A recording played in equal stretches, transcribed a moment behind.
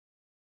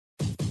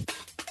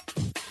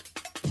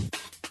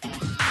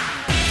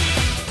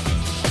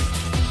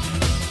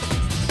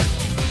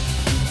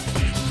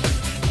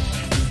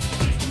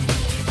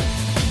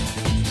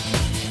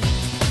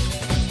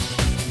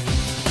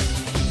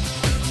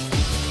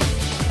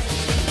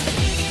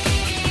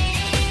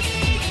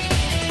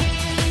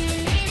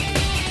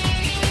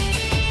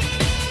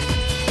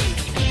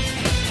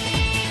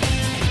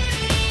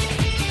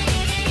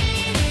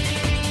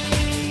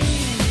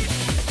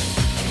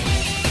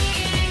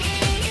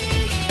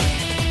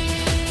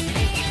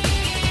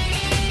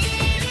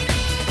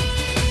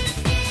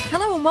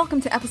welcome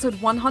to episode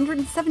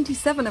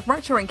 177 of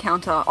Retro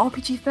Encounter,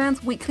 RPG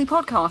Fans' weekly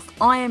podcast.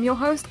 I am your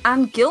host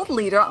and guild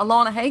leader,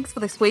 Alana Higgs, for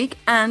this week,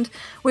 and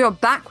we are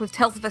back with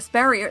Tales of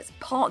Vesperia. It's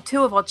part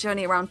 2 of our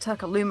journey around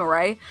Turka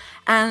Lumare,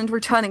 and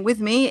returning with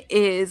me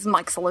is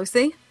Mike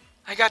Solosi.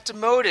 I got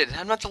demoted.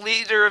 I'm not the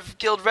leader of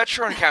Guild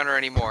Retro Encounter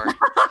anymore.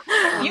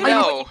 You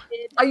know.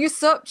 I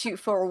usurped you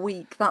for a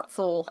week, that's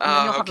all.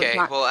 Oh, okay.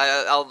 Well,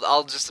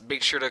 I'll just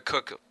make sure to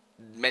cook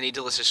many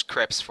delicious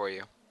crepes for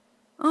you.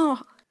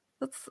 Oh,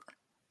 that's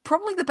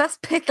probably the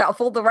best pick out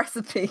of all the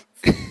recipes.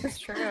 That's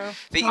true.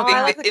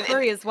 I like the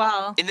curry as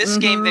well. In this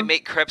game, they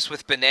make crepes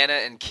with banana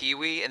and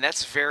kiwi, and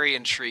that's very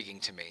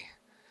intriguing to me.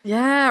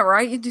 Yeah,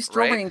 right? You do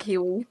strawberry and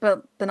kiwi,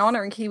 but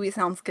banana and kiwi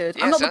sounds good.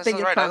 Yeah, I'm not the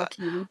biggest fan of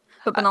kiwi,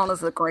 but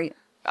bananas are great.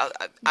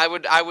 I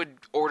would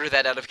order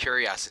that out of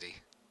curiosity.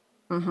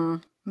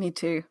 Me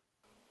too.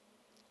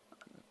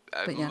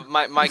 Yeah.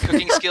 My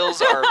cooking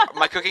skills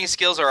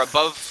are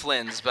above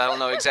Flynn's, but I don't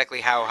know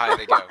exactly how high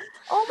they go.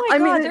 Oh my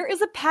god, there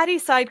is a Patty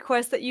side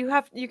quest that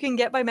you can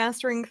get by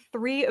mastering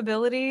 3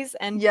 abilities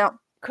and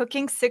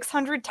cooking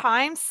 600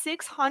 times.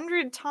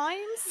 600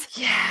 times?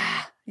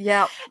 Yeah.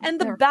 Yeah. And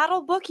the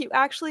battle book, you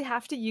actually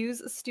have to use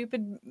a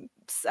stupid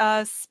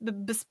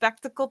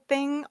bespectacle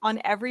thing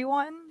on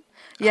everyone.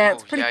 Yeah,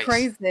 it's pretty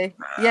crazy.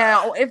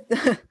 Yeah,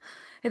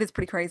 it is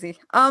pretty crazy.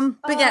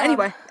 But yeah,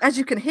 anyway, as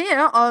you can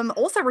hear,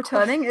 also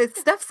returning is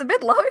Steph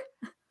Sabidlo.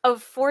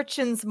 Of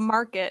Fortune's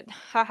Market.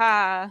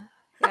 Haha.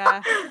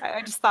 Yeah,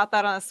 I just thought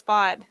that on the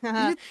spot.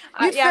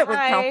 You'd fit with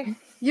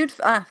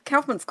Kaufman.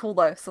 Kaufman's cool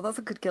though, so that's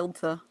a good guild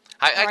to.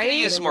 I could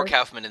use some more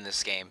Kaufman in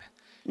this game.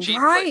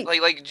 Right.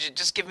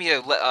 Just give me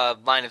a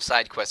line of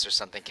side quests or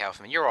something,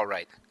 Kaufman. You're all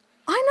right.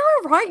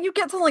 I know, right? You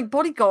get to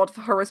bodyguard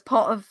for her as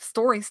part of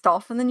story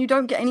stuff, and then you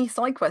don't get any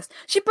side quests.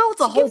 She builds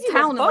a whole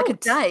town in a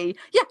day.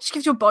 Yeah, she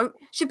gives you a boat.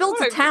 She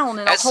builds a town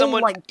in a whole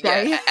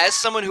day. Yeah, as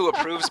someone who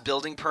approves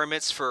building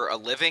permits for a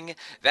living,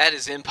 that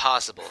is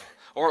impossible.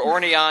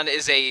 Orneon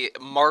is a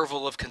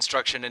marvel of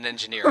construction and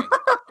engineering.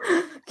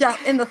 Yeah,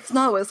 in the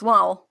snow as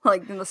well,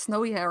 in the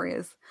snowy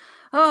areas.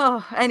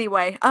 Oh,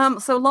 anyway,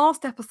 so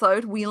last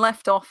episode we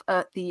left off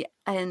at the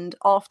end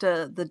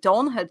after the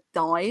Don had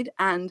died,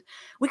 and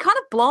we kind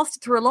of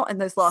blasted through a lot in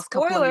those last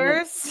couple of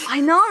minutes.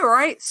 I know,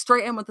 right?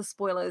 Straight in with the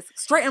spoilers.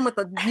 Straight in with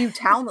the new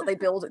town that they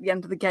build at the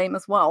end of the game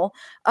as well.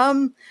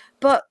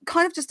 But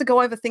kind of just to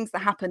go over things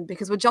that happened,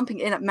 because we're jumping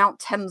in at Mount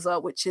Temsa,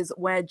 which is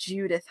where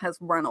Judith has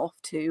run off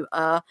to.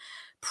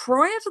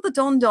 Prior to the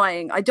Don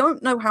dying, I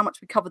don't know how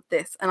much we covered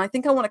this, and I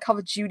think I want to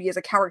cover Judy as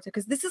a character,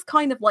 because this is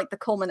kind of like the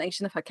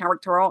culmination of her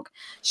character arc.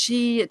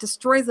 She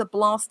destroys a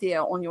Blastier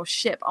on your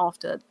ship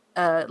after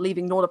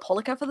leaving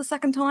Nordopolica for the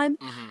second time,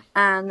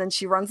 and then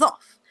she runs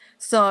off.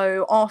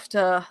 So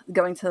after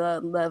going to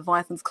the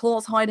Leviathan's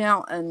Claws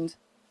hideout and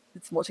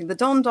it's watching the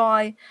Don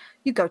die,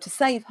 you go to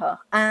save her.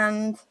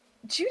 And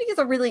Judy is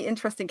a really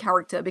interesting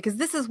character, because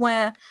this is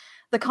where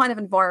the kind of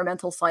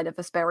environmental side of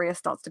Vesperia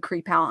starts to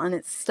creep out, and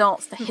it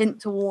starts to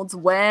hint towards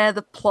where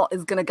the plot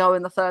is going to go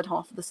in the third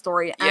half of the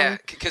story. Yeah,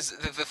 because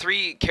the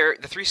three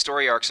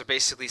story arcs are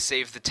basically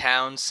save the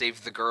town,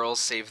 save the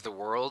girls, save the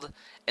world,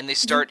 and they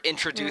start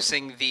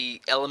introducing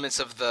the elements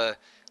of the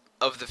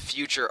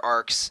future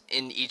arcs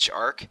in each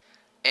arc,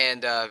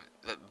 and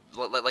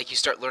you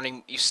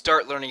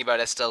start learning about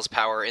Estelle's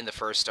power in the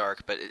first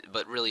arc,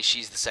 but really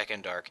she's the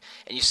second arc,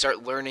 and you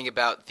start learning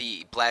about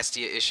the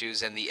Blastia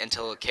issues and the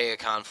Entelekea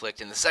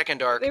conflict in the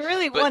second arc. They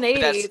really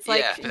 180. It's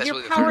your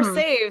really power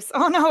saves.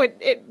 Oh no,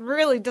 it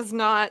really does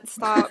not.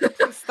 Stop.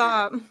 Please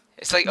stop.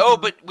 It's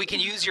but we can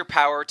use your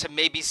power to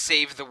maybe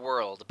save the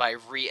world by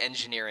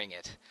re-engineering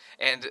it.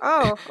 And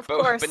of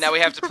course. But now we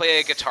have to play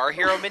a Guitar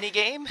Hero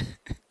minigame.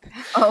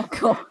 Oh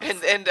god!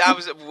 And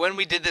when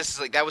we did this,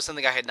 that was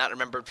something I had not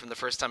remembered from the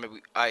first time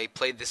I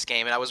played this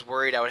game, and I was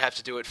worried I would have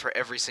to do it for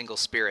every single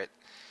spirit.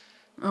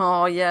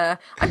 Oh yeah,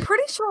 I'm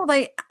pretty sure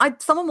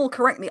someone will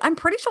correct me. I'm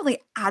pretty sure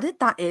they added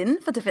that in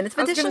for Definitive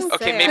Edition.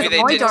 Okay, maybe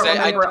they did.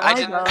 I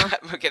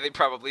didn't. Okay, they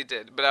probably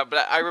did, but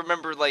I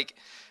remember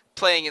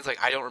playing. It's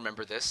I don't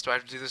remember this. Do I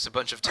have to do this a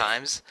bunch of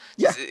times?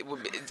 Yeah.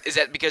 Is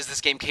that because this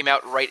game came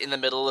out right in the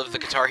middle of the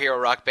Guitar Hero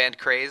Rock Band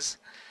craze?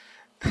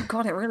 Oh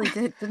god, it really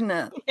did, didn't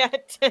it? Yeah,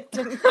 it did.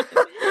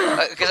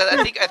 Because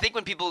I think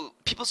when people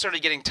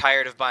started getting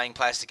tired of buying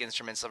plastic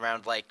instruments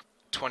around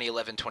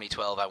 2011,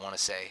 2012, I want to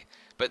say,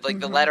 but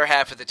the latter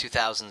half of the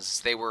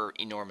 2000s, they were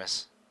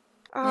enormous.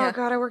 Oh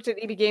god, I worked at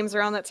EB Games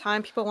around that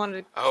time. People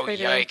wanted to trade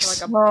them in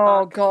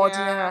for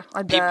yeah.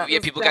 I bet.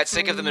 People got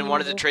sick of them and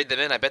wanted to trade them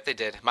in. I bet they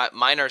did.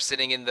 Mine are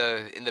sitting in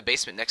the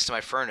basement next to my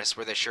furnace,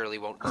 where they surely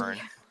won't burn.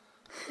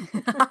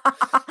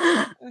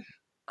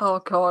 Oh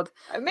god.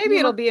 Maybe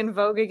it'll be in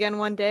vogue again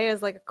one day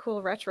as a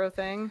cool retro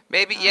thing.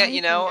 Maybe, yeah,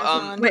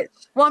 the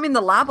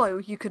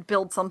Labo, you could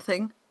build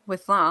something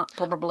with that,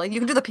 probably. You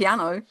can do the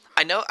piano.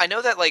 I know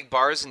that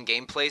bars and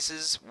game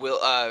places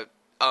will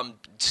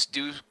just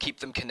do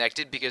keep them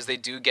connected, because they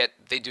do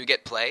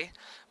get play.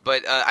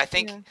 But I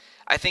think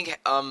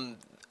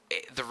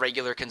the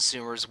regular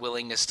consumer's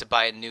willingness to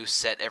buy a new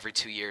set every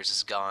 2 years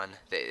is gone.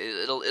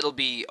 It'll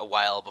be a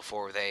while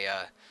before they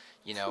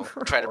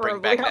try to bring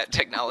back that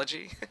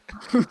technology.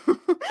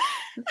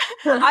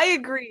 I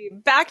agree.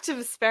 Back to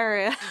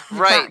Vesperia.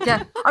 Right.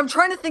 Yeah. I'm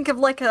trying to think of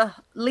like a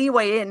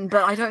leeway in,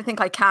 but I don't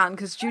think I can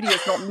because Judy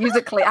is not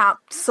musically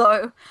apt.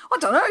 So I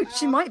don't know.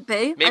 She might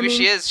be. Maybe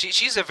she is.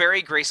 She's a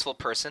very graceful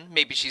person.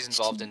 Maybe she's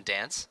involved in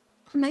dance.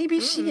 Maybe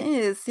she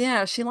is.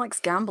 Yeah, she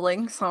likes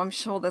gambling, so I'm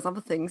sure there's other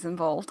things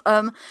involved.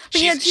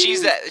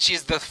 She's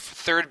the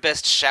third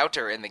best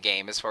shouter in the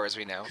game, as far as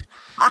we know.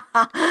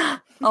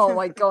 Oh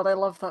my god, I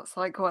love that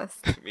side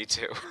quest. Me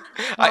too.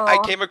 I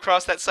came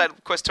across that side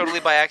quest totally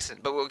by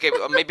accident. But okay,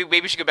 maybe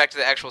we should go back to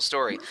the actual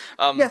story.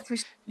 Yes, we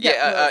should.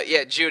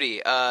 Yeah,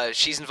 Judy.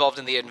 She's involved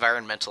in the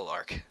environmental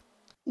arc.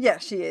 Yeah,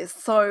 she is.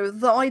 So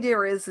the idea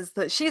is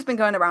that she's been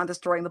going around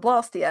destroying the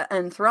Blastia,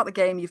 and throughout the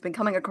game you've been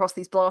coming across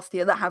these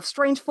Blastia that have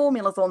strange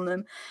formulas on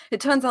them.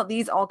 It turns out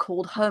these are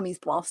called Hermes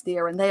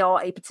Blastia, and they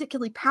are a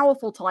particularly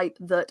powerful type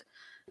that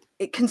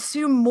it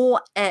consume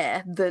more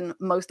air than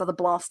most other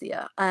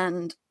Blastia.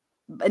 And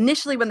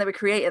initially when they were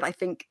created, I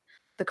think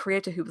the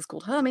creator, who was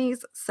called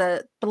Hermes,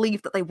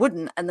 believed that they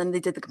wouldn't, and then they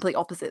did the complete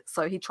opposite.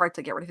 So he tried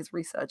to get rid of his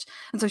research.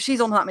 And so she's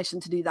on that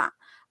mission to do that.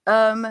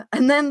 And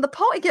then the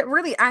party get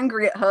really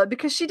angry at her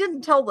because she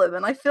didn't tell them,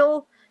 and I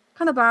feel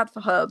kind of bad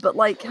for her. But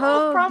like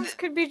her problems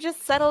could be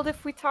just settled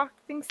if we talk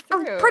things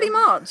through. Pretty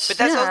much. But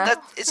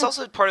it's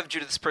also part of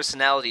Judith's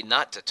personality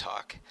not to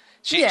talk.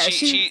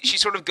 She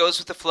sort of goes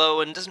with the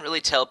flow and doesn't really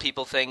tell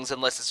people things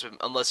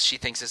unless she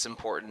thinks it's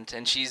important,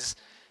 and she's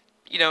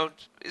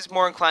is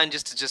more inclined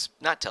just to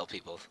not tell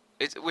people,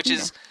 which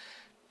is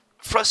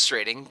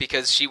frustrating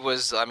because she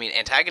was,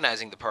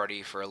 antagonizing the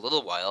party for a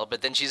little while,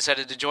 but then she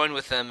decided to join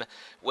with them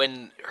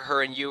when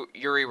her and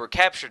Yuri were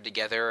captured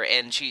together,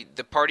 and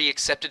the party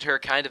accepted her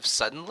kind of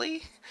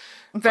suddenly.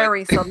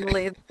 Very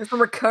suddenly. It's a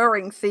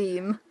recurring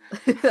theme.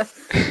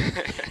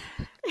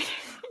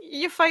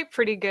 You fight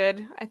pretty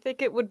good. I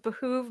think it would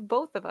behoove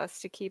both of us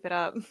to keep it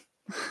up.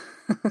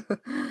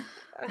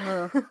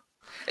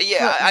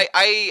 Yeah,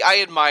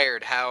 I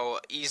admired how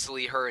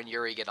easily her and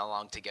Yuri get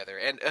along together,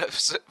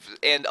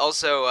 and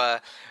also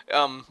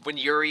when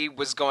Yuri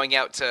was going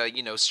out to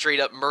straight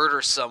up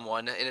murder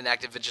someone in an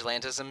act of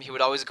vigilantism, he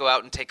would always go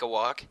out and take a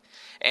walk,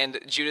 and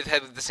Judith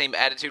had the same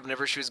attitude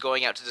whenever she was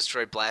going out to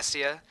destroy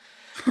Blastia,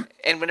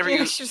 and whenever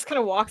she just kind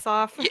of walks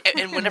off. Yeah,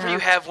 and whenever you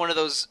have one of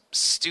those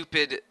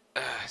stupid,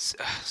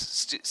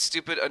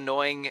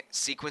 annoying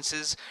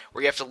sequences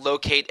where you have to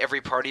locate every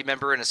party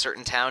member in a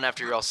certain town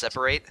after you all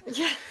separate.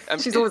 Yeah,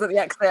 she's always at the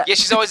exit. Yeah,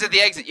 she's always at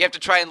the exit. You have to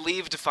try and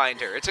leave to find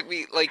her. It took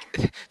me,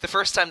 the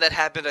first time that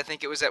happened, I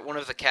think it was at one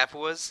of the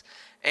Capuas,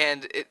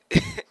 and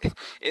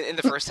in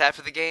the first half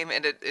of the game,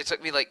 and it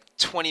took me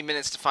 20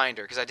 minutes to find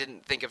her because I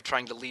didn't think of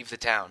trying to leave the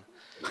town.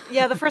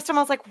 Yeah, the first time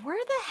I was like, where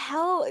the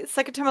hell?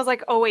 Second time I was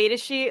like, oh wait,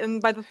 is she? And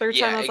by the third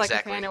time I was like,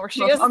 okay, I know where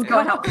she is. I'm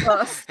going out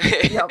first.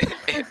 Yep.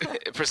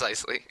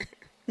 Precisely.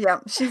 Yeah,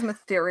 she's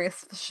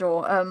mysterious for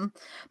sure.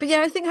 But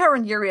yeah, I think her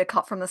and Yuri are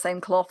cut from the same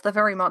cloth. They're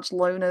very much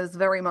loners,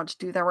 very much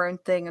do their own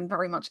thing, and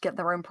very much get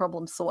their own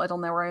problems sorted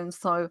on their own.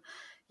 So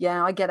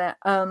yeah, I get it.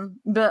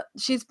 But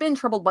she's been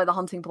troubled by the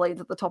hunting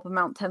blades at the top of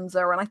Mount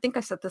Temsa, and I think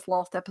I said this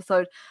last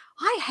episode.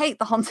 I hate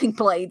the hunting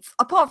blades,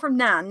 apart from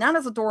Nan. Nan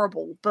is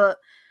adorable, but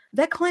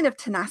their kind of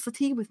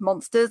tenacity with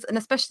monsters, and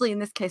especially in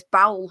this case,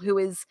 Baul, who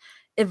is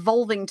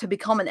evolving to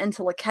become an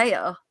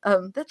Entelekea,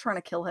 they're trying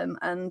to kill him,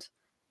 and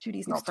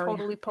Judy's not very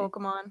totally happy.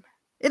 Pokemon.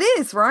 It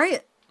is,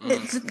 right?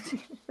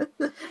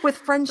 With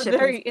friendship.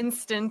 Very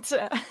instant.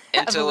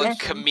 Until a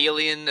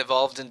chameleon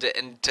evolved into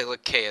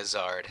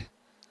Entelekeazard.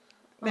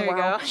 There you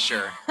go.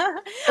 Sure.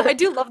 I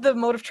do love the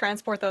mode of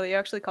transport, though, that you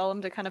actually call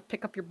him to kind of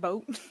pick up your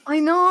boat. I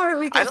know.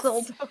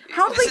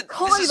 How do they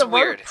tie the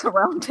ropes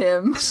around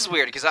him? This is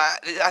weird, because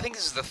I think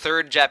this is the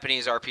third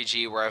Japanese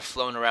RPG where I've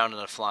flown around in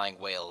a flying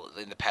whale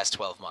in the past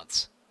 12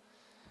 months.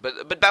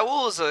 But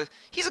Baul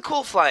he's a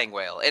cool flying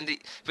whale,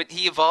 but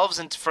he evolves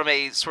from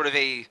a sort of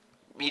a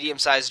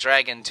medium-sized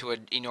dragon to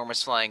an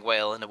enormous flying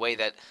whale in a way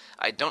that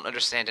I don't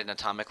understand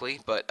anatomically,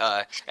 but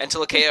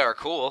Entelekea are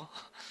cool.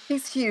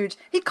 He's huge.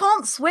 He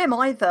can't swim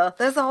either.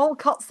 There's a whole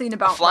cutscene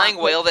about a flying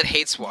whale that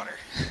hates water.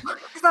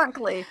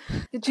 Exactly.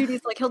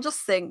 Judy's like, he'll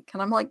just sink,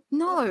 and I'm like,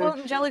 no.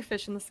 Floating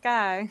jellyfish in the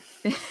sky.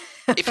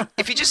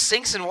 If he just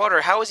sinks in water,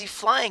 how is he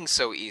flying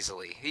so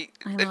easily?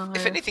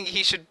 If anything,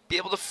 he should be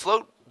able to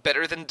float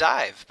better than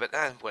dive. But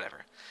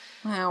whatever.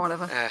 Yeah,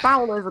 whatever.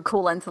 Baul is a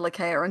cool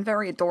Entelekea and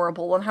very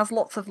adorable, and has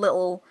lots of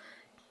little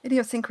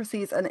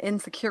idiosyncrasies and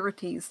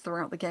insecurities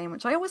throughout the game,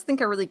 which I always think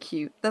are really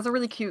cute. There's a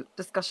really cute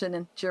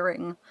discussion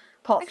during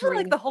Part 3.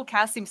 Like the whole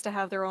cast seems to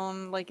have their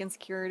own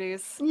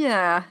insecurities.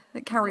 Yeah,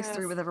 it carries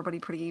through with everybody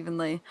pretty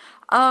evenly.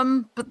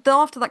 But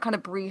after that kind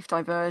of brief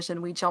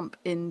diversion, we jump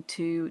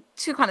into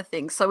two kind of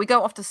things. So we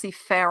go off to see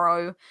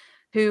Pharaoh,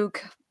 who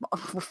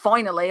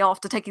finally,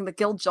 after taking the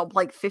guild job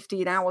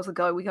 15 hours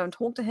ago, we go and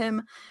talk to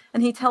him,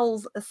 and he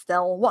tells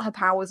Estelle what her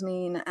powers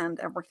mean and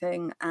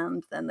everything,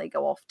 and then they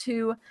go off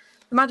to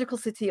the magical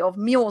city of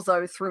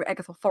Miorzo through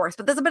Egerthor Forest.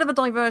 But there's a bit of a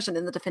diversion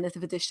in the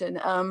definitive edition.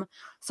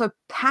 So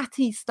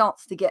Patty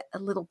starts to get a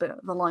little bit of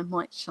the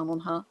limelight shone on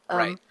her.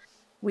 Right.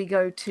 we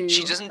go to...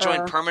 She doesn't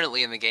join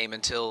permanently in the game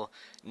until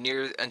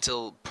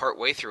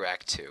partway through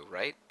Act 2,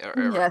 right?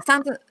 Yeah,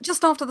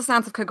 just after the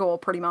Sands of Kagor,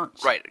 pretty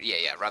much. Right, yeah,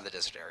 around the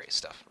desert area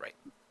stuff, right.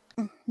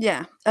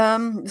 Yeah.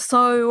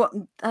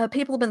 So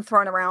people have been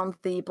thrown around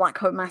the Black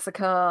Coat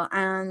Massacre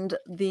and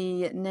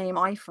the name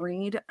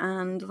Aifread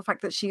and the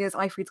fact that she is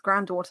Aifread's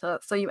granddaughter.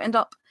 So you end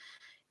up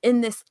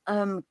in this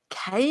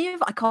cave.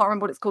 I can't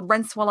remember what it's called,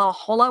 Renswell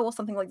Hollow or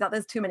something like that.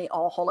 There's too many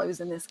R hollows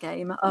in this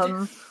game.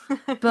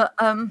 But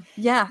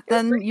yeah,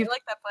 then you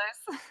like that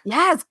place.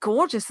 Yeah, it's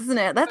gorgeous, isn't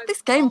it?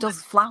 This game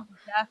does flower.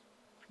 Yeah.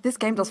 This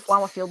game does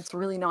flower fields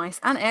really nice,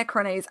 and air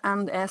crenets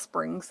and air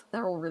springs.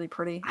 They're all really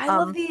pretty. I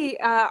love the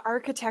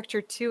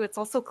architecture too. It's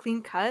also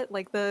clean cut.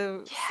 Like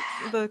the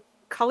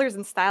colors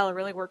and style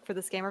really work for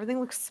this game. Everything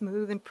looks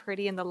smooth and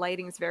pretty, and the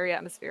lighting is very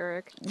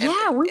atmospheric.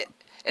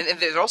 And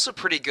they're also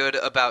pretty good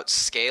about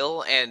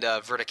scale and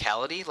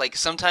verticality. Like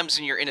sometimes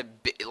when you're in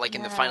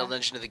in the final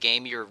dungeon of the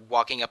game, you're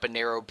walking up a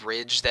narrow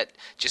bridge that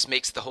just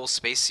makes the whole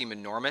space seem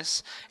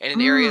enormous. And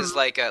in areas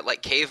like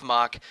Cave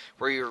Mock,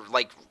 where you're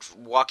like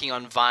walking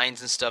on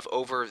vines and stuff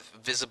over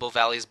visible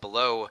valleys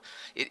below,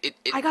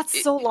 I got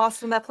so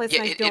lost in that place,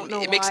 and I don't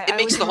know why. It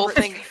makes the whole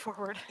thing.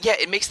 Yeah,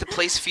 it makes the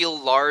place feel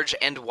large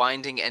and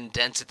winding and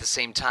dense at the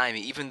same time,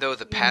 even though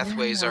the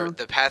pathways are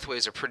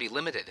pretty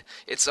limited.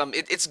 It's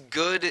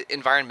good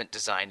environment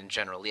design in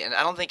general, and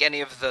I don't think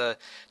any of the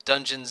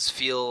dungeons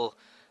feel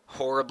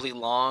horribly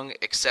long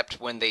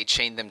except when they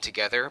chain them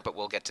together, but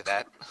we'll get to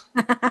that.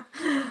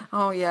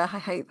 Oh yeah, I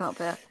hate that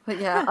bit. But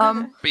yeah,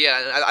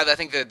 I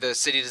think the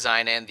city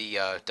design and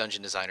the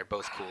dungeon design are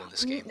both cool in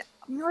this game.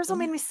 Murizel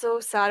made me so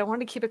sad. I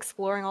wanted to keep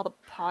exploring all the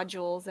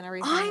podules and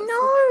everything. I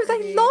know,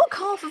 they lock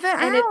half of it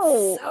and out.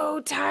 It's so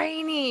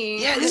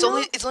tiny. Yeah,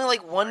 it's only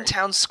like one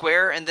town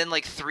square and then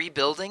like 3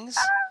 buildings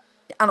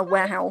and a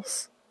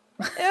warehouse.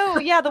 Oh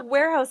yeah, the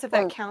warehouse, if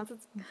that counts.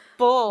 It's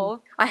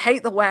bull. I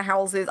hate the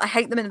warehouses. I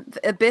hate them in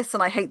Abyss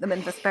and I hate them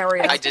in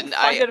Vesperia. I did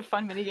a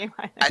fun minigame.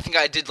 I think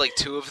I did like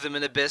 2 of them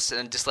in Abyss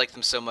and disliked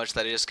them so much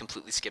that I just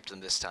completely skipped them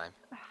this time.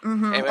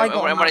 Mm-hmm. And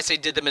when I say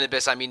did them in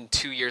Abyss, I mean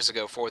 2 years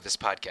ago for this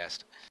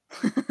podcast.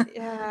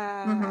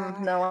 Yeah.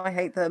 Mm-hmm. No, I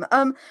hate them.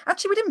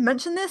 Actually, we didn't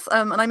mention this,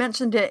 and I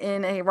mentioned it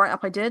in a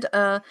write-up I did.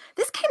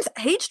 This game's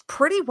aged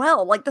pretty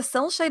well. Like, the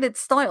cel-shaded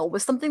style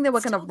was something they were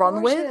going to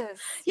run with.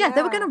 Yeah,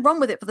 they were going to run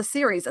with it for the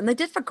series, and they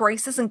did for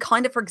Graces and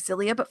kind of for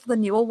Exilia, but for the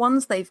newer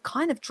ones, they've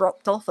kind of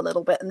dropped off a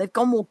little bit, and they've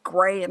gone more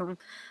grey, and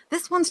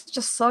this one's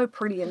just so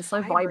pretty and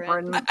so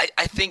vibrant.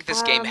 I think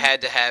this game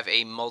had to have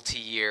a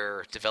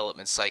multi-year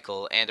development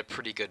cycle and a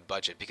pretty good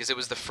budget, because it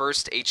was the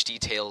first HD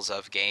Tales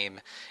of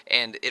game,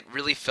 and it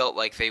really felt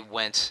like they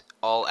went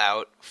all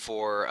out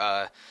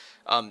for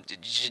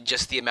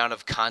just the amount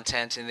of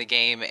content in the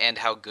game and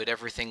how good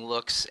everything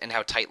looks and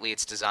how tightly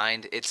it's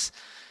designed.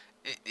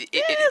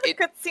 The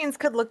cutscenes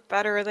could look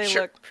better. They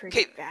look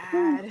pretty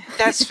bad.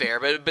 That's fair,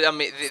 but I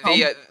mean,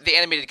 the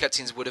animated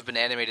cutscenes would have been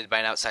animated by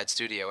an outside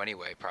studio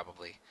anyway,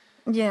 probably.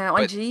 Yeah,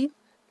 IG.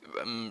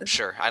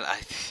 Sure,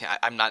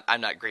 I'm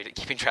not great at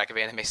keeping track of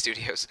anime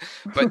studios,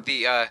 but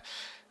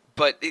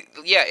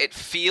it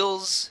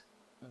feels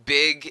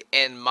big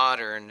and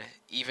modern,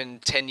 even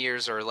 10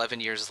 years or 11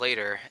 years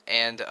later,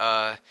 and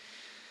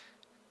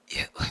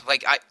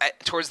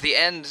towards the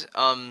end,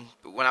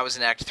 when I was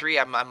in Act 3,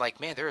 I'm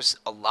like, man, there's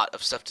a lot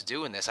of stuff to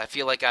do in this. I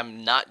feel like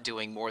I'm not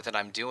doing more than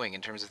I'm doing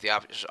in terms of the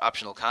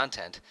optional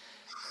content.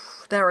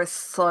 There is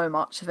so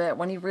much of it.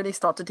 When you really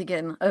start to dig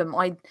in,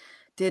 I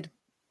did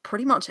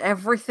pretty much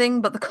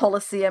everything but the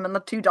Colosseum and the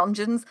 2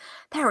 dungeons.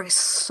 There is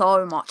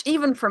so much,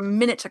 even from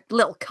miniature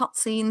little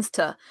cutscenes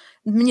to,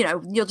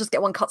 you'll just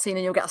get one cutscene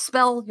and you'll get a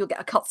spell, you'll get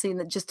a cutscene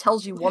that just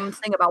tells you one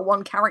thing about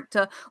one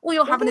character, or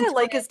you'll have an I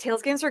like is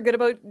Tales games are good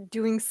about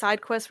doing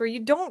side quests where you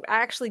don't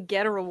actually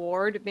get a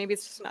reward. Maybe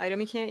it's just an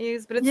item you can't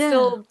use, but it's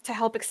still to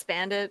help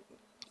expand it.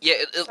 Yeah,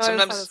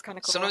 sometimes cool.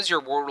 Sometimes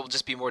your reward will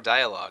just be more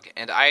dialogue,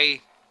 and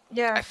I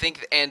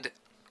think, and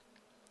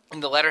in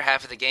the latter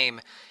half of the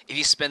game, if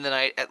you spend the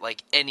night at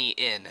like any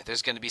inn,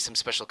 there's going to be some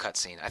special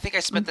cutscene. I think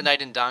I spent the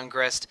night in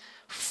Dahngrest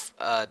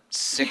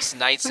 6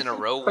 nights in a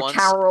row once.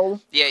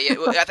 Carol. Yeah.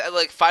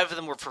 Like 5 of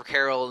them were for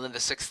Carol, and then the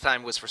 6th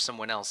time was for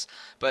someone else.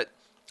 But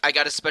I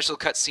got a special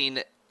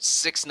cutscene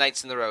 6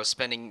 nights in a row,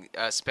 spending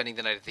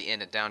the night at the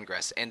inn at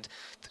Dahngrest, and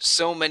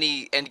so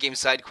many endgame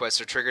side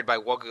quests are triggered by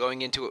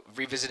going into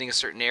revisiting a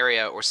certain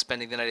area or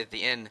spending the night at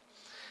the inn.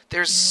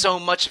 There's so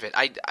much of it.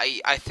 I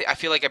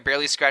feel like I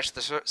barely scratched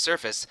the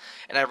surface,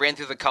 and I ran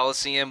through the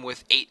Colosseum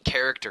with 8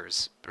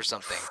 characters or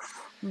something.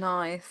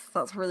 Nice.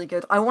 That's really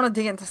good. I want to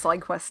dig into side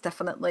quests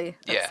definitely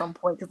at some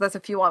point, because there's a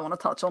few I want to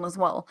touch on as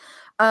well.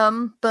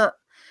 But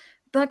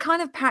the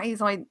kind of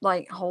Patty's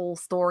whole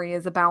story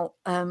is about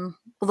the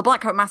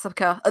Black Coat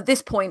Massacre. At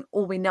this point,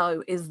 all we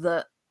know is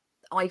that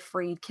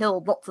Aifread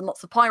killed lots and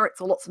lots of pirates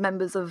or lots of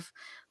members of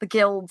the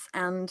guilds,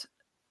 and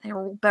they're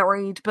all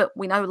buried, but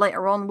we know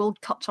later on, we'll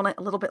touch on it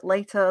a little bit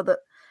later, that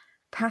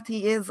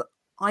Patty is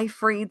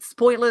Aifread.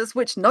 Spoilers,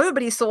 which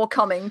nobody saw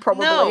coming,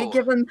 probably,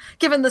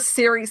 given the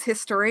series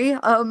history.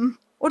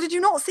 Or did you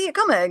not see it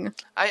coming?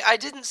 I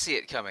didn't see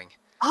it coming.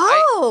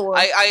 Oh!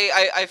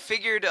 I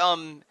figured,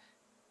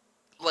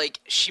 like,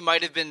 she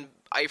might have been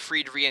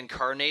Ifrid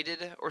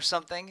reincarnated or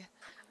something.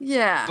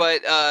 Yeah.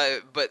 But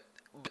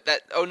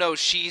that, oh no,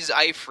 she's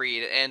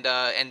Ifrid,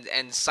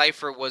 and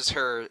Cypher was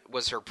her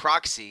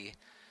proxy.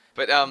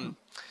 But, yeah,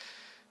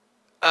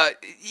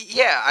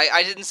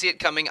 I didn't see it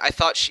coming. I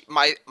thought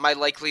my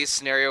likeliest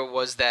scenario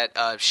was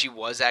that she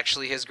was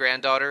actually his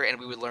granddaughter, and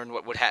we would learn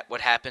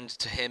what happened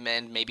to him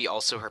and maybe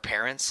also her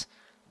parents.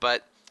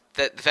 But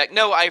the fact,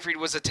 no, Ifrid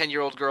was a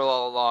 10-year-old girl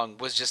all along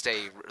was just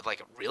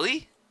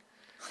really?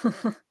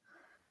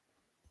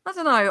 I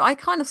don't know. I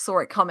kind of saw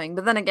it coming,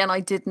 but then again,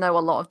 I did know a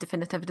lot of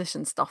Definitive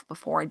Edition stuff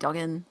before I dug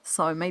in,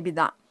 so maybe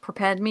that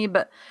prepared me.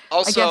 But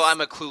also, I guess... I'm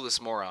a clueless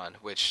moron,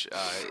 which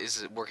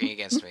is working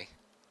against me.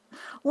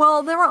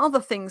 Well, there are other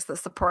things that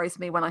surprised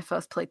me when I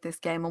first played this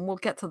game, and we'll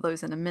get to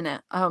those in a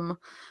minute.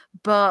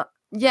 But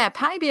yeah,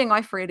 Patty being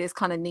Ifrid is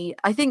kind of neat.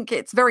 I think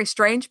it's very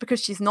strange because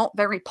she's not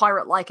very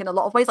pirate-like in a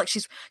lot of ways. Like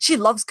she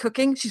loves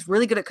cooking. She's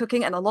really good at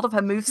cooking, and a lot of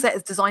her moveset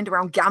is designed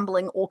around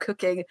gambling or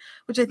cooking,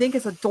 which I think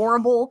is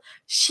adorable.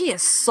 She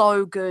is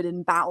so good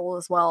in battle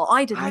as well.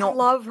 I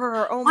love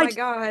her. Oh my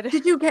god.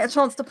 Did you get a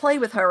chance to play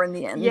with her in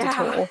the end at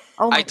all?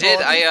 Oh my I did.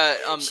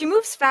 God. She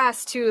moves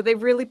fast too. They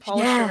really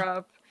polish her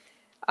up.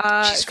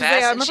 She's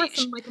fast. I remember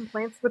some of my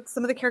complaints with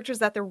some of the characters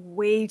that they're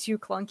way too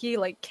clunky,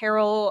 like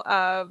Carol,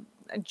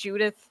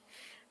 Judith.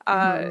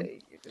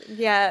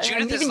 Yeah,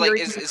 Judith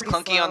is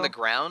clunky slow on the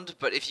ground,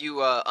 but if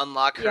you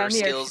unlock her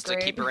skills to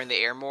keep her in the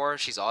air more,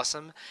 she's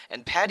awesome.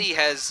 And Patty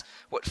has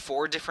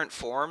 4 different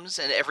forms,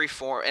 and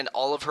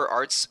all of her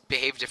arts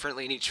behave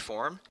differently in each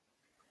form.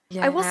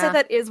 Yeah. I will say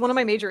that is one of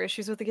my major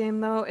issues with the game,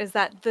 though, is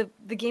that the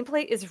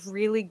gameplay is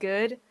really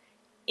good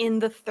in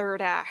the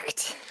third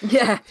act.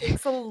 Yeah. It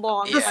takes a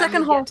long time. The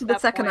second half of the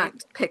second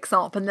act picks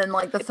up, and then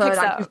like the third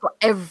act you've got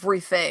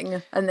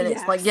everything, and then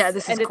it's like, yeah,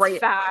 this is great.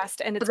 It's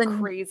fast and it's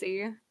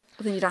crazy.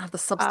 But then you don't have the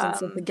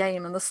substance of the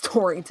game and the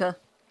story to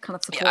kind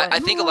of support. Yeah,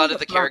 I think a lot of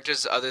the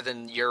characters other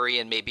than Yuri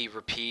and maybe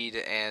Rapide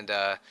and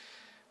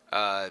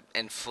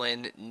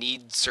Flynn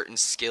need certain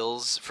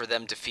skills for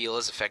them to feel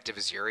as effective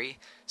as Yuri.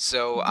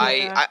 So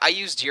I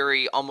used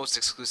Yuri almost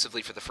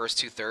exclusively for the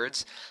first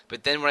 2/3,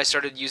 but then when I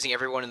started using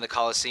everyone in the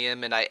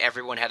Coliseum, and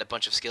everyone had a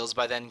bunch of skills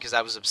by then because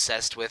I was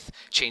obsessed with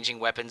changing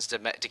weapons to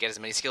get as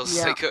many skills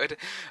as I could.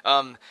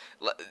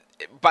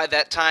 By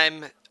that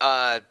time,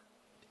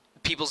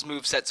 people's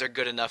movesets are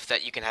good enough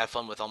that you can have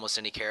fun with almost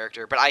any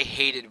character. But I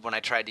hated when I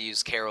tried to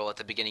use Carol at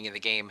the beginning of the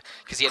game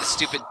because he had a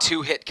stupid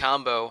 2-hit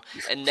combo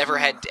and never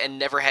had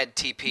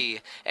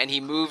TP, and he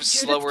moves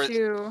slower.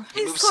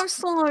 He's so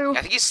slow.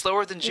 I think he's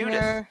slower than Judith.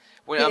 Yeah.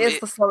 He is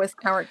the slowest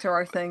character,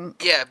 I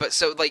think. Yeah, but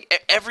so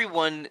like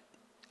everyone.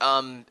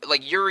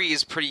 Like Yuri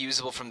is pretty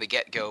usable from the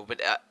get-go,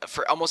 but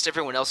for almost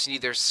everyone else, you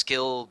need their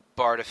skill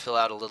bar to fill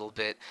out a little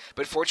bit.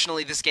 But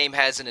fortunately, this game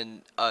has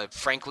a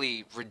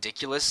frankly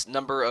ridiculous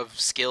number of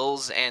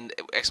skills and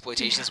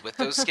exploitations with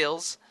those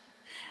skills.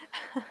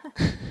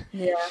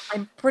 Yeah,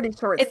 I'm pretty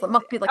sure it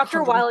must be like after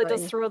a while, it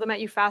does throw them at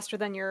you faster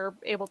than you're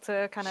able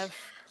to kind of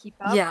keep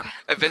up. Yeah.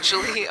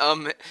 Eventually,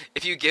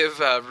 if you give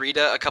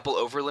Rita a couple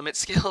overlimit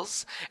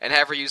skills and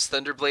have her use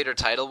Thunderblade or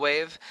Tidal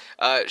Wave,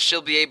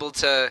 she'll be able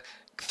to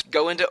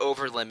go into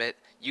overlimit,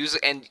 use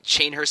and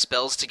chain her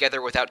spells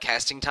together without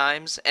casting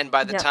times, and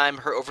by the time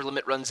her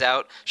overlimit runs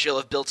out, she'll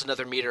have built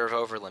another meter of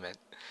overlimit.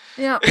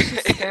 Yeah,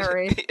 it's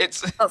scary.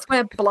 That's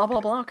where blah blah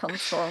blah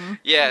comes from.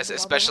 Yes, blah,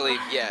 especially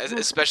blah, blah.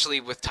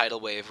 especially with Tidal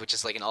Wave, which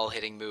is like an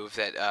all-hitting move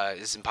that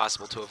is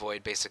impossible to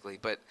avoid, basically.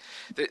 But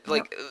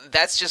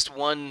that's just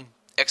one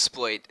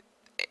exploit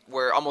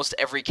where almost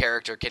every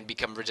character can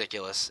become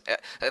ridiculous.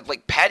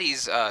 Like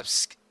Patty's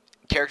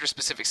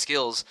character-specific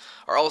skills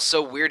are all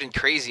so weird and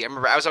crazy. I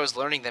remember as I was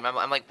learning them,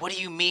 I'm like, what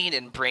do you mean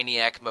in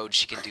Brainiac mode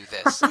she can do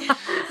this?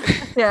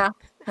 Yeah,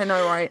 I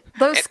know, right?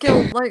 Those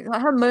skills, like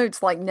her modes,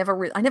 I never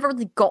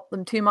really got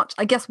them too much.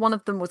 I guess one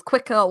of them was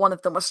quicker, one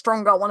of them was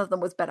stronger, one of them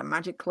was better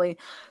magically,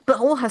 but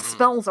all her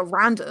spells are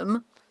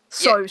random.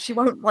 So she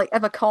won't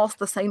ever cast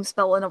the same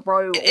spell in a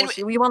row,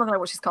 we want to know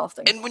what she's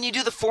casting. And when you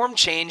do the form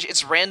change,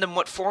 it's random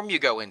what form you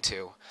go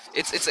into.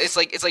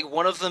 It's like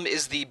one of them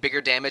is the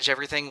bigger damage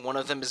everything, one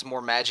of them is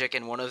more magic,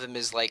 and one of them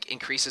is like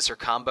increases her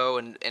combo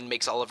and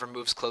makes all of her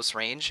moves close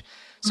range.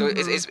 So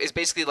it's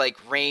basically like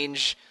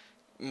range,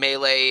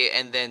 melee,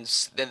 and then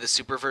the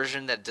super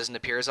version that doesn't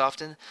appear as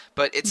often.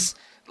 But it's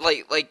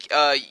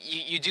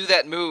you do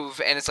that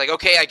move and it's like,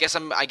 okay, I guess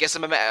I'm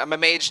a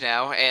mage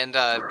now, and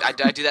I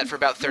do that for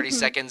about 30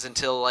 seconds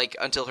until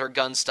her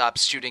gun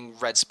stops shooting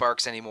red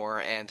sparks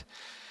anymore, and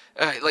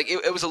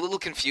it was a little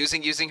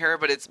confusing using her,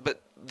 but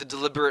the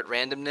deliberate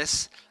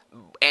randomness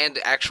and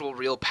actual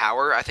real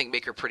power I think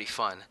make her pretty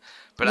fun.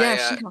 But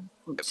yeah,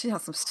 she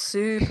has some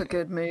super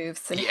good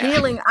moves and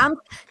healing and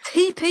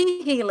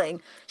TP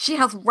healing. She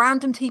has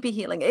random TP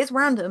healing. It is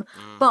random,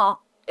 but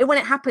when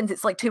it happens,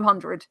 it's like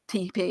 200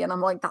 TP, and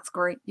I'm like, that's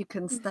great. You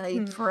can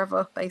stay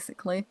forever,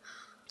 basically.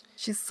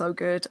 She's so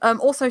good.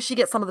 Also, she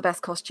gets some of the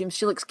best costumes.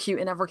 She looks cute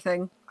in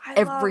everything.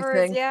 I love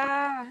hers,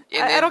 yeah.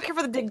 I don't care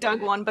for the Dig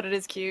Dug one, but it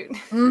is cute.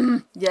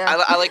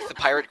 Yeah. I like the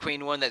Pirate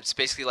Queen one that's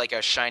basically like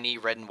a shiny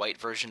red and white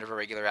version of a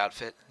regular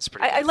outfit. It's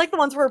pretty good. I like the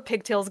ones where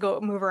pigtails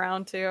move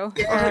around too.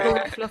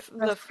 Yeah.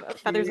 The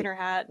feathers in her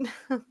hat.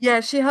 Yeah,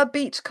 her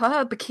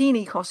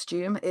bikini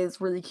costume is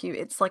really cute.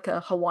 It's like a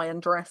Hawaiian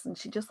dress, and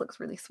she just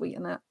looks really sweet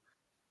in it.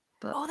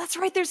 But... Oh, that's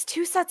right. There's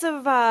 2 sets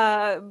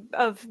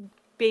of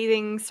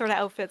bathing sort of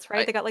outfits,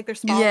 right? They got like their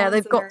spa ones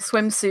they've got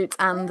swimsuits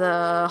and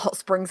hot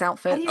springs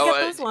outfits. How do you get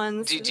those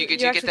ones? Do you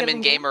get them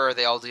in game, or are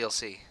they all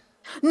DLC?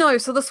 No,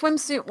 so the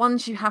swimsuit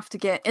ones you have to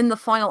get in the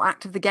final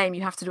act of the game.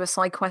 You have to do a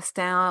side quest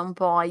down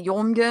by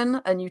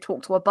Jormungand, and you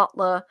talk to a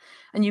butler,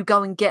 and you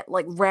go and get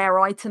like rare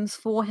items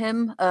for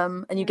him.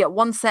 And you get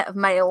 1 set of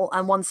male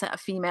and 1 set of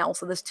female.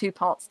 So there's 2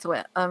 parts to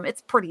it.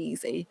 It's pretty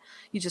easy.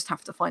 You just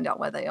have to find out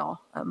where they are,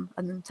 and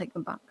then take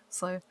them back.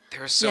 So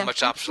there's so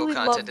much optional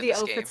content in this game. I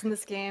love the outfits in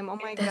this game. Oh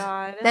my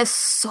god, there's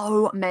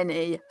so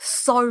many.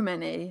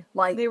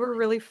 Like they were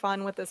really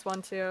fun with this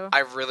one too.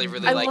 I really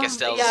like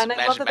Estelle's and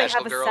I love that they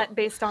have girl. A set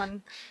based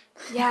on.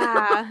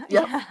 Yeah.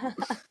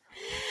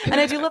 And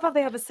I do love how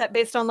they have a set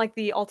based on like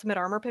the Ultimate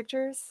Armor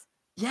pictures.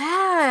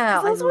 Yeah,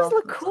 those always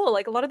look cool.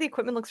 Like a lot of the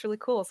equipment looks really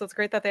cool, so it's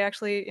great that they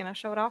actually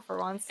show it off for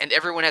once. And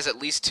everyone has at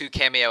least 2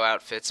 cameo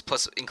outfits,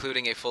 plus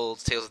including a full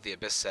Tales of the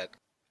Abyss set.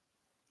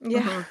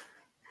 Yeah,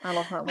 I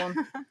love that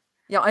one.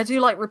 Yeah, I do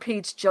like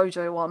Rapide's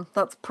JoJo one.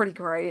 That's pretty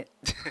great.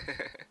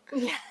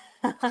 Yeah.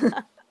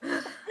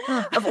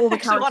 Of all the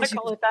characters, I want to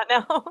call it that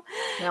now.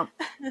 Yeah.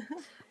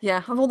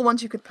 Yeah, of all the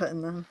ones you could put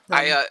in them.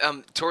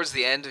 Towards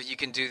the end, you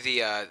can do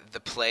the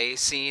play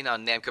scene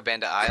on Namco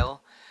Bandai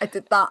Isle. I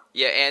did that.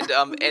 Yeah, and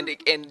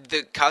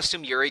the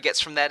costume Yuri gets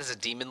from that is a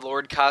Demon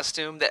Lord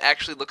costume that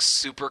actually looks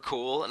super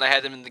cool, and I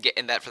had him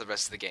in that for the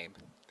rest of the game.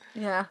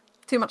 Yeah,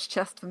 too much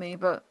chest for me,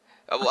 but.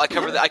 Well, I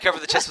cover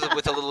the chest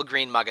with a little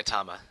green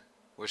Magatama,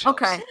 which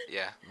helps. Okay.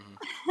 Yeah.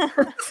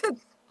 Mm-hmm.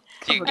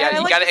 You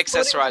got to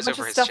accessorize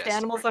over his stuffed chest.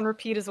 Animals on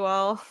repeat as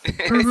well.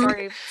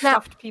 Sorry,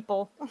 stuffed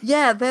people.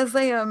 Yeah, there's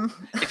a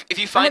If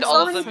you find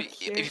all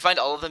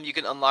of them, you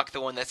can unlock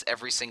the one that's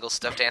every single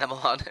stuffed animal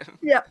on him.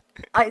 Yeah,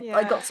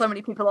 I got so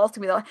many people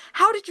asking me that.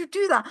 How did you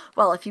do that?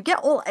 Well, if you get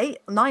all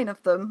 9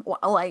 of them, or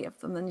all 8 of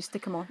them, then you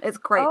stick them on. It's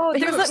great. Oh,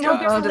 there's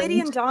a lady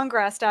in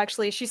Dawngrest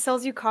actually. She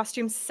sells you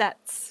costume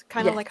sets,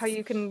 kind of like how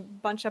you can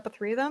bunch up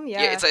 3 of them.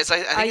 Yeah, I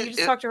think you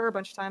just talked to her a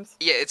bunch of times.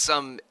 Yeah, it's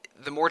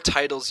the more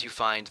titles you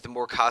find, the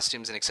more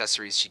costumes and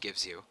accessories she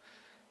gives you.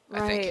 I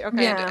think.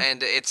 Okay.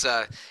 And it's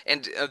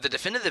the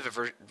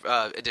definitive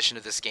edition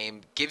of this game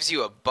gives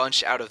you a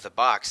bunch out of the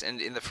box. And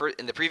in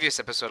the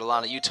previous episode,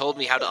 Alana, you told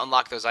me how to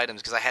unlock those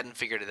items because I hadn't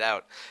figured it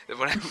out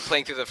when I'm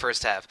playing through the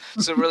first half.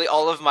 So really,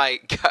 all of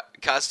my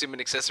costume and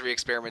accessory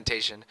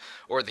experimentation,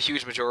 or the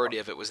huge majority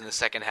of it, was in the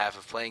second half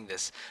of playing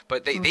this.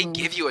 But they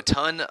give you a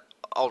ton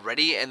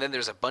already, and then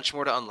there's a bunch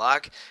more to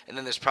unlock, and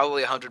then there's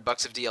probably $100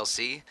 of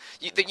DLC.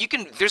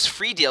 There's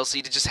free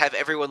DLC to just have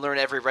everyone learn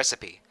every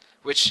recipe,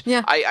 which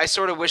I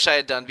sort of wish I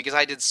had done because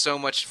I did so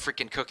much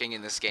freaking cooking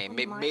in this game.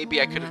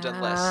 Maybe I could have done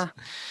less.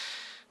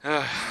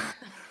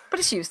 But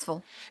it's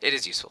useful. It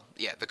is useful.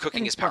 Yeah, the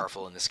cooking is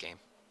powerful in this game.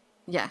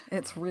 Yeah,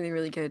 it's really,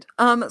 really good.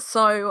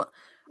 So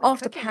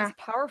after is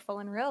powerful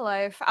in real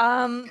life.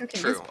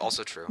 True.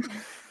 Also true.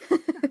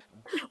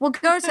 We'll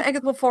go to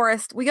Eggerthal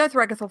Forest. We go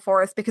through Eggerthal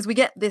Forest because we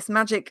get this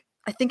magic,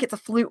 I think it's a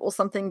flute or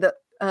something that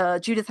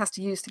Judith has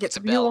to use to get to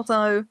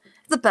Myorzo.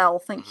 It's a bell,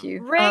 thank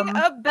you. Ring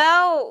a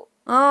bell!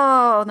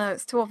 Oh, no,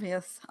 it's too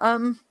obvious.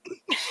 But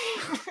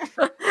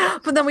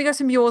then we go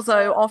to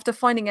Myorzo after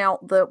finding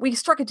out that we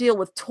struck a deal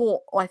with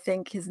Tort, I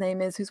think his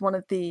name is, who's one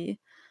of the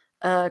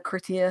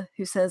Critia,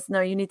 who says,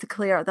 no, you need to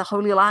clear the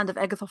holy land of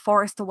Eggerthal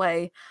Forest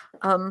away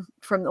from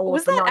all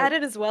Was the that night.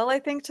 added as well, I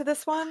think, to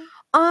this one?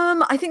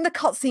 I think the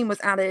cutscene was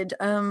added.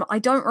 I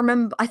don't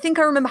remember. I think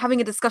I remember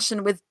having a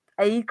discussion with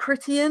a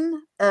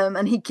Critian,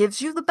 and he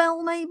gives you the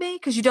bell, maybe,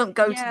 because you don't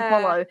go to the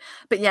hollow.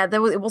 But yeah,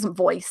 it wasn't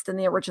voiced in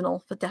the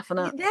original, for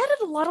definite. They added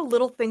a lot of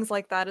little things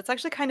like that. It's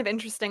actually kind of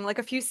interesting. Like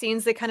a few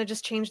scenes, they kind of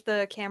just changed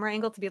the camera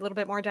angle to be a little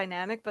bit more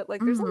dynamic. But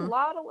like, there's a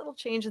lot of little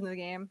change in the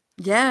game.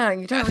 Yeah,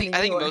 you don't. I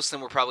think most of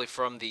them were probably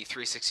from the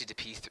 360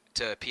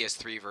 to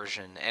PS3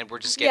 version, and we're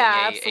just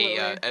getting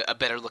a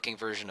better looking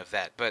version of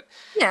that. But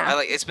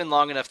it's been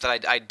long enough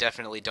that I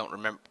definitely don't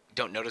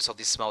notice all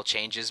these small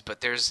changes,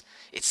 but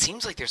it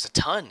seems like there's a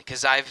ton,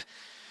 because I've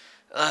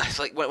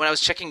like when I was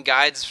checking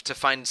guides to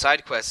find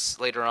side quests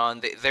later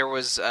on, there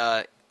was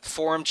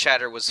forum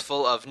chatter was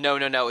full of no,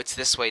 it's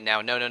this way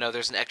now, no,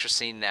 there's an extra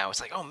scene now. It's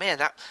like, oh man,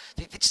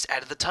 they just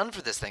added a ton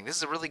for this thing. This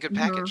is a really good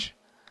package.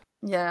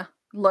 Yeah,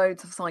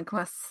 loads of side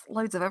quests,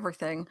 loads of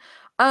everything.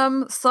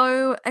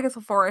 So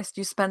Eggerthal Forest,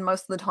 you spend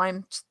most of the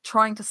time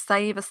trying to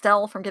save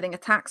Estelle from getting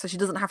attacked so she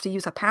doesn't have to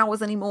use her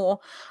powers anymore,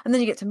 and then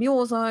you get to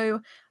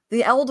Myorzo.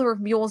 The Elder of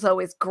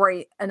Myorzo is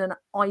great and an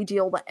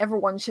ideal that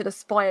everyone should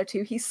aspire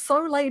to. He's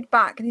so laid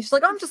back, and he's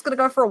like, I'm just going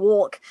to go for a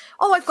walk.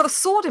 Oh, I've got a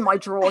sword in my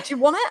drawer. Do you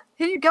want it?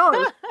 Here you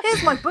go.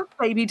 Here's my book,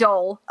 baby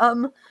doll.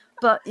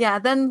 But yeah,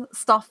 then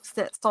stuff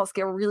starts to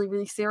get really,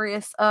 really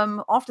serious.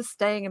 After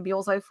staying in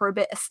Byorzo for a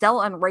bit,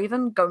 Estelle and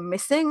Raven go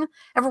missing.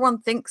 Everyone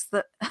thinks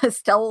that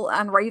Estelle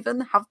and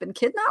Raven have been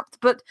kidnapped,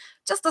 but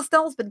just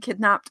Estelle's been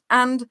kidnapped,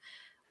 and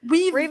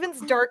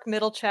Raven's dark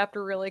middle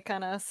chapter really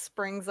kind of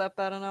springs up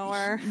out of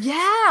nowhere. Yeah,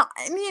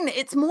 I mean,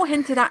 it's more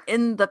hinted at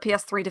in the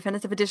PS3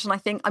 Definitive Edition, I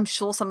think. I'm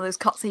sure some of those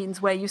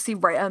cutscenes where you see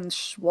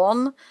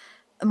Schwann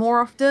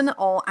more often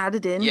are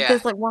added in. Yeah.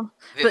 There's like one,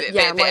 they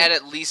add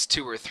at least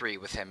 2 or 3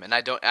 with him, and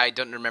I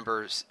don't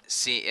remember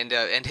seeing.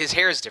 And his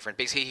hair is different.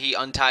 Basically, he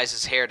unties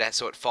his hair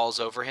so it falls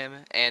over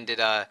him, and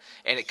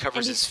it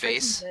covers his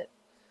face.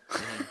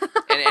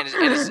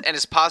 And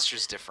his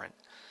posture's different.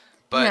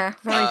 But yeah,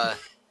 very.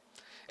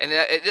 And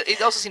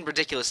it also seemed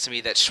ridiculous to me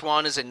that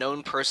Schwann is a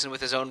known person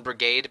with his own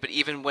brigade, but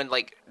even when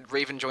like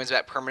Raven joins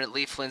back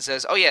permanently, Flynn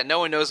says, "Oh yeah, no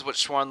one knows what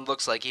Schwann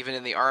looks like, even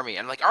in the army."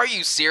 I'm like, "Are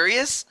you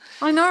serious?"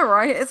 I know,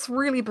 right? It's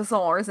really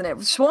bizarre, isn't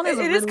it? Schwann is.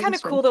 It is kind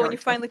of cool though when you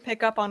finally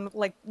pick up on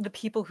like the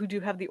people who do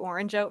have the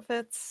orange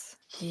outfits.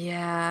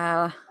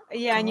 Yeah.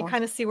 Yeah, and you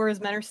kind of see where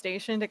his men are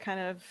stationed. It's kind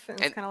of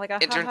like a.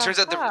 It turns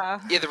out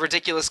the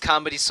ridiculous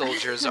comedy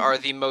soldiers are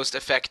the most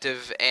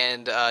effective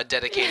and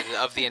dedicated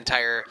of the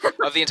entire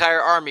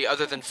army,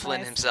 other than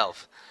Flynn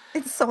himself.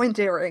 It's so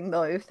endearing,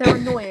 though. They're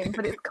annoying,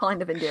 but it's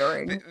kind of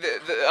endearing.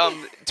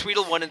 The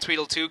Tweedle 1 and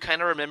Tweedle 2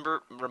 kind of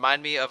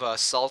remind me of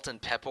Salt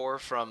and Pepor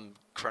from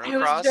Chrono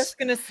Cross. I was just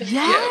gonna say,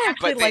 yeah,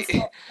 but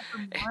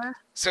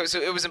so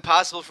it was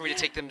impossible for me to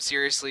take them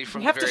seriously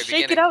from the very beginning. You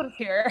have to shake it out of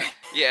here.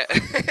 Yeah.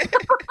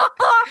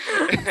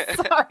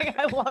 Sorry,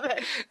 I love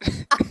it.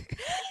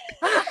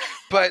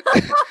 But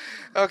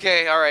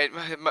okay, all right,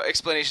 my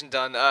explanation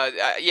done.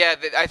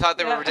 I thought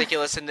they were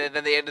ridiculous, and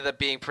then they ended up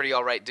being pretty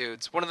all right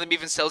dudes. One of them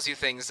even sells you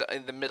things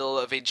in the middle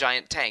of a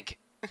giant tank.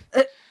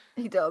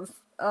 He does.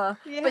 But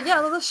yeah,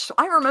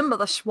 I remember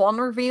the Schwann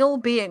reveal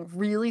being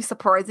really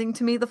surprising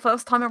to me the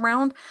first time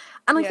around.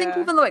 And I think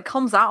even though it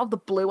comes out of the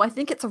blue, I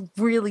think it's a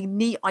really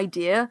neat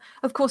idea.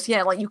 Of course,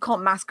 yeah, like you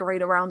can't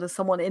masquerade around as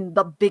someone in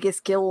the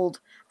biggest guild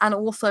and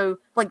also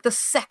like the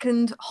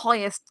second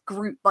highest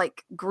group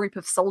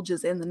of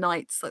soldiers in the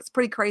Knights. So it's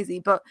pretty crazy,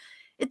 but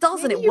it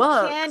does and it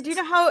works. Do you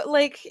know how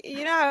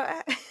you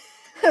know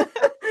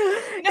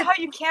how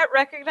you can't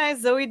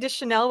recognize Zoe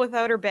Deschanel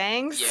without her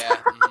bangs? Yeah.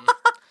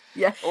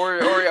 Yeah.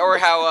 Or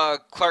how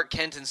Clark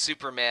Kent and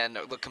Superman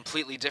look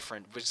completely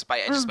different just by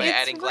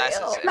adding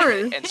glasses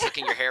and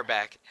slicking your hair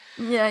back.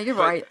 Yeah, you're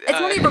right. It's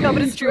not even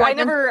but it's true. I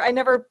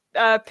never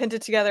pinned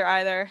it together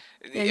either.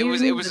 Yeah,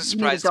 it was a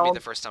surprise to me the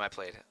first time I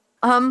played it.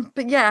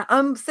 But yeah,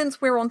 since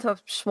we're onto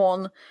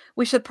Schwann,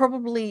 we should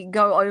probably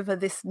go over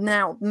this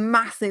now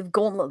massive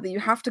gauntlet that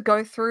you have to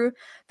go through.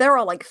 There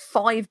are like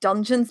 5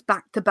 dungeons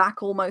back to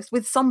back almost,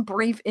 with some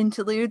brief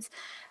interludes.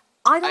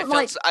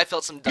 I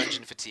felt some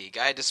dungeon fatigue.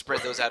 I had to spread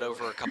those out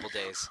over a couple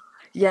days.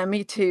 Yeah,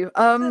 me too.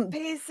 The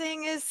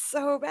pacing is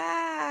so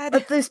bad.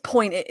 At this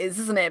point it is,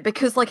 isn't it?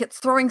 Because like it's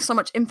throwing so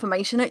much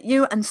information at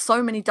you and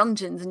so many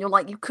dungeons, and you're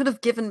like, you could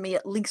have given me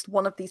at least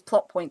one of these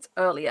plot points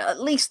earlier.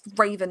 At least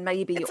Raven,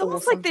 maybe. It's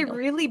almost like they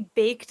really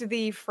baked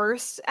the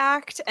first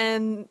act,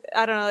 and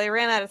I don't know, they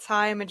ran out of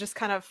time and just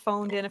kind of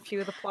phoned in a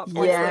few of the plot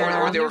points.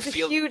 Or they were There's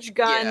a huge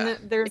gun. Yeah.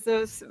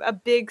 There's a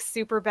big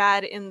super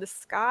bad in the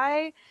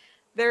sky.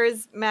 There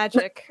is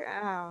magic.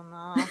 I don't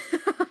know.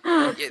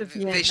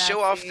 They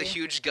show off the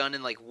huge gun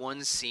in like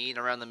one scene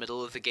around the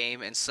middle of the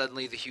game, and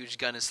suddenly the huge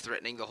gun is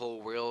threatening the whole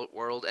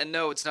world. And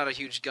no, it's not a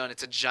huge gun.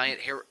 It's a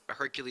giant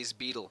Hercules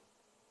beetle.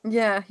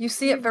 Yeah, you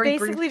see it very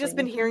basically briefly. Just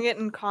been hearing it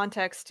in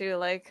context too.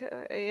 Like,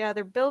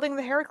 they're building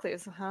the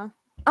Heracles, huh?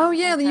 Oh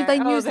yeah, okay. they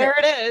use there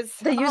it is.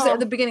 They use it at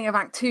the beginning of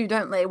Act 2,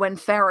 don't they? When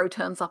Pharaoh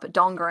turns up at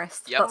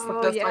Dahngrest. Yep. That's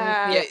the first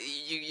time. Yeah,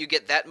 you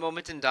get that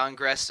moment in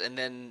Dahngrest, and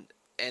then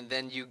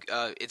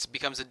it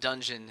becomes a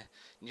dungeon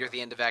near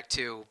the end of Act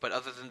 2, but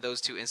other than those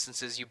 2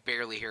 instances, you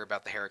barely hear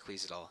about the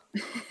Heracles at all.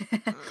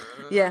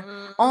 Yeah.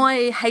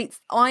 I hate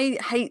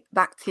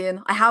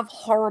Bactian. I have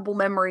horrible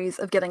memories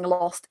of getting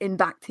lost in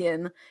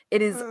Bactian.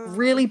 It is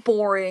really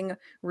boring,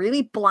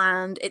 really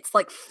bland. It's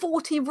like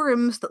 40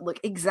 rooms that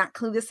look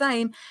exactly the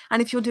same, and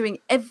if you're doing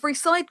every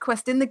side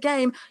quest in the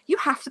game, you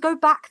have to go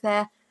back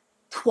there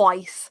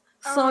twice.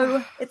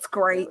 So it's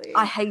great. Really?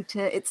 I hate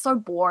it. It's so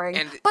boring,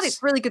 but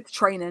it's really good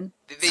training.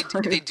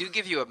 They do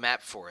give you a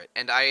map for it,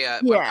 and I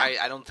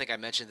don't think I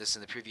mentioned this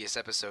in the previous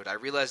episode. I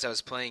realized I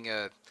was playing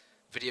a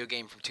video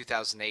game from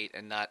 2008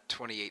 and not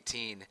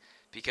 2018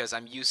 because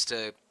I'm used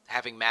to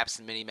having maps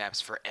and mini maps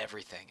for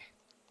everything.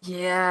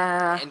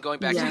 Yeah. And going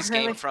back to this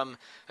game from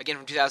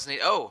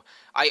 2008,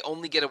 I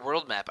only get a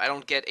world map. I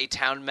don't get a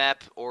town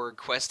map or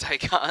quest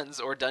icons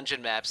or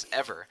dungeon maps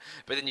ever.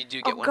 But then you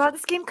do get one. Oh god,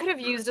 this game could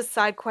have used a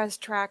side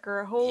quest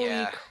tracker. Holy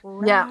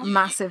crap. Yeah,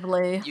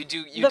 massively. You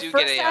do get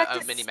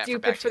a mini map for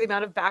stupid for the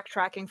amount of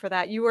backtracking for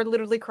that. You are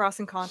literally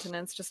crossing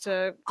continents just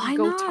to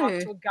go talk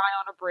to a guy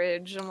on a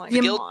bridge. I'm like,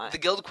 the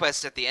guild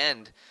quest at the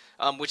end,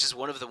 which is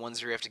one of the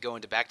ones where you have to go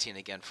into Bactian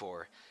again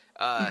for.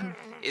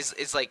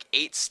 Is like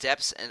 8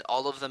 steps, and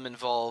all of them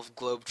involve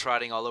globe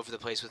trotting all over the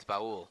place with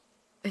Baul.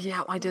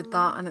 Yeah, I did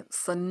that, and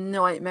it's a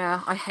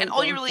nightmare. I hate And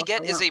all you doing really stuff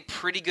get like is that. a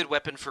pretty good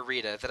weapon for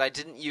Rita that I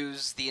didn't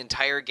use the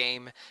entire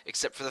game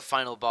except for the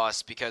final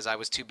boss because I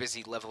was too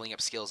busy leveling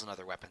up skills and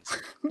other weapons.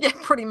 Yeah,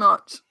 pretty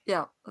much.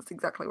 Yeah, that's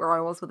exactly where I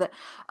was with it.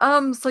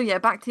 So yeah,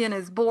 Bactian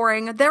is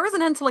boring. There is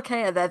an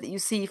Entelekea there that you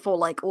see for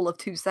like all of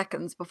 2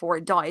 seconds before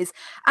it dies,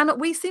 and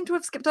we seem to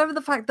have skipped over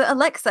the fact that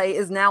Alexei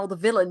is now the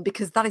villain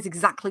because that is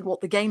exactly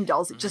what the game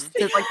does. It just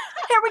says like,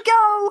 here we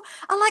go.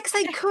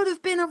 Alexei could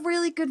have been a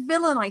really good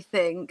villain, I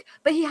think,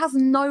 but he has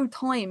no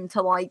time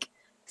to like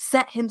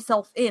set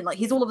himself in. Like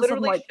he's all of a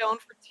sudden literally like shown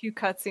for 2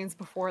 cutscenes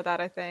before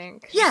that, I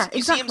think. yeah,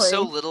 You see him so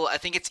exactly. little. I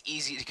think it's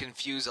easy to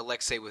confuse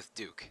Alexei with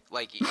Duke.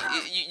 Like And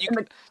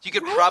the, you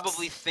could Right?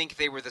 probably think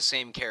they were the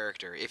same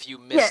character if you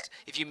yeah,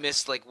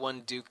 missed like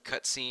one Duke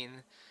cutscene,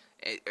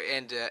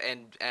 and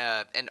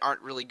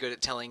aren't really good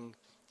at telling,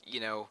 you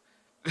know,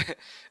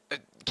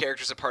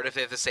 characters apart if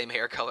they have the same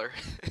hair color.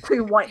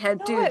 two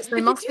white-haired You know dudes. what? They But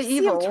you must do be see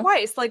him evil.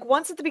 twice. Like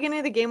once at the beginning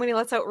of the game when he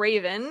lets out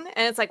Raven,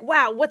 and it's like,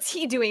 wow, what's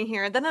he doing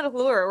here? And then at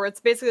Allure, where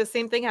it's basically the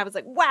same thing happens,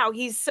 like, wow,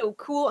 he's so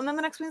cool. And then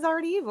the next one he's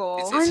already evil.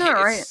 I know,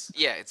 right?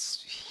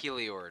 It's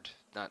Heliord,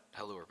 not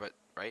Halure, but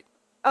right?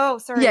 Oh,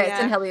 sorry, Yeah,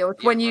 it's in yeah. Helios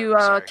Yeah, when you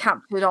sorry.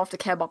 captured after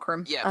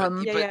Kerbokrim. Yeah,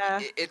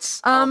 Yeah.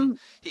 it's Um,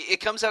 it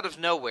comes out of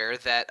nowhere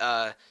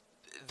that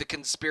the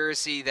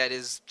conspiracy that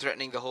is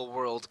threatening the whole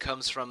world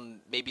comes from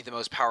maybe the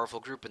most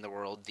powerful group in the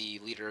world, the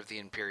leader of the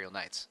Imperial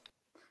Knights.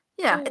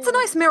 yeah, it's a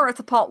nice mirror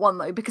to part one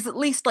though, because at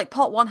least like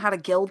part one had a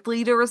guild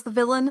leader as the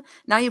villain.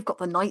 Now you've got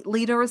the knight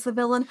leader as the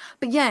villain.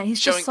 But yeah, he's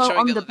just so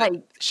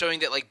underbaked. Showing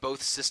that like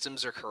both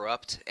systems are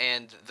corrupt,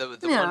 and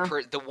Yeah,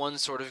 the one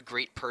sort of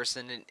great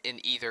person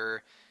in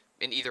either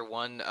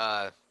one,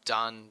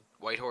 Don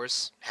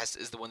Whitehorse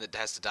is the one that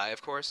has to die,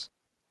 of course.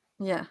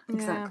 yeah, Yeah.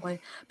 exactly.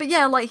 But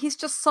yeah, like he's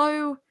just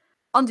so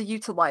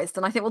underutilized,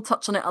 and I think we'll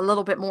touch on it a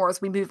little bit more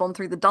as we move on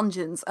through the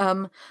dungeons.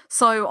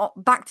 So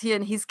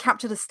Bactian, he's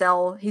captured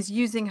Estelle, he's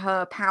using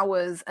her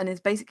powers and is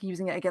basically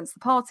using it against the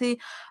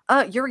party.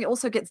 Yuri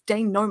also gets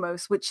Dane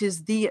Nomos, which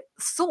is the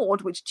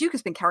sword which Duke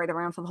has been carried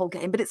around for the whole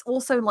game, but it's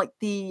also like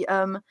the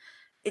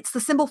it's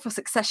the symbol for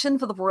succession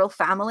for the royal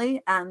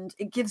family, and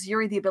it gives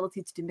Yuri the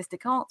ability to do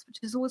mystic arts, which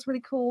is always really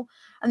cool.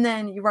 And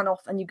then you run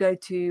off and you go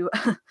to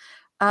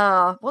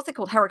what's it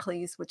called,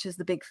 Heracles, which is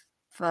the big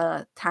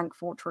tank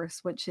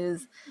fortress, which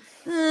is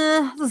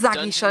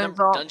Zaggy shows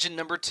up. Dungeon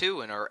number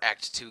 2 in our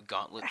Act 2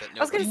 gauntlet that I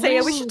was nobody gonna say, yeah,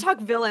 we likes. should talk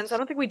villains. I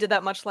don't think we did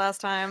that much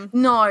last time.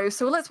 No,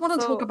 so let's want to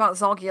talk So about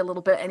Zagi a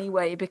little bit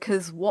anyway,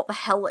 because what the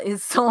hell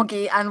is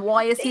Zagi and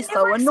why is he they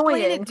so never explain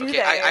annoying? it, do Okay,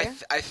 they?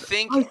 I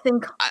think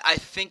I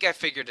think I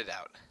figured it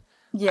out.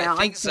 yeah, I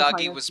think I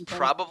Zagi know was something.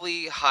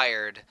 probably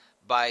hired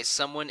by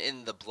someone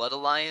in the Blood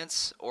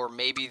Alliance, or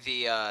maybe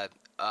the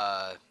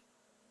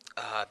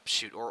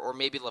or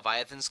maybe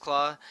Leviathan's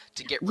Claw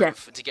to get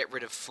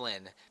rid of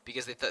Flynn,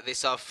 because they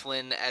saw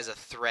Flynn as a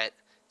threat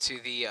to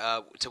the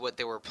to what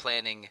they were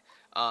planning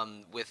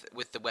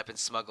with the weapon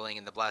smuggling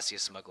and the Blastia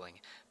smuggling.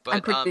 But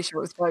I'm pretty sure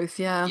it was both,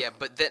 yeah. yeah,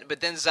 but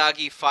then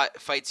Zagi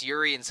fights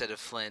Yuri instead of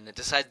Flynn, and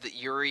decides that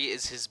Yuri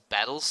is his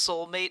battle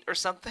soulmate or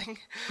something,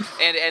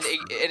 and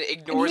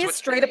ignores And what he's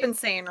straight up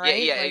insane,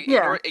 right?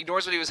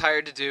 Ignores what he was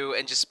hired to do,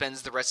 and just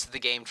spends the rest of the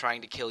game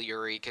trying to kill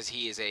Yuri because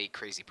he is a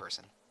crazy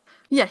person.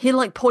 Yeah, he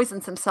like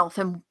poisons himself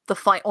in the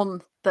fight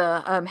on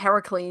the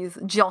Heracles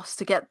just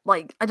to get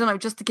like, I don't know,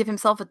 just to give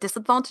himself a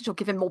disadvantage or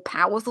give him more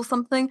powers or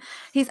something.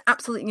 He's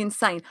absolutely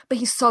insane, but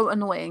he's so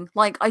annoying.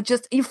 Like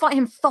you fight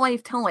him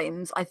 5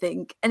 times, I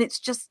think, and it's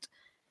just,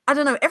 I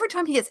don't know, every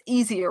time he gets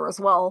easier as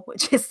well,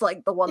 which is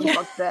like the one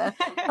bug there.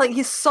 Like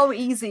he's so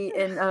easy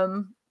in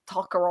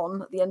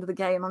Tarkaron at the end of the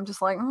game. I'm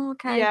just like, oh,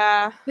 okay.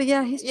 Yeah. But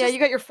yeah, he's just you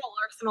got your full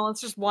arsenal.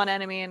 It's just one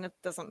enemy, and it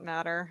doesn't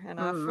matter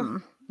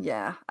enough.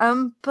 yeah.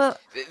 But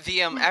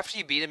the after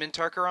you beat him in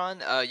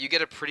Tarkaron, you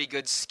get a pretty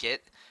good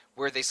skit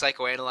where they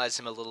psychoanalyze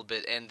him a little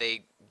bit, and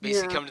they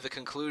basically come to the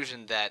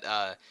conclusion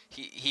that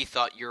he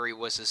thought Yuri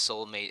was his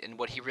soulmate, and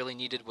what he really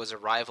needed was a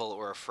rival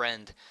or a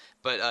friend.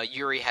 But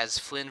Yuri has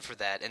Flynn for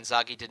that, and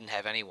Zagi didn't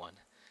have anyone.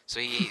 So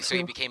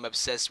he became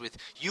obsessed with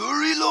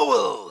Yuri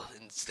Lowell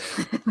instead,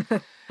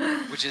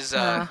 which is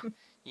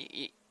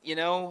you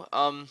know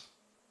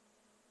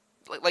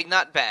like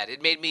not bad.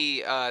 It made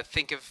me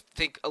think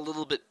a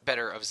little bit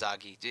better of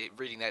Zagi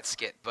reading that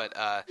skit, but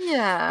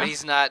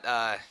he's not.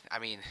 I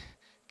mean,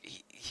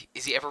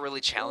 is he ever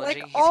really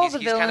challenging? Like all the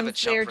he's villains, kind of a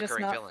chump they're just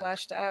recurring not villain.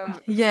 fleshed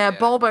out. yeah,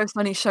 Bulbos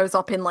only shows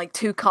up in like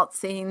 2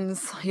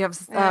 cutscenes. You have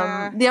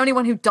the only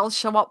one who does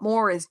show up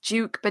more is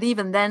Duke, but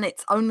even then,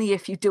 it's only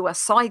if you do a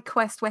side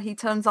quest where he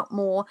turns up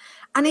more.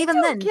 And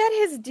even then, get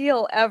his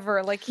deal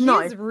ever. Like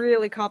he's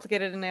really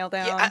complicated to nail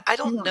down. Yeah, I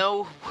don't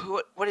know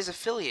what he's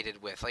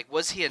affiliated with. Like,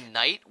 was he a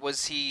knight?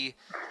 Was he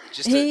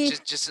just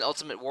an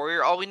ultimate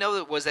warrior? All we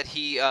know was that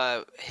he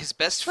his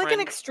best friend, like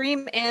an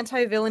extreme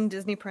anti-villain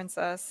Disney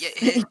princess.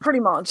 Yeah, pretty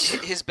much.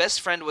 His best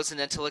friend was an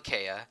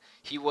Entelekea.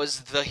 He was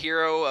the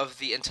hero of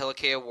the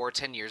Entelekea War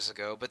 10 years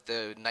ago, but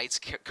the Knights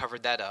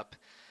covered that up.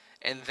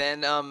 And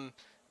then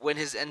when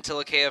his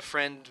Entelekea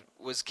friend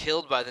was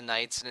killed by the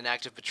Knights in an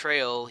act of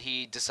betrayal,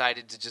 he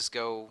decided to just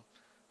go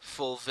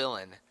full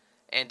villain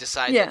and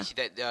decide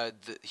that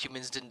the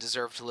humans didn't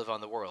deserve to live on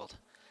the world.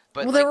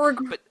 But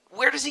but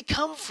where does he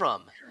come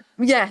from?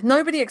 Yeah,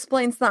 nobody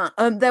explains that.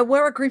 There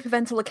were a group of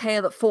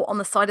Enterlocaia that fought on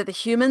the side of the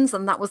humans,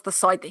 and that was the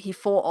side that he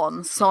fought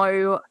on.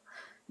 So,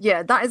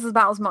 yeah, that is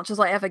about as much as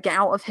I ever get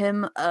out of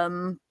him.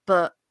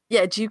 But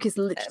yeah, Duke is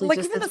literally like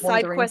just even the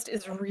wandering... side quest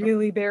is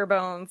really bare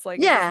bones. Like,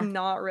 it does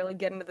not really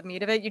get into the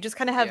meat of it. You just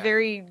kind of have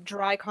very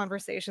dry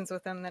conversations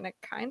with him, then it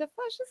kind of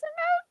fleshes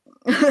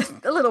him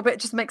out. A little bit,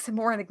 just makes him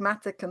more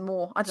enigmatic and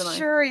more, I don't know.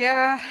 Sure,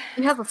 yeah.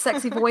 He has a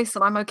sexy voice,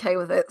 and I'm okay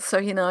with it. So,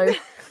 you know.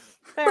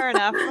 Fair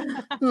enough.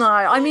 No,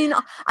 I mean,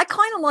 I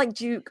kind of like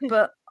Duke,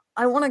 but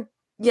I want to...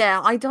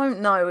 Yeah, I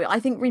don't know. I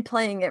think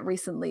replaying it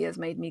recently has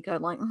made me go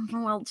like,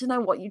 well, do you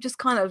know what? You just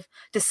kind of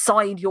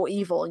decide you're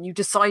evil and you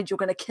decide you're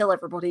going to kill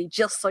everybody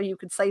just so you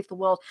can save the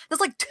world. There's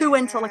like 2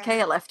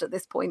 Enterlocaia left at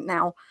this point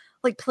now.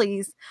 Like,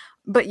 please.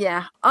 But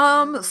yeah.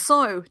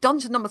 So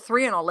dungeon number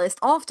 3 on our list.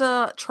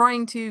 After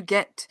trying to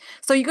get...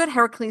 So you go to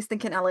Heracles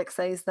thinking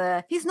Alexei's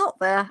there. He's not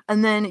there.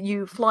 And then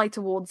you fly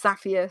towards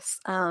Zaphius,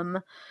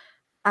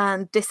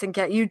 and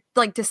disengage. You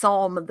like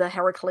disarm the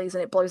Heracles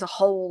and it blows a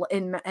hole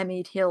in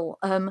Emmead Hill.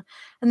 And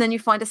then you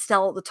find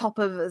Estelle at the top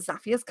of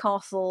Zaphia's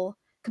castle,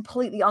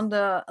 completely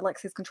under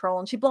Alexia's control,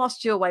 and she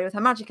blasts you away with her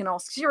magic and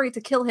asks Yuri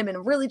to kill him in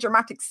a really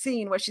dramatic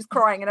scene where she's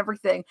crying and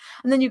everything.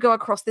 And then you go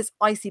across this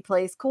icy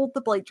place called the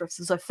Blade Drifts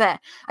of Zofair.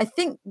 I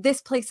think this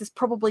place is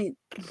probably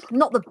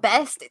not the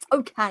best. It's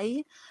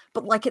okay,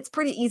 but like it's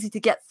pretty easy to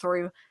get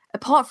through.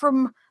 Apart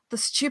from the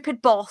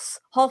stupid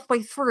boss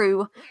halfway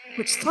through,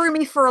 which threw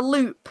me for a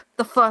loop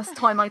the first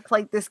time I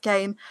played this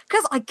game,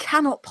 because I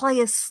cannot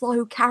play as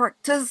slow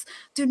characters.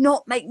 Do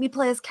not make me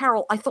play as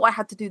Carol. I thought I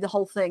had to do the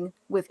whole thing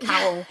with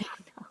Carol,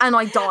 and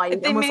I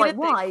died and was like,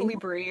 why? Thankfully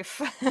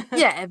brief.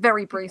 Yeah,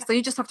 very brief. So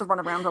you just have to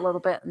run around a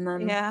little bit, and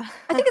then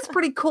I think it's a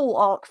pretty cool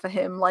arc for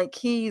him. Like,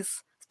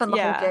 he's spent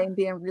the whole game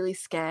being really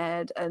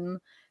scared and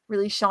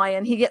really shy,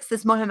 and he gets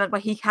this moment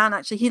where he can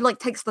actually, he like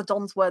takes the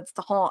Don's words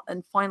to heart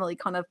and finally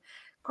kind of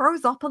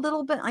grows up a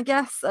little bit, I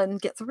guess, and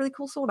gets a really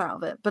cool sword out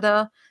of it.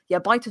 But yeah,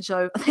 Biter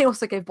Joe. They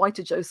also gave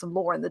Biter Joe some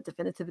lore in the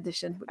definitive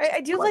edition. I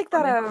do like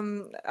that.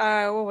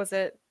 What was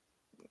it?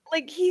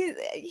 Like he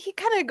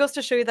kind of goes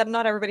to show you that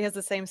not everybody has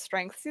the same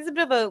strengths. He's a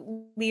bit of a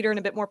leader and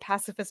a bit more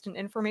pacifist and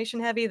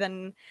information heavy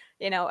than,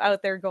 you know,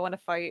 out there going to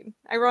fight.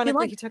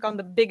 Ironically, he took on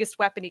the biggest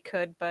weapon he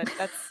could, but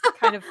that's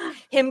kind of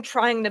him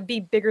trying to be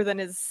bigger than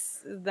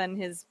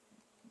his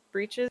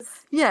breeches.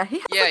 Yeah, he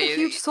has a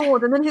huge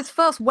sword, and then his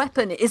first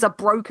weapon is a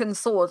broken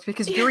sword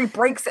because Yuri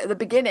breaks it at the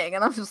beginning,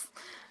 and I'm just,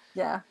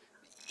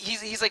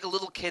 He's like a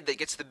little kid that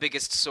gets the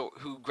biggest sword,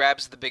 who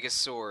grabs the biggest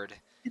sword.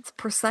 It's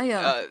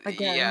Persea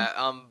again.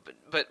 Yeah,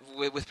 but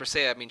with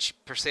Persea, I mean,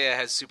 Persea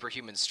has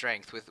superhuman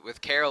strength.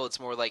 With Carol, it's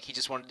more like he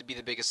just wanted to be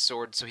the biggest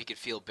sword so he could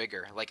feel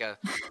bigger, like a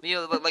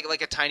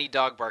like a tiny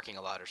dog barking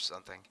a lot or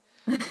something.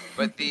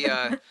 But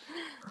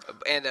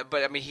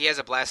but I mean, he has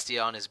a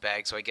Blastia on his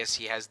bag, so I guess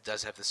he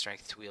does have the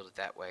strength to wield it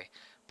that way.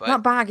 But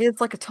that bag is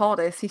like a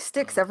TARDIS. He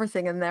sticks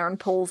everything in there and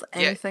pulls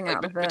anything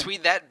out of it.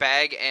 Between that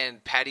bag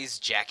and Patty's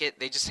jacket,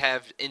 they just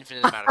have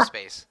infinite amount of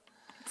space.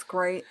 It's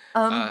great.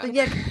 But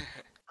yeah,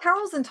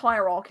 Carol's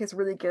entire arc is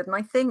really good, and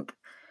I think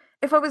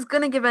if I was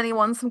going to give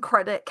anyone some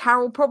credit,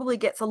 Carol probably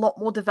gets a lot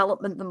more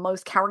development than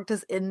most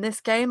characters in this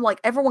game.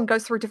 Like, everyone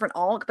goes through a different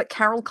arc, but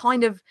Carol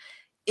kind of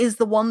is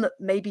the one that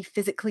maybe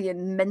physically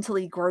and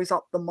mentally grows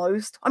up the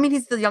most. I mean,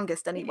 he's the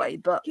youngest anyway,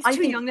 but he's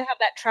too young to have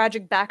that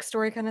tragic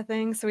backstory kind of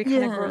thing, so he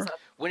kind of grows up.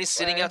 When he's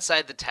sitting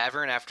outside the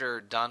tavern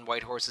after Don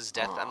Whitehorse's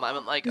death, I'm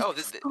like, oh,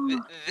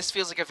 this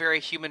feels like a very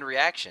human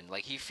reaction.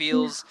 Like, he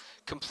feels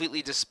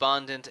completely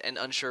despondent and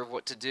unsure of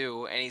what to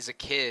do, and he's a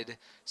kid,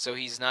 so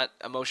he's not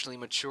emotionally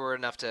mature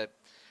enough to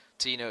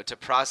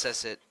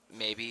process it.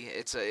 Maybe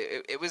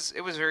it was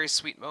a very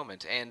sweet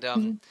moment,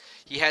 and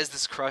he has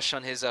this crush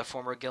on his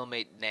former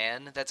guildmate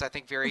Nan. That's, I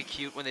think, very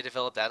cute when they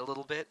develop that a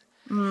little bit.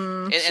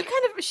 And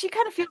she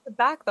kind of feels it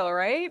back though,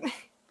 right?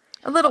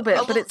 A little bit,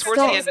 but it's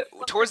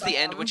towards the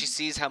end when she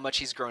sees how much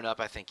he's grown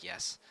up. I think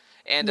yes.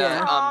 And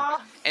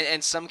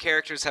and some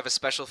characters have a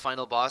special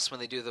final boss when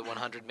they do the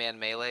 100-man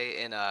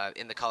melee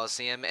in the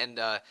Colosseum,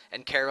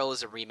 and Carol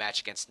is a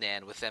rematch against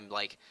Nan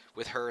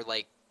with her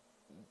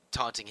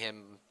taunting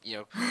him,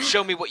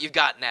 show me what you've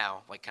got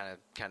now, like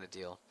kind of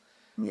deal.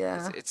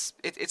 Yeah, it's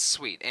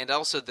sweet, and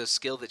also the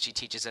skill that she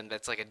teaches him,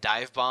 that's like a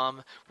dive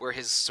bomb where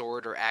his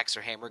sword or axe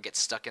or hammer gets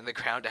stuck in the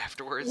ground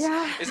afterwards.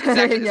 Yeah, it's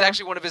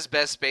actually one of his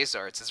best space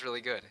arts. It's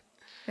really good.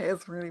 It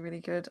is really, really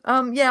good.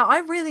 Yeah, I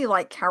really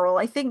like Carol.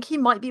 I think he's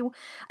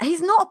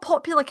not a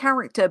popular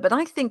character, but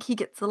I think he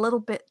gets a little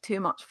bit too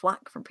much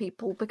flack from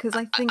people because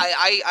I think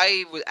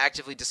I would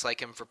actively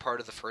dislike him for part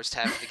of the first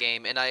half of the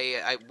game, and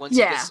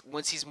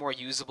once he's more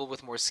usable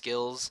with more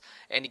skills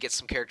and he gets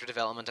some character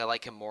development, I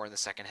like him more in the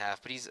second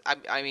half. But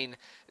I mean,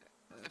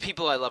 the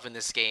people I love in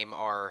this game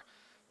are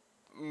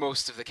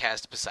most of the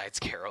cast besides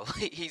Carol.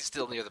 He's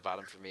still near the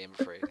bottom for me, I'm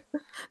afraid.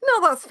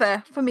 No, that's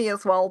fair for me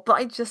as well. But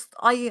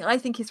I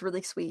think he's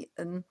really sweet,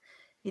 and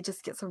he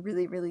just gets a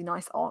really, really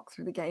nice arc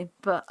through the game.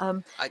 But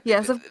I, yeah,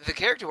 the, so the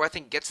character who I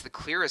think gets the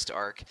clearest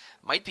arc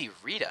might be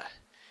Rita,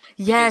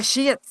 yeah, because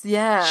she gets she's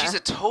yeah. a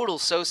total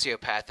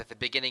sociopath at the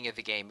beginning of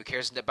the game who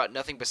cares about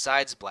nothing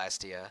besides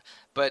Blastia.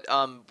 But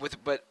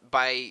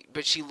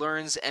she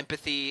learns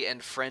empathy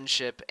and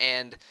friendship,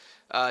 and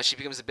she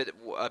becomes a bit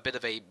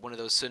of a one of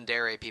those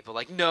tsundere people,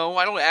 like, no,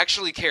 I don't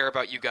actually care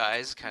about you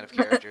guys kind of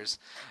characters.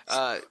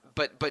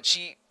 But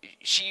she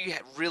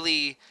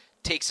really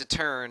takes a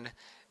turn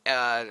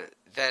uh,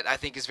 that I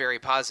think is very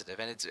positive,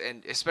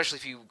 and especially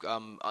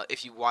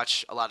if you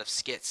watch a lot of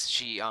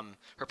skits,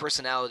 her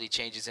personality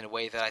changes in a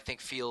way that I think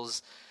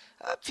feels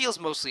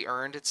mostly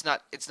earned. It's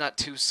not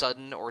too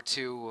sudden or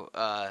too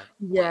blatant,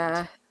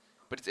 Yeah.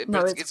 but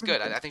No, it's it's it's really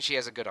good. I good. think she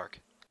has a good arc.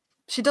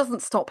 She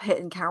doesn't stop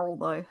hitting Carol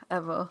though,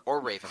 ever. Or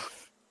Raven.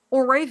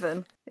 Or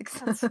Raven.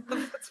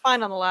 That's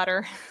fine on the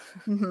ladder.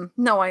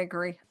 No, I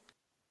agree.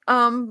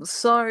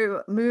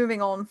 So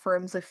moving on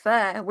from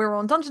Zephyr, we're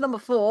on dungeon number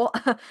 4,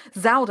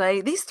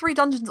 Zaude. These 3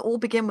 dungeons all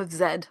begin with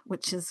Z,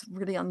 which is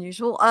really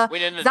unusual.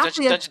 Wait, no,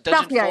 Zafias,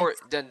 dungeon Zafias. four,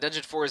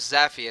 dungeon four is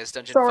Zaphias.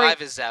 Dungeon Sorry.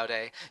 5 is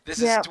Zaude. This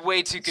is Yeah.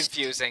 way too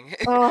confusing.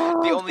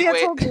 Oh, only see, I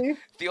way, told you.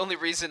 the only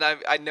reason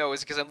I know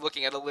is because I'm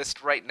looking at a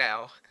list right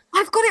now.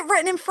 I've got it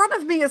written in front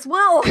of me as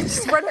well. I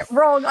just read it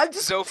wrong. I'm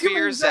just too Zofir,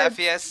 many Zs.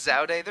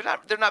 Zaphias,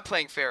 Zaude. They're not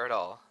playing fair at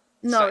all.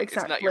 No, It's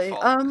not your exactly.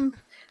 fault.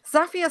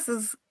 Zaphias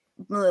is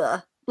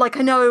ugh. Like,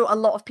 I know a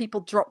lot of people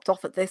dropped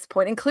off at this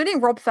point,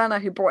 including Rob Fenner,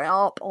 who brought it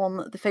up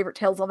on the Favorite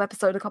Tales of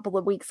episode a couple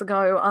of weeks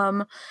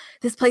ago.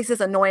 This place is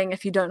annoying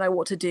if you don't know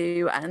what to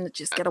do and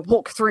just get a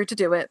walkthrough to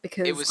do it,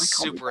 because It was I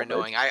can't be super bothered.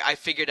 annoying. I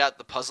figured out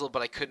the puzzle,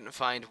 but I couldn't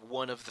find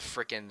one of the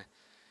frickin'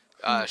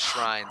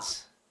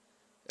 shrines.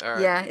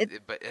 Yeah,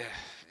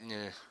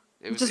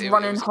 It was just it, it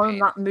running was a home pain.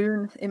 that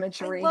moon I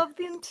imagery. love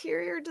the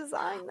interior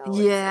design though.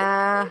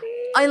 Yeah, It's so pretty.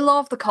 I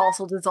love the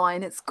castle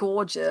design. It's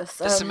gorgeous.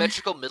 The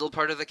symmetrical middle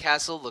part of the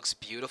castle looks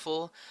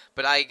beautiful,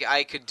 but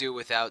I could do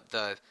without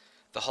the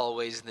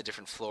hallways and the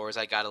different floors.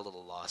 I got a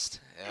little lost.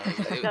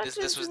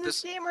 Dungeons in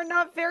this game are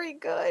not very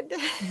good.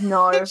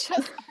 No. They're just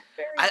not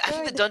very I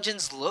think the good.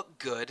 dungeons look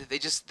good. They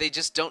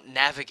just don't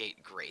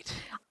navigate great.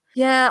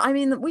 Yeah, I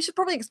mean, we should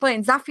probably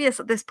explain. Zaphias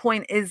at this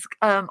point is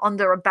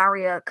under a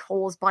barrier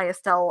caused by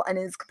Estelle and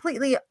is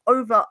completely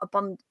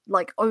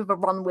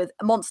overrun with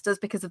monsters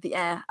because of the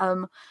air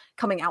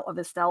coming out of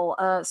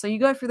Estelle. So you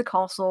go through the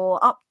castle,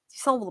 up, you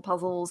solve all the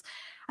puzzles,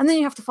 and then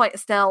you have to fight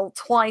Estelle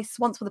twice,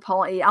 once with a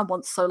party and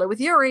once solo with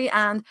Yuri.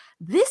 And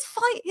this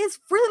fight is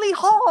really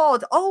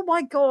hard. Oh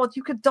my god,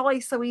 you could die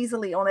so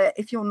easily on it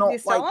if you're not The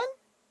Estelle one?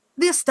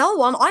 The Estelle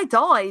one. I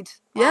died.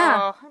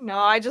 Yeah. Oh, no,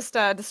 I just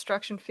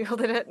destruction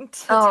fielded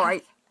it. All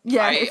right.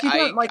 Yeah, I if you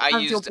don't I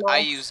have your used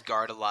blast.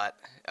 guard a lot.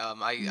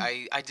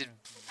 I did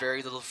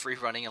very little free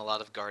running and a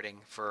lot of guarding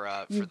for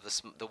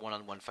the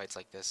one-on-one fights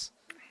like this.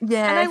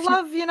 Yeah, And I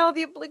if you- love,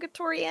 the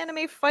obligatory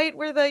anime fight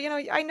where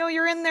I know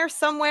you're in there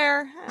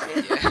somewhere.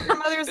 Yeah. Your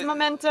mother's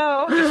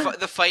memento.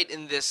 The fight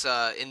in this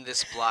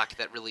block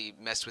that really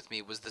messed with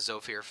me was the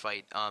Zofir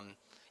fight.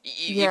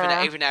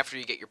 Yeah. Even after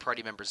you get your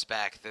party members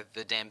back,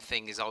 the damn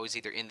thing is always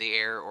either in the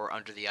air or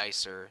under the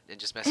ice or and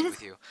just messing It is-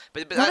 with you.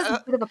 But that is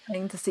a bit of a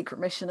pain to secret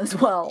mission as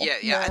well.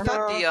 yeah. I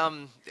thought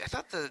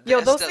the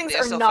Yo, those Estelle- things the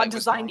are Estelle not fight was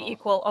designed normal.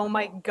 equal. Oh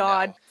my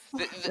god.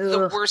 No.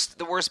 The Ugh.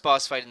 worst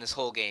boss fight in this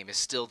whole game is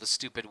still the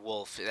stupid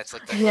wolf. That's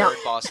like the Yeah. third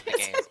boss of the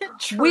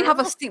game. We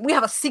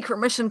have a secret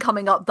mission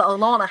coming up that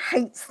Alana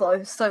hates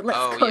though. So let's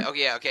Oh go.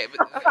 yeah, okay.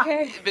 But,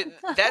 Okay.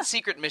 but that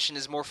secret mission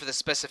is more for the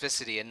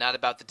specificity and not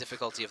about the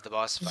difficulty of the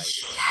boss fight.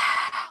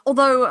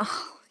 Although,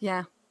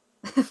 yeah,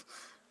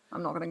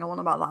 I'm not going to go on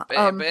about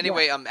that. But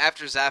anyway,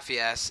 after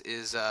Zaphias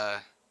is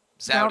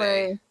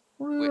Zaude.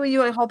 Ooh,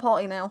 you a whole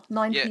party now.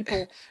 9 Yeah.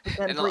 people.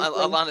 again, And briefly.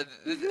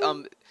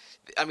 Alana,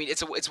 I mean,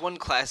 it's one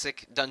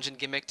classic dungeon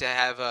gimmick to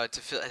have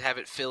have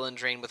it fill and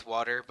drain with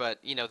water, but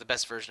the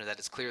best version of that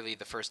is clearly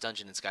the first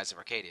dungeon in Skies of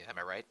Arcadia. Am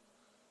I right?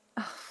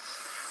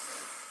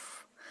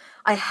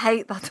 I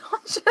hate that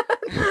dungeon.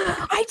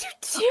 I do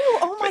too.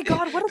 Oh my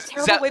god, what a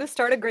terrible way to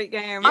start a great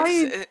game.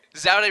 Yes,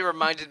 Zaude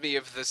reminded me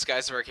of the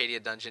Skies of Arcadia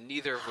dungeon,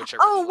 neither of which I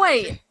Oh really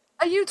liked. wait,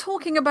 are you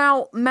talking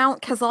about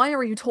Mount Kazai, or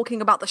are you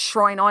talking about the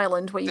Shrine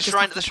Island where you The just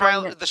shrine, have the to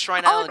shrine, find it? the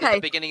shrine Oh, island at okay.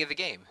 the beginning of the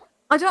game.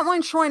 I don't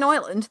mind Shrine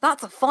Island.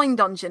 That's a fine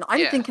dungeon. I'm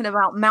Yeah. thinking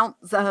about Mount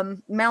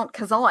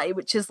Kazai,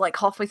 which is like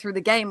halfway through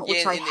the game,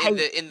 which Yeah, I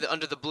hate. in the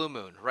under the blue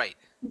moon, right?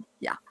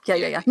 Yeah.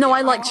 Yeah, No, yeah.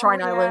 I like Oh, Shrine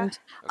yeah. Island.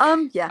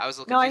 Okay. Yeah. I was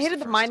looking No, I confused hated at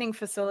the first. mining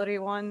facility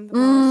one. The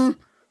most.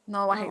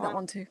 No, I hate Oh. that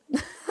one too.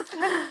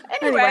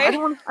 Anyway. I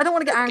don't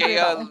want to get angry Okay,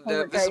 about my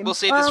favorite game. we'll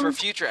save this for a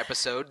future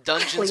episode.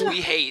 Dungeons please.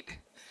 we hate.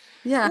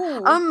 Yeah.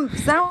 Ooh.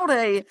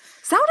 Zaude.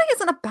 Zaude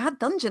isn't a bad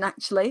dungeon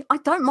actually. I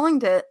don't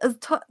mind it.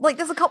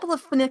 There's a couple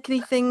of finicky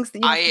things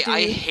that you have to do.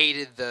 I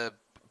hated the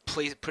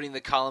putting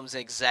the columns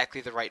in exactly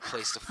the right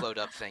place to float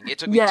up thing. It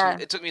took Yeah.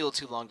 me it took me a little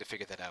too long to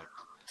figure that out.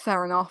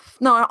 Fair enough.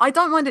 No, I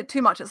don't mind it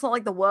too much. It's not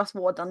like the worst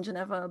war dungeon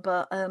ever,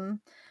 but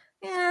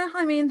Yeah,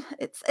 I mean,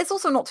 it's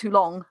also not too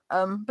long,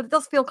 but it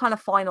does feel kind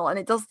of final, and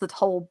it does the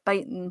whole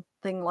Baton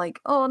thing, like,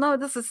 oh no,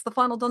 this is the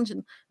final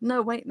dungeon.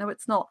 No, wait, no,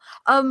 it's not.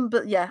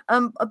 But yeah, I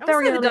would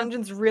very say the early,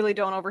 dungeons really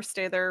don't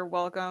overstay their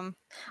welcome.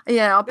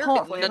 yeah, They're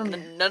apart quick.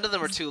 from None of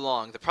them are too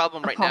long. The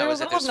problem right apart, now They're a is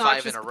that little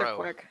there's 5 in obnoxious, a but they're row.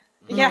 quick.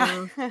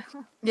 mm, Yeah.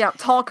 yeah,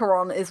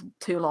 Tarkaron is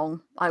too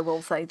long. I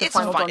will say the It's a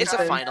final it's a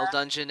dungeon. final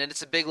dungeon, and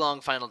it's a big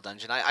long final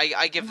dungeon.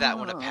 I give that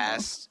one a Mm,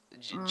 pass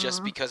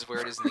just mm. because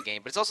where it is in the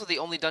game, but it's also the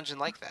only dungeon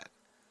like that.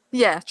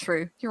 Yeah,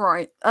 true. You're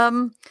right.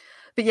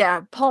 But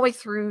yeah, partway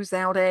through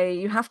Zaude,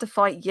 you have to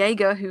fight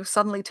Jaeger, who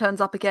suddenly turns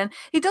up again.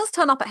 He does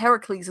turn up at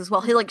Heracles as well.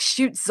 He like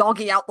shoots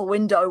Zoggy out the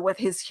window with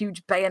his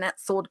huge bayonet,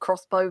 sword,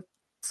 crossbow,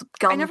 I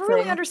gun never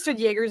really thing. understood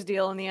Jaeger's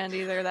deal in the end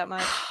either that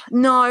much.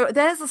 No,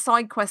 there's a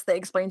side quest that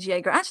explains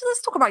Jaeger. Actually,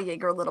 let's talk about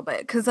Jaeger a little bit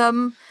because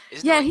Isn't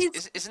it yeah, like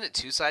he's isn't it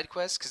 2 side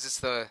quests? Because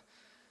it's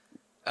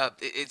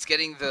it's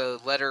getting the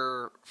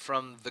letter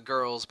from the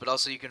girls, but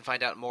also you can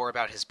find out more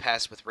about his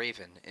past with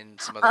Raven in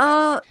some other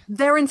dialogue.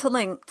 they're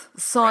interlinked.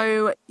 Right.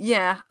 So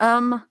yeah,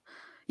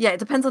 yeah, it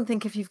depends on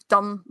think if you've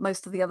done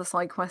most of the other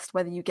side quest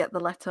whether you get the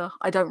letter.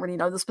 I don't really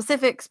know the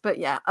specifics, but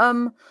yeah,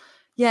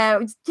 yeah,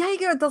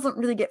 Jaeger doesn't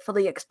really get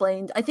fully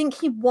explained. I think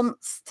he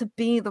wants to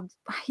be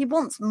he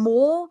wants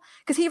more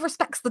because he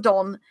respects the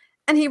Don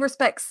and he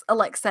respects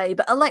Alexei,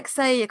 but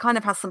Alexei kind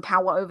of has some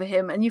power over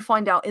him, and you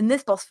find out in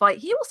this boss fight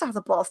he also has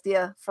a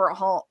Blastia for a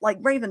heart, like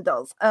Raven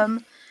does. But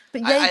I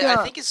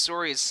Jaeger, think his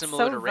story is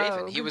similar So to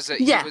Raven. vogue.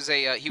 yeah,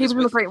 He he was was in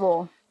the with Great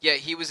War. yeah,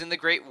 he was in the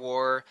Great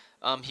War.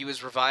 He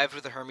was revived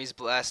with the Hermes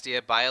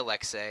Blastia by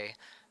Alexei,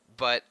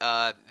 but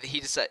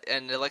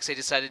and Alexei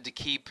decided to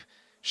keep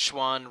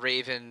Schwann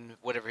Raven,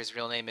 whatever his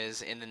real name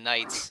is, in the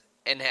Knights,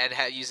 and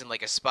had use him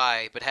like a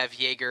spy, but have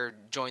Jaeger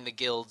join the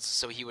guilds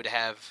so he would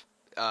have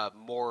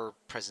more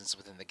presence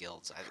within the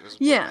guilds. It was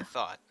what I Yeah.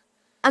 thought.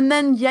 And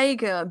then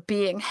Jaeger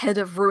being head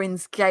of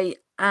Ruin's Gate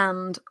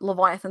and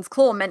Leviathan's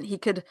Claw meant he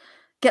could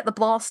get the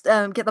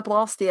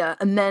Blastia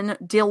and then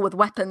deal with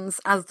weapons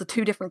as the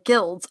two different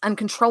guilds and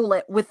control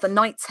it with the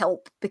Knights'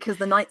 help because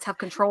the Knights have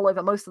control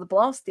over most of the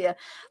Blastia.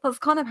 That's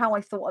kind of how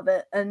I thought of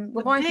it. And The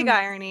big Leviathan,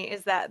 irony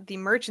is that the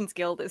Merchants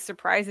Guild is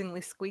surprisingly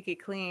squeaky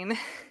clean.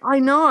 I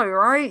know,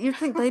 right? You'd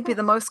think they'd be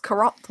the most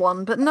corrupt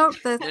one, but nope,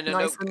 they're No.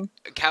 nice and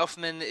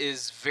Kaufman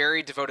is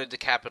very devoted to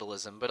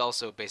capitalism, but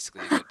also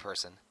basically a good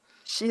person.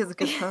 she is a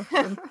good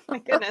person. My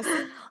goodness.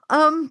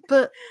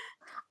 But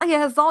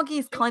yeah, Zagi's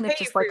She'll kind of pay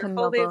you just for like your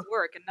full day's another.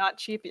 work and not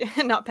cheap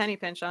not penny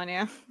pinch on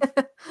you.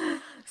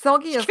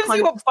 Zagi She is gives kind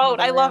you of a just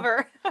boat. I another, love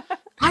her.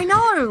 I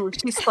know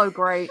she's so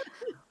great.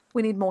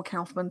 We need more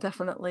Kaufman,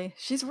 definitely.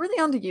 She's really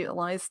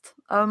underutilized.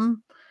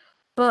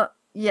 But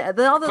yeah,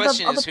 The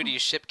question other is, who do you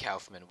ship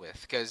Kaufman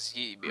with? Because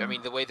I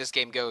mean, the way this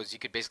game goes, you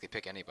could basically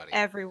pick anybody.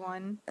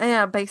 Everyone.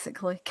 yeah,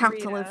 basically Rita.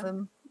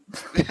 capitalism.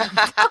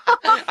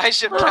 I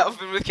ship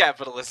Kaufman with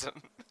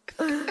capitalism.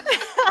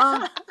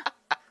 uh,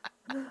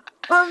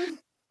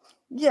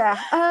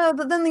 yeah,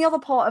 but then the other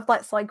part of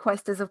that side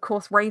quest is, of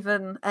course,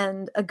 Raven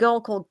and a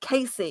girl called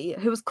Casey,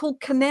 who was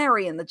called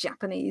Canary in the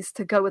Japanese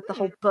to go with the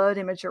whole bird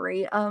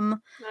imagery. Oh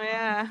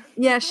yeah.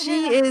 Yeah,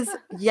 she is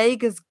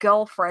Jaeger's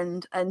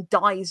girlfriend and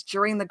dies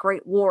during the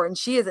Great War, and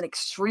she is an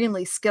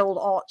extremely skilled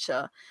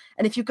archer.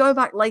 And if you go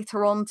back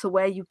later on to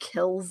where you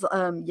kill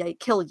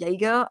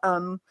Jaeger,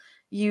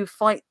 you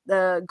fight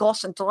the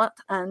Gosh and Dot,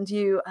 and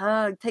you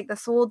take their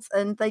swords,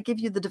 and they give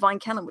you the Divine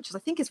Cannon, which is I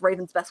think is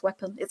Raven's best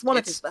weapon. It's one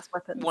of his best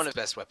weapons. One of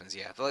his best weapons,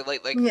 yeah.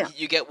 Like Yeah.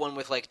 you get one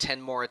with like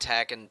 10 more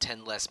attack and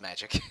 10 less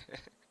magic.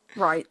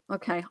 Right,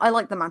 okay. I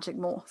like the magic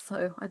more,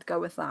 so I'd go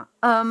with that.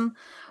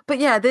 But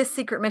yeah, this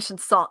secret mission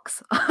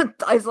sucks,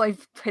 as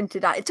I've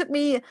hinted at. It took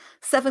me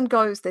 7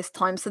 goes this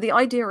time, so the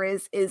idea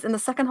is in the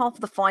second half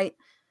of the fight,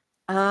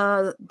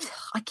 I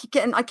keep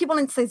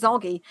wanting to say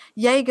Zagi.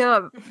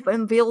 Jaeger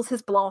unveils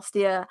his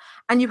Blastia,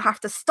 and you have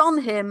to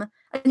stun him,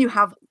 and you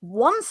have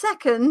 1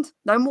 second,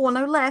 no more,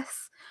 no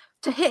less,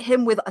 to hit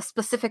him with a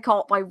specific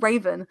art by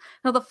Raven.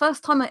 Now, the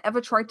first time I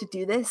ever tried to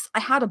do this, I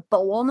had a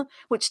bow on,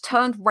 which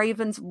turned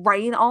Raven's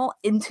rain art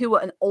into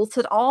an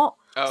altered art.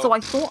 Oh. So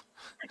I thought,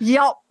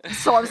 yup.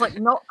 So I was like,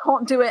 no,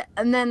 can't do it.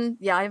 And then,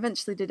 yeah, I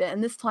eventually did it.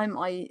 And this time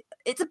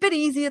it's a bit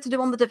easier to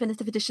do on the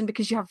Definitive Edition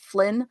because you have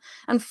Flynn,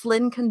 and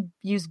Flynn can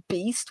use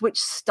Beast, which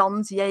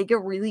stuns Jaeger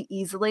really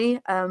easily.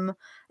 It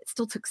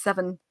still took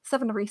seven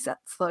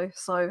resets though,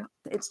 so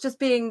it's just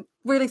being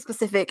really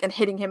specific and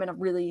hitting him in a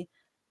really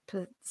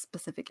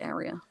specific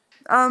area.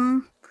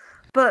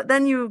 But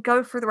then you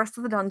go through the rest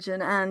of the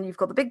dungeon and you've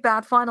got the big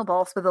bad final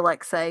boss with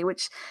Alexei,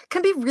 which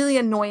can be really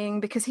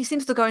annoying because he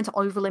seems to go into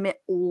overlimit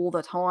all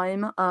the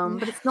time.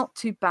 But it's not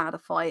too bad a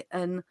fight.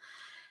 And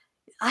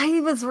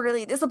I was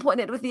really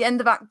disappointed with the end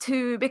of Act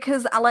 2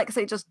 because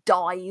Alexei just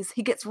dies.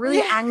 He gets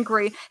really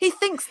angry. He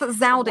thinks that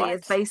Zaude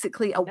is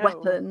basically a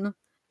weapon.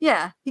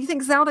 Yeah, he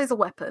thinks Zaude is a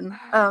weapon.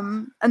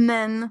 And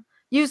then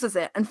uses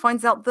it and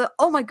finds out that,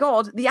 oh my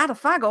god, the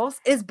Adaphagos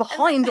is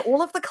behind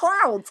all of the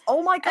clouds.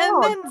 Oh my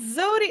god. And then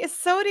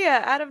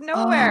Sodia out of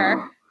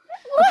nowhere.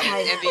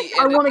 Okay, And the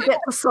I and want to it, get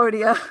to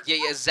Sodia. yeah,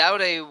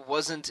 Zaude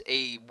wasn't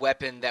a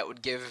weapon that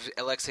would give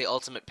Alexei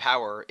ultimate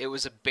power. It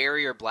was a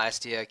barrier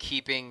blastia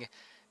keeping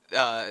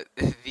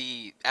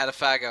the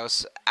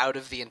Adaphagos out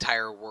of the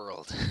entire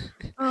world.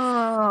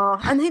 Oh,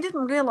 and he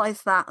didn't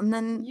realize that. And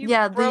then, You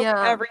yeah, broke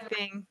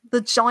everything.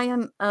 the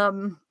giant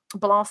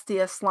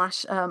Blastia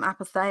slash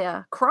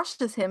Apatheia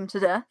crushes him to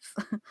death,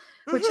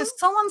 which Mhm. is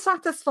so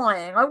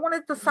unsatisfying. I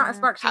wanted the Yeah.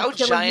 satisfaction How of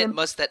killing giant him.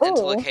 must that Or,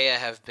 Entelecheia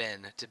have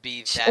been to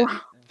be sh-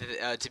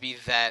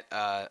 that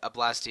or a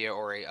Blastia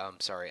or a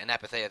an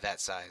Apatheia that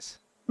size?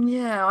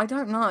 yeah, I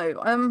don't know.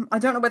 I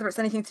don't know whether it's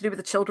anything to do with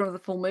the Children of the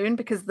Full Moon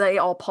because they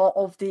are part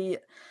of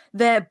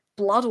their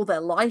blood or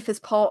their life is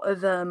part of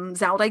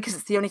Zalde because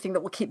it's the only thing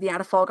that will keep the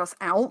Adaphagos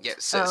Yeah,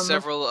 out.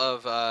 several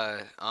of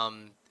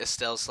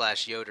Estelle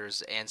slash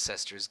Yoder's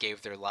ancestors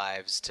gave their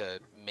lives to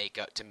make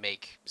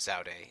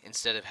Zaude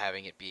instead of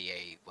having it be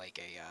a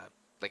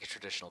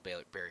traditional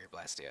barrier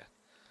Blastia.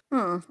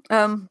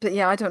 But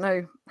yeah, I don't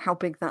know how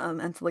big that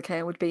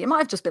Entelecheia would be. It might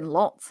have just been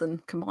lots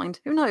and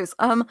combined. Who knows?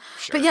 But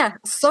Sure. yeah,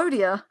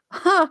 Sodia,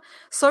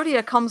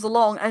 Sodia comes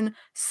along and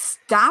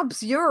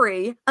stabs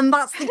Yuri, and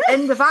that's the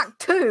end of Act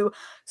Two.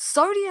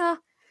 Sodia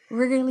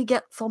really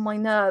gets on my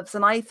nerves,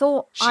 and I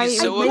thought She's I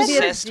so get her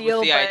obsessed with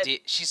deal, the but idea.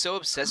 She's so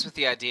obsessed with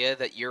the idea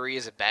that Yuri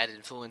is a bad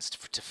influence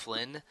to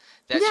Flynn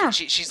that yeah,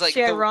 she's like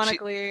she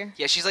ironically.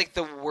 yeah, she's like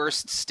the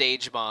worst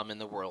stage mom in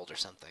the world or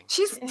something.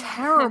 she's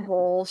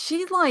terrible.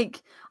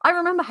 I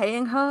remember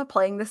hating her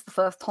playing this the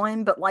first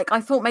time, but like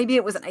I thought maybe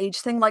it was an age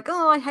thing. Like,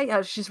 oh, I hate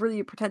her. She's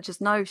really pretentious.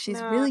 No, she's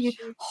No, really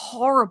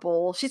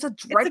horrible. She's a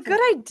it's a dreadful.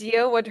 good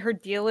idea what her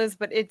deal is,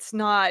 but it's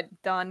not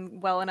done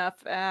well enough.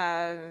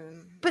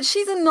 But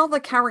she's another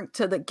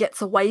character that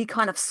gets away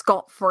kind of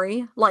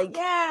scot-free. Like,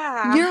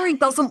 Yeah. Yuri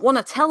doesn't want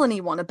to tell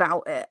anyone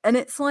about it. And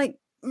it's like,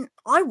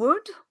 I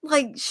would.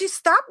 Like, she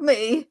stabbed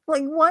me.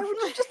 Like, why would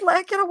you just let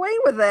her get away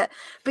with it?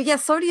 But yeah,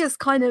 Sodia's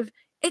kind of,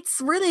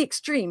 it's really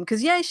extreme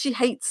because, yeah, she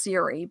hates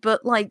Yuri,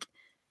 but like,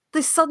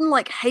 this sudden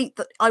like hate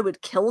that I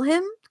would kill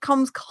him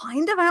comes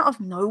kind of out of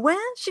nowhere.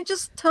 She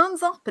just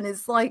turns up and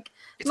is like,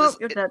 It's "No, as,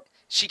 you're it, dead."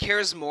 she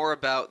cares more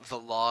about the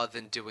law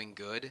than doing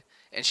good,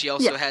 and she Yeah,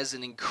 also has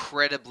an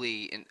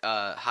incredibly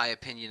high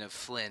opinion of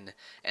Flynn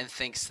and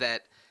thinks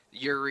that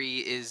Yuri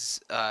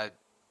is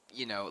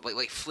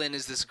like Flynn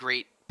is this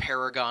great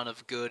paragon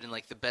of good and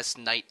like the best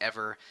knight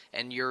ever,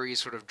 and Yuri is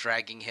sort of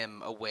dragging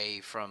him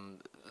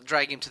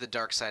to the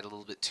dark side a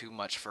little bit too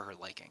much for her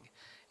liking,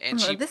 and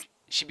this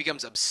she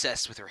becomes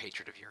obsessed with her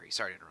hatred of Yuri.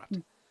 Sorry to interrupt.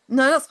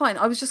 No, that's fine.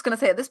 I was just going to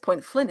say at this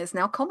point, Flynn is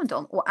now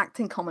commandant or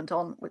acting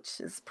commandant, which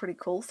is pretty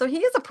cool. So he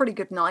is a pretty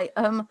good knight.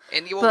 And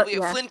But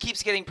yeah, Flynn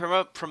keeps getting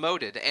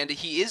promoted, and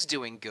he is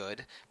doing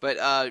good. But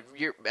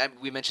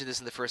we mentioned this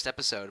in the first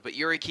episode. But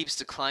Yuri keeps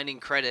declining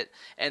credit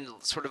and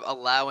sort of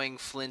allowing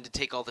Flynn to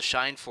take all the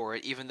shine for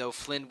it, even though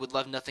Flynn would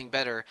love nothing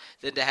better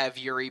than to have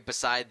Yuri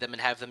beside them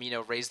and have them,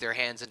 raise their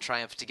hands and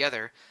triumph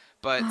together.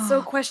 But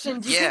So,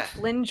 question: do you yeah,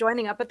 think Flynn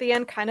joining up at the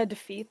end kind of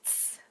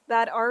defeats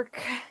that arc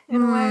in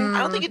a way? I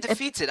don't think it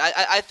defeats it.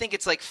 I think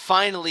it's like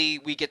finally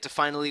we get to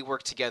finally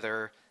work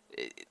together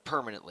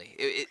permanently.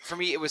 For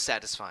me, it was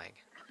satisfying.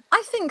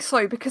 I think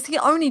so because he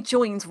only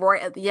joins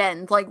right at the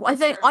end. Like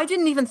I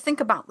didn't even think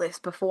about this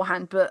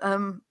beforehand, but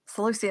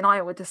Solosi and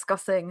I were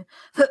discussing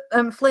that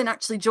Flynn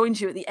actually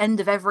joins you at the end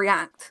of every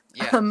act.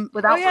 Yeah.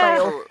 Without yeah.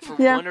 fail. For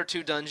Yeah. one or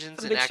two dungeons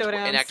For in the big Act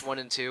showdowns. 1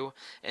 and 2,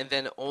 and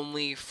then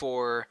only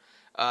for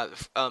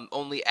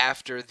only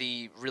after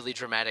the really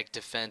dramatic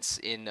defense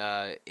in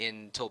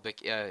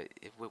Tolbic.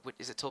 What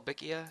is it?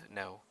 Tolbicia?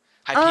 No,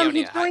 He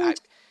Hypionia.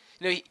 joined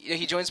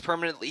He joins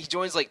permanently. He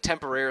joins like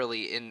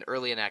temporarily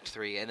early in Act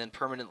 3, and then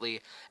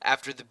permanently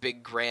after the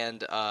big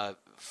grand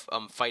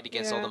fight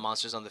against all Yeah. the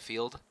monsters on the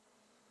field.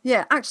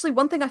 Yeah, actually,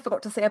 one thing I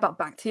forgot to say about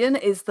Bactian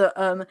is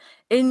that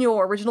in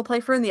your original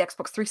playthrough in the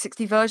Xbox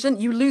 360 version,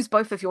 you lose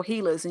both of your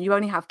healers and you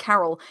only have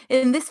Carol.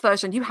 In this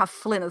version, you have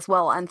Flynn as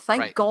well, and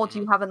thank Right. God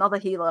you have another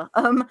healer.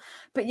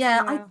 But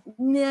Yeah.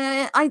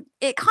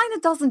 it kind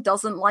of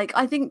doesn't like.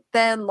 I think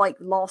their like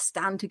last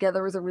stand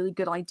together is a really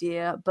good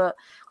idea, but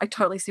I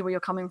totally see where you're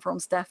coming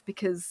from, Steph,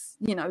 because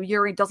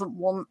Yuri doesn't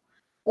want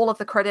all of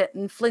the credit,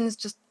 and Flynn's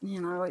just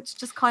it's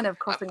just kind of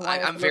crossing wires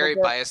I'm a little very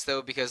bit. biased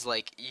though because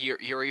like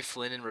Yuri,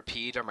 Flynn, and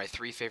Rapide are my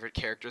three favorite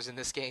characters in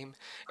this game,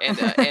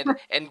 and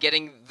and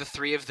getting the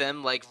three of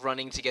them like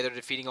running together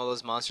defeating all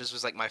those monsters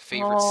was like my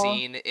favorite Aw.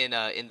 scene in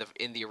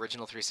the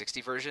original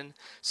 360 version.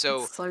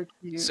 So It's so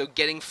cute. so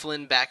getting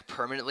Flynn back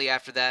permanently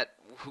after that,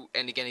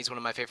 and again he's one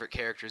of my favorite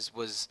characters,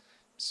 was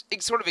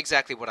sort of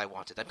exactly what I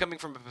wanted. I'm coming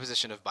from a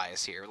position of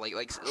bias here.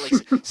 Like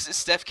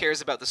Steph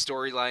cares about the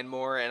storyline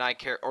more, and I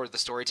care, or the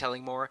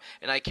storytelling more,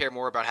 and I care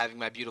more about having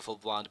my beautiful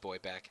blonde boy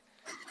back.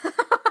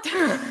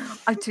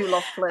 I do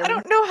love Flynn. I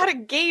don't know how to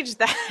gauge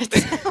that.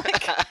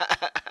 Like,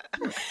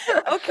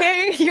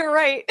 okay, you're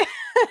right.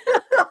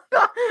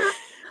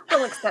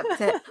 They'll accept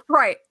it.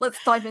 Right,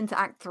 let's dive into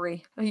Act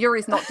 3.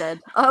 Yuri's not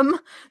dead.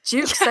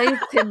 Duke saves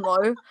him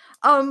though.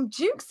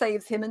 Duke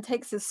saves him and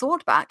takes his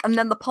sword back, and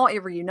then the party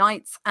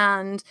reunites,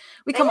 and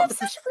we They come up have with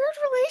such this. weird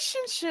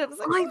relationships.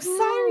 Like, I whose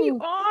side are you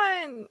know.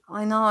 on?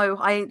 I know.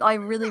 I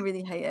really,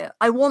 really hate it.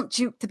 I want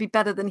Duke to be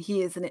better than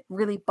he is, and it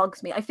really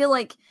bugs me. I feel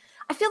like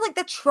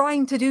they're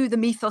trying to do the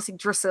Mythos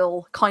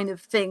Yggdrasil kind of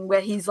thing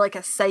where he's like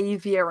a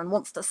savior and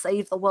wants to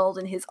save the world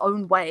in his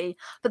own way,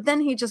 but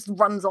then he just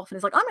runs off and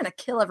is like, I'm gonna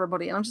kill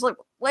everybody. And I'm just like,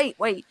 wait,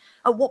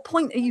 at what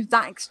point are you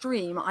that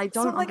extreme? I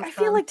don't So, like, understand. I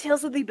feel like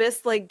Tales of the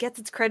Abyss, like, gets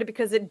its credit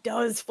because it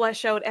does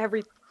flesh out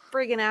every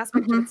friggin'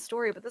 aspect of its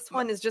story, but this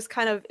one is just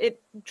kind of,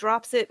 it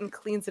drops it and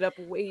cleans it up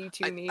way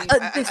too neat.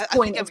 At this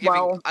point as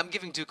well. I'm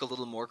giving Duke a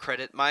little more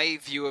credit. My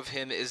view of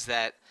him is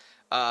that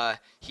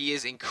he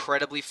is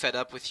incredibly fed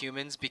up with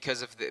humans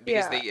because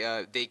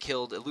they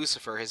killed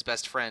Lucifer, his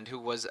best friend, who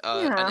was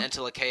an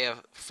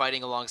Entelekea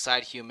fighting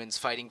alongside humans,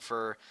 fighting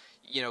for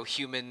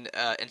human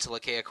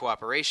Entelekea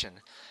cooperation.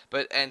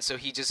 And so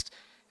he just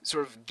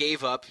sort of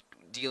gave up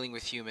dealing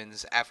with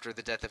humans after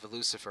the death of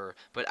Lucifer.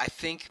 But I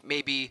think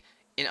maybe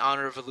in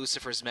honor of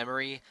Lucifer's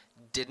memory,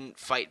 didn't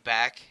fight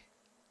back.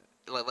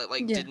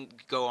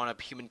 Didn't go on a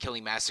human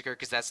killing massacre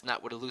because that's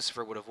not what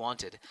Lucifer would have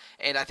wanted.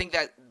 And I think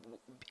that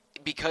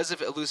because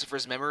of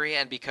Lucifer's memory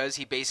and because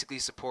he basically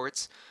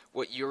supports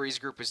what Yuri's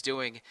group is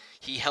doing,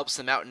 he helps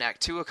them out in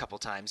Act 2 a couple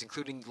times,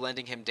 including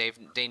lending him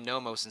Dane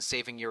Nomos and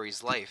saving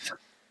Yuri's life.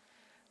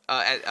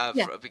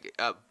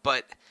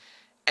 But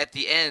at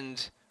the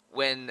end,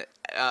 when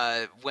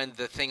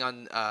the thing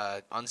on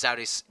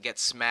Zaudes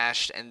gets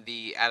smashed and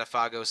the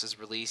Adaphagos is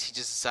released, he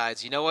just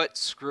decides, you know what?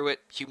 Screw it.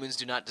 Humans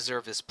do not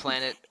deserve this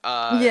planet.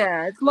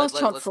 It's Last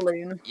Chance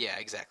Saloon. Yeah,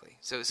 exactly.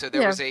 So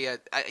there was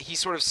he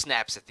sort of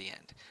snaps at the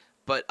end,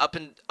 but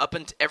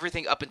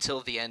everything up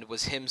until the end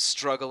was him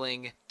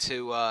struggling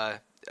to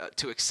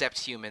accept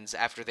humans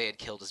after they had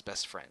killed his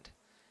best friend.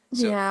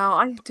 So, yeah,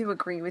 I do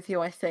agree with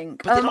you. I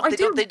think, but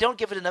they don't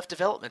give it enough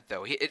development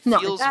though. It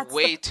feels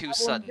way too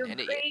sudden, They're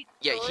and great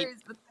stories,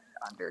 but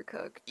they're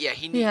undercooked. Yeah,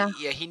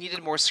 he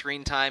needed more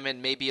screen time and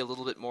maybe a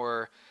little bit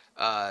more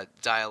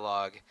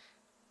dialogue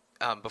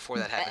before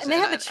that happens. And they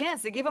had the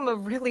chance. They gave him a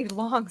really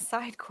long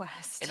side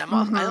quest. And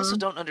I also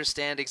don't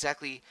understand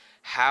exactly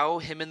how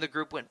him and the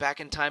group went back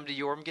in time to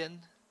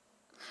Jormungand.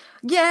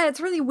 Yeah, it's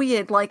really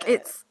weird. Like,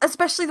 it's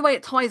especially the way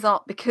it ties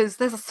up because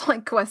there's a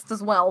side quest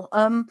as well.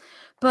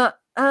 But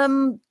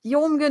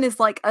Jormungand is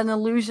like an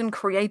illusion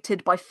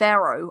created by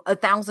Pharaoh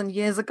 1,000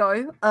 years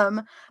ago.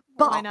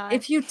 But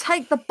if you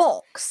take the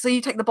box, so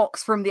you take the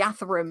box from the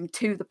Atherum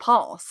to the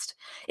past,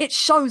 it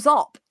shows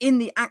up in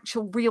the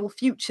actual real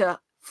future.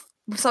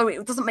 So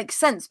it doesn't make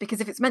sense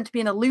because if it's meant to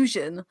be an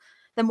illusion,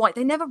 then why?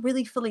 They never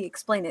really fully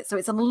explain it. So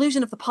it's an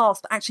illusion of the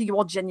past, but actually you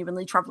are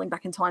genuinely traveling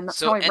back in time.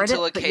 That's how I read it.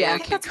 But I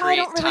think that's why I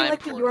don't really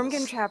like the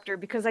Jormungand chapter,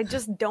 because I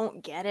just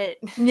don't get it.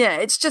 Yeah,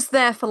 it's just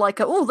there for like,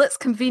 let's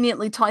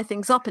conveniently tie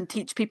things up and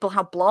teach people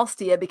how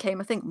Blastia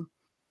became a thing.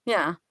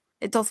 Yeah,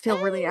 it does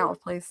feel really out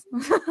of place.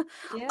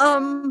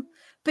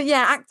 But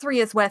yeah, Act 3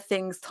 is where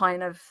things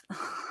kind of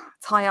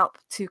tie up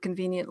too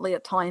conveniently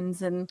at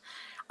times, and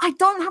I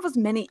don't have as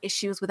many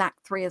issues with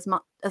Act 3 as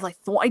much as I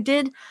thought I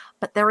did,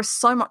 but there is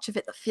so much of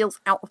it that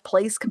feels out of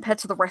place compared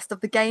to the rest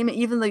of the game,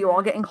 even though you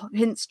are getting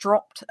hints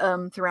dropped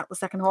throughout the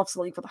second half.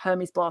 So like, you've got the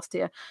Hermes blast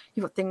here,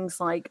 you've got things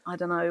like, I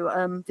don't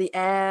know, the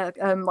air,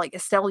 like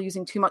Estelle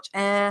using too much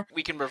air.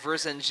 We can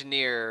reverse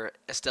engineer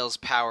Estelle's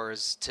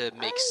powers to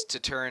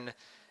turn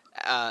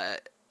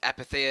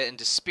Apatheia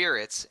into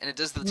spirits, and it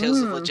does the Tales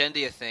of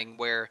Legendia thing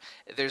where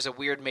there's a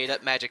weird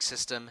made-up magic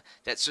system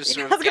that's just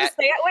sort of... I was going to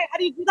say, wait, how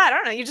do you do that? I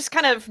don't know, you just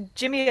kind of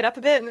jimmy it up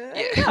a bit.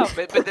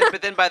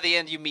 But then by the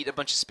end you meet a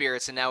bunch of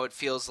spirits, and now it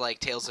feels like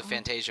Tales of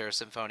Phantasia or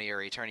Symphonia or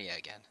Eternia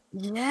again.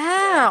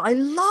 Yeah, I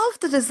love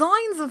the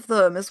designs of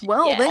them as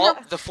well. Yeah,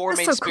 the four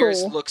main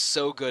spirits look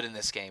so good in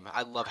this game.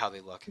 I love how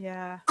they look.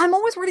 Yeah. I'm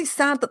always really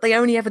sad that they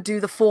only ever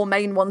do the four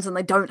main ones and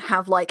they don't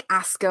have like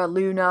Aska,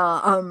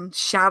 Luna,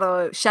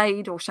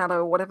 Shade,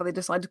 or whatever they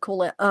decide to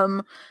call it,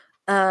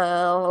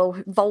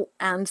 Volt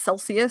and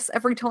Celsius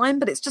every time,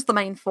 but it's just the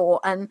main four.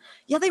 And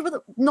yeah,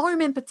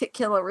 Gnome in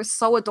particular is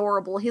so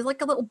adorable. He's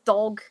like a little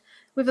dog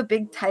with a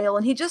big tail,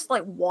 and he just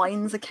like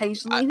whines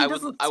occasionally. I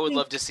would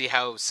love to see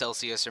how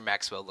Celsius or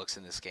Maxwell looks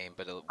in this game,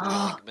 but we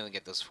only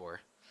get those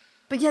four.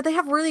 But yeah, they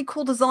have really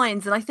cool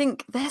designs, and I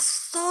think they're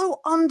so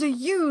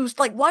underused.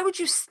 Like, why would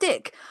you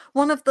stick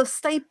one of the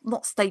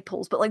not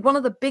staples, but like one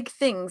of the big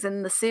things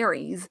in the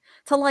series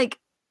to like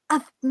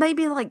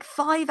maybe like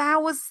 5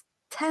 hours,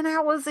 10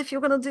 hours if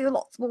you're going to do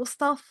lots more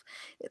stuff?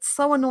 It's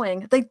so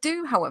annoying. They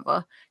do,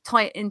 however,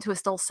 tie it into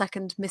Estelle's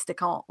second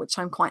Mystic Art, which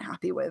I'm quite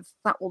happy with.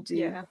 That will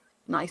do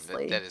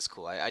nicely. That is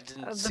cool. I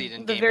didn't see it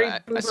in game,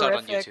 but I saw it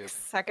on YouTube.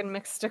 Second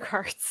Mystic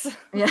Arts.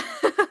 Yeah.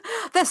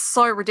 They're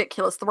so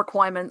ridiculous, the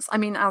requirements. I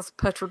mean, as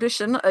per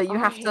tradition, you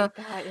have to...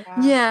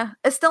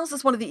 Estelle's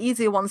is one of the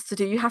easier ones to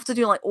do. You have to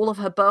do like all of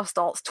her burst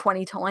arts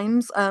 20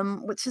 times,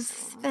 which is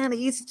fairly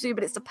easy to do,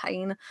 but it's a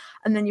pain.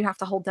 And then you have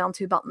to hold down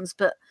 2 buttons.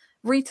 But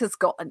Rita's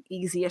got an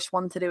easy-ish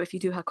one to do if you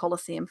do her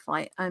Colosseum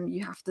fight.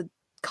 You have to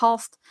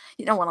cast,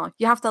 you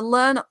have to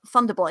learn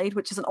Thunderblade,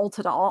 which is an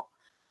altered art,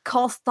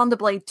 cast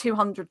Thunderblade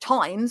 200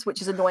 times,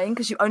 which is annoying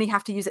because you only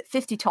have to use it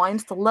 50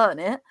 times to learn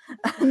it,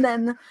 and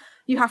then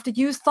you have to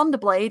use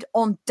Thunderblade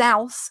on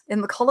Douse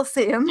in the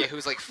Colosseum. Yeah,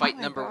 who's like fight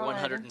my number God.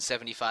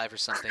 175 or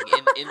something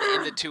in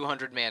the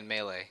 200-man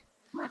melee.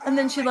 And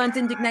then she learns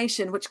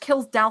Indignation, which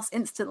kills Douse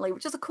instantly,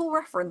 which is a cool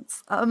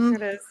reference.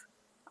 It is.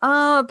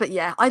 But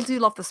yeah, I do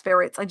love the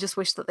spirits. I just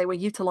wish that they were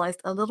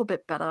utilized a little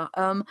bit better.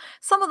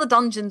 Some of the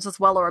dungeons as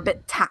well are a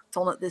bit tacked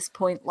on at this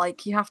point.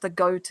 Like you have to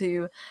go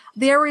to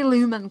the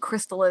Arilumen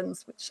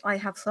crystallines, which I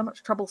have so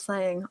much trouble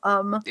saying.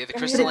 Yeah, the Yeah,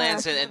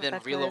 Crystallans I and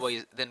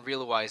forgot then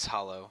Realwise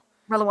Hollow.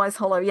 Relawise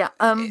Hollow, yeah.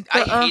 I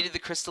But, hated the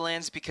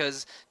Crystallans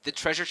because the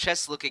treasure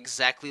chests look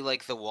exactly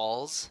like the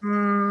walls,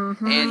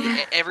 mhm.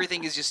 and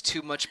everything is just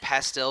too much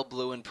pastel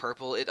blue and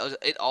purple. It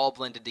all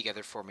blended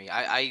together for me.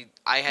 I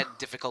had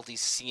difficulty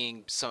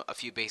seeing a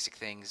few basic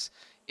things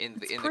in the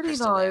pretty, though.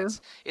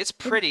 Crystallans. It's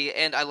pretty,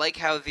 and I like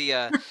how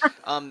the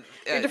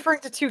You're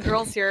deferring to two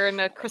girls here in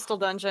a crystal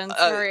dungeon.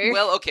 Sorry.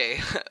 well, okay.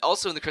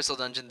 Also in the Crystal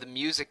Dungeon, the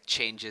music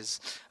changes.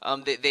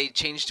 They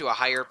change to a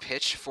higher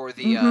pitch for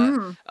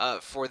the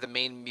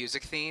main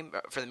music theme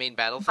for the main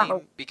battle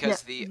theme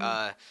because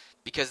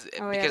because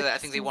I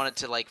think they wanted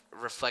to like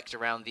reflect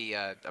around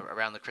the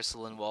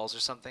crystalline walls or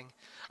something.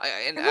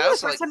 I remember the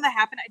first time that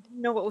happened, I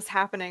didn't know what was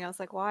happening. I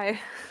was like, "Why?"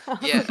 I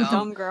was like a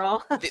dumb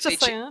girl.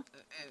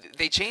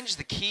 They changed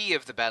the key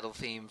of the battle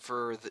theme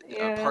for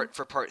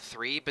the part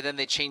 3, but then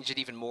they changed it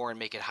even more and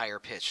make it higher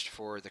pitched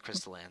for the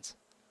Crystallans.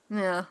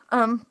 Yeah.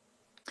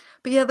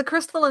 But yeah, the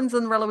Crystallines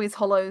and Reloise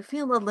Hollow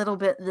feel a little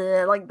bit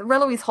there. Like the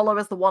Reloise Hollow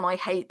is the one I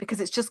hate because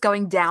it's just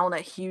going down a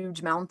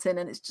huge mountain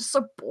and it's just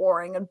so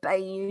boring and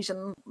beige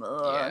and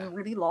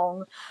really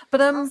long.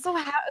 But I'm so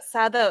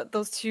sad that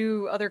those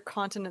two other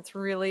continents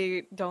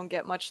really don't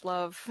get much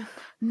love.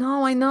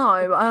 No, I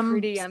know.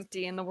 Pretty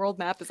empty, and the world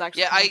map is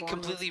actually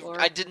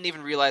I didn't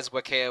even realize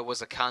Wakea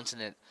was a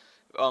continent.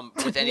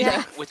 With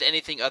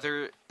anything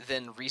other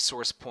than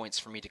resource points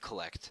for me to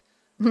collect.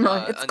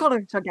 No, it's got a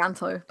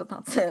Giganto, but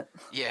that's it.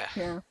 Yeah.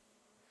 Yeah.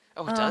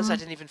 Oh, it does? I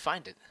didn't even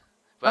find it.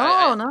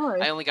 But no.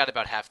 I only got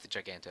about half the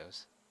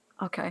Gigantos.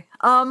 Okay.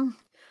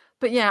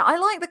 But yeah, I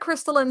like the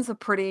Crystallines are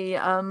pretty.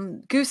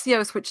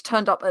 Gusios, which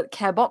turned up at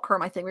Care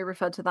Bokram, I think we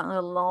referred to that in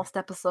the last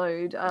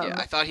episode. Yeah,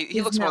 I thought he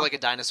looks more like a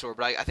dinosaur,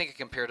 but I think I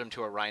compared him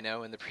to a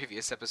rhino in the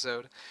previous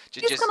episode.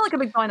 He's kind of like a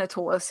big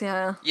Dinotaurus,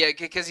 yeah. Yeah,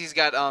 because he's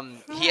got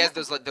he has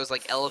those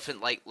elephant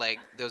like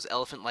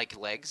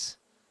legs.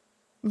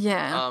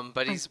 Yeah.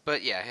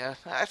 But yeah,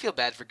 I feel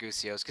bad for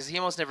Gusios because he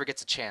almost never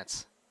gets a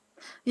chance.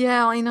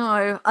 Yeah, I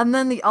know. And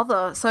then the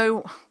other,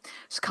 so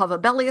just cover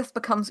Bellius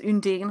becomes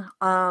Undine,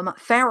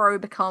 Pharaoh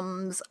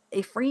becomes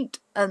Ifrit,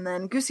 and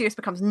then Gusios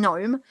becomes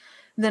Gnome.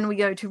 Then we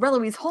go to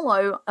Reloise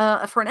Hollow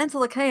for an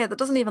Entelekea that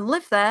doesn't even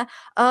live there.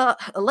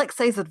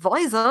 Alexei's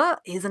advisor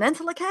is an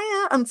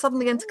Entelekea, and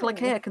suddenly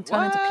Entelekea can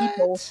turn into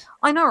people.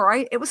 I know,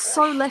 right? It was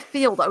so left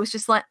field. I was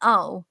just like,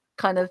 oh.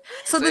 Kind of.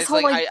 So this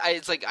whole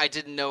it's like I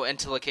didn't know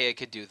Entelekea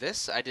could do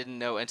this. I didn't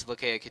know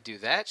Entelekea could do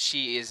that.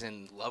 She is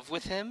in love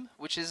with him,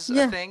 which is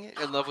a thing.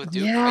 In love with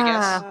Duke, I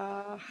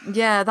guess.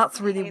 Yeah, that's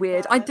really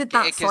weird. I did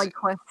that side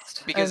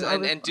quest because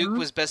and Duke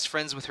was best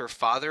friends with her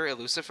father,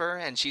 Lucifer,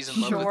 and she's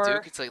in love with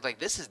Duke. It's like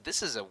this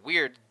is a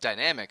weird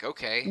dynamic.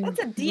 Okay, that's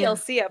a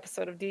DLC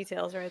episode of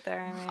details right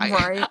there. I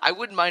mean. I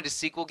wouldn't mind a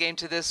sequel game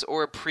to this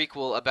or a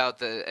prequel about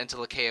the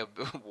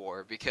Entelekea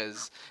war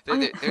because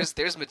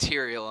there's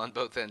material on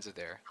both ends of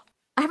there.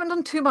 I haven't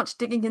done too much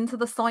digging into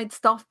the side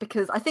stuff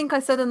because I think I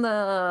said in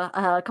the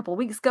a couple of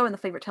weeks ago in the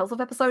Favorite Tales of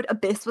episode,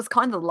 Abyss was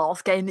kind of the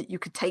last game that you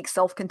could take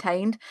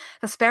self-contained.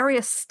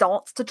 Hesperia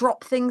starts to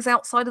drop things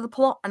outside of the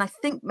plot, and I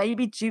think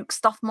maybe Duke's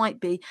stuff might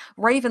be.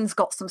 Raven's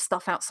got some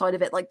stuff outside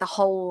of it, like the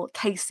whole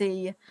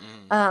Casey,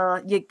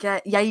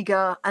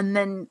 Jaeger, and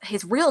then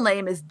his real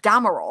name is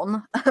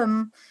Dameron.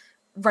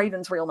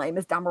 Raven's real name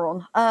is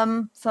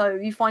Dameron. So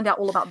you find out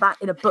all about that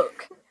in a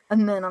book.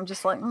 And then I'm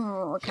just like,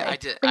 oh, okay. Yeah,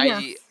 I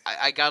did.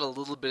 I got a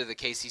little bit of the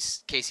Casey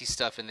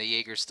stuff and the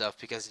Jaeger stuff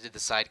because I did the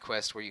side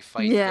quest where you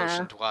fight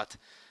Goshen Dwat.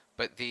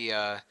 But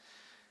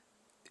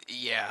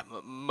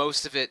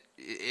most of it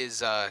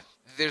is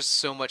there's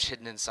so much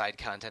hidden inside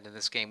content in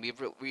this game.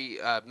 We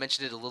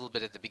mentioned it a little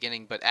bit at the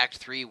beginning, but Act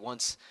 3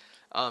 once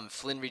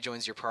Flynn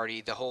rejoins your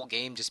party, the whole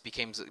game just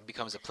becomes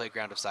a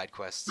playground of side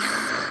quests.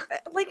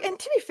 And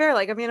to be fair,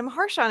 I'm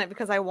harsh on it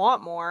because I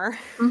want more.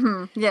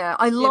 Mm-hmm. Yeah,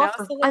 I love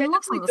some of the side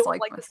quests. I don't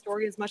like the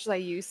story as much as I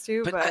used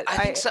to, but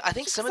I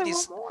think some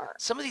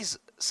of these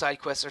side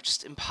quests are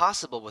just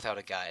impossible without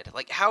a guide.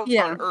 Like how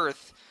on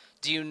earth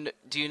do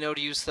you know to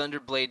use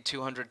Thunderblade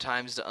 200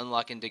 times to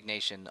unlock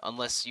Indignation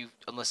unless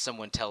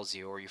someone tells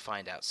you or you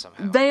find out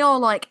somehow? They are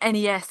like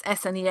NES,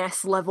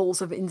 SNES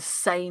levels of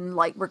insane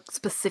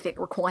specific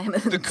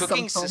requirements. The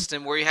cooking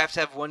system where you have to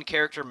have one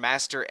character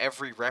master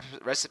every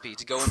recipe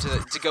to go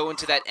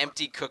into that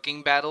empty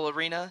cooking battle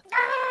arena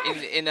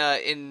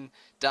in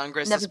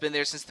Dahngrest has been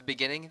there since the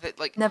beginning.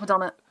 Never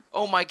done it.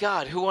 Oh my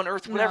God! Who on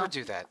earth would ever No,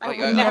 do that? I Like,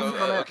 would never.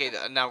 okay,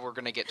 now we're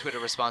gonna get Twitter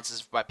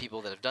responses by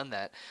people that have done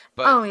that.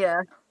 But Oh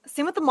yeah.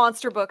 Same with the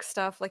monster book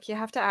stuff. Like you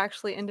have to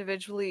actually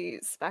individually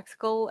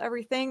spectacle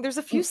everything. There's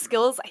a few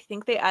skills I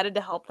think they added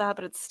to help that,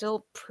 but it's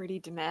still pretty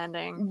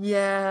demanding.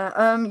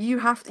 Yeah, you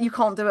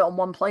can't do it on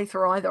one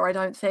playthrough either, I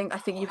don't think. I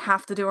think you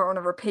have to do it on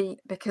a repeat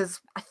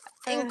because I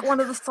think one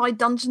of the side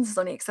dungeons is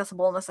only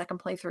accessible on the second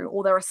playthrough,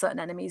 or there are certain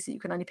enemies that you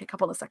can only pick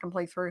up on the second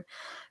playthrough.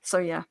 So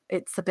yeah,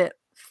 it's a bit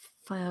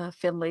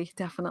fiddly,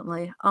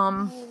 definitely.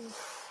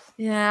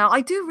 Yeah, I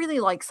do really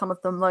like some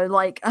of them though.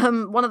 Like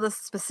one of the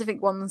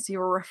specific ones you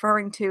were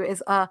referring to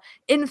is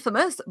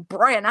infamous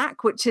Bryanak,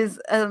 which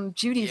is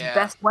Judy's yeah,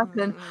 best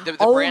weapon. Mm. the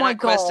Oh my Brannock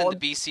quest and the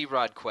god. BC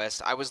Rod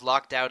quest, I was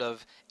locked out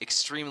of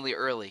extremely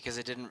early because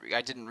I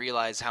didn't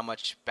realize how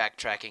much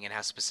backtracking and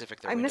how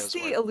specific their I missed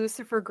windows the were.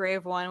 Lucifer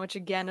Grave one, which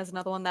again is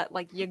another one that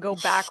like you go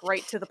back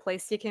right to the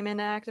place you came in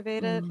to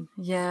activate it.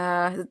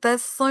 Yeah,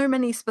 there's so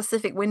many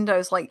specific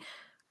windows. Like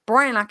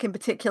Bryanak in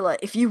particular,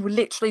 if you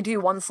literally do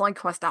one side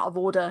quest out of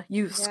order,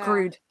 you've Yeah.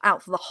 screwed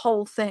out for the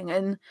whole thing.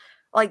 And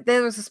like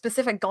there was a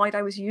specific guide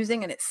I was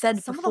using, and it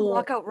said Some of them before,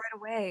 lock out right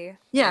away.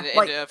 yeah, And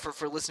like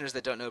for listeners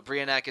that don't know,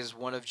 Brianak is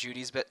one of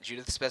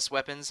Judith's best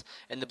weapons,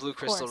 and the Blue Of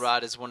Crystal course.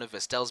 Rod is one of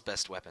Estelle's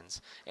best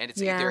weapons. And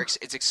yeah,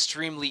 it's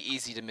extremely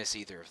easy to miss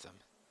either of them.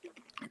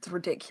 it's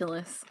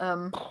ridiculous.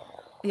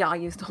 Yeah, I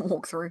used a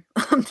walkthrough.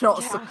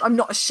 Yeah. I'm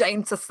not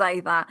ashamed to say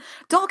that.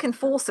 Dark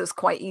Enforcer's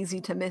quite easy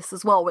to miss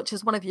as well, which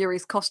is one of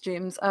Yuri's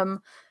costumes.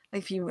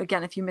 If you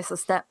miss a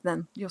step,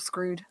 then you're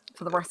screwed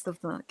for the rest of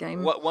the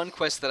game. What one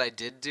quest that I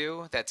did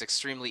do that's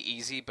extremely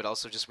easy, but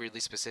also just weirdly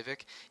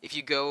specific. If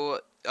you go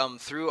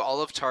through all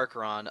of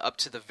Tarkaron up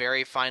to the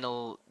very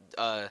final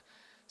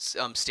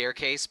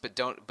staircase, but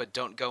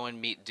don't go and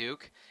meet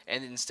Duke,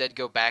 and instead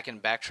go back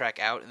and backtrack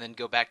out, and then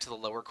go back to the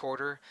lower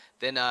quarter.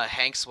 Then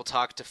Hanks will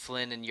talk to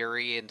Flynn and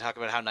Yuri and talk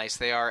about how nice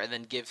they are, and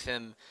then give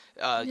him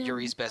Yeah.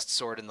 Yuri's best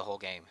sword in the whole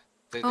game,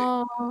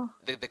 Oh,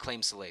 the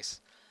Claim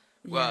Solace.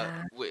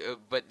 yeah.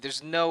 But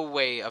there's no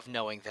way of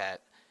knowing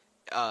that,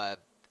 uh,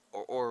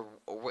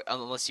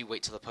 unless you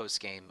wait till the post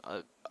game.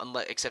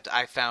 Except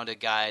I found a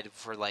guide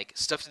for like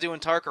stuff to do in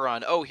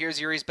Tarkaron. Oh, here's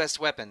Yuri's best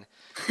weapon.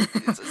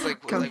 It's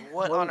like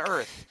what on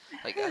earth?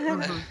 Like,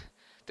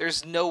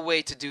 there's no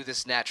way to do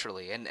this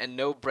naturally, and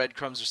no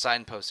breadcrumbs or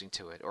signposting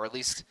to it, or at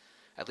least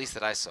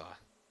that I saw.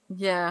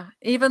 Yeah,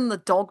 even the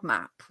dog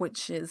map,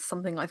 which is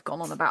something I've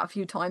gone on about a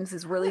few times,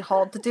 is really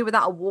hard to do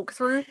without a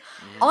walkthrough. Mm.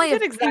 I I have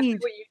did exactly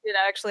paid. what you did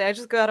actually. I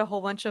just got a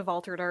whole bunch of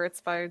altered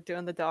arts by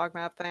doing the dog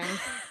map thing.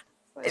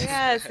 So,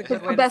 yeah, it's a good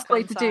It's the way to best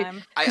way spend to do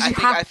time. because you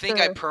have I think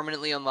I to.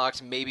 permanently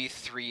unlocked maybe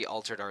 3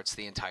 altered arts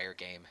the entire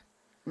game.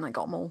 And I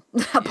got them all,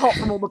 apart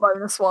from all the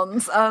bonus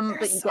ones that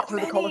There's you so get through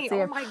the many. Oh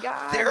Colosseum. my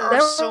There god. are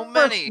There so are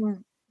many.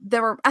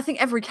 I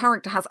think every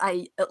character has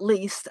 8 at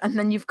least, and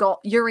then you've got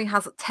Yuri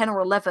has 10 or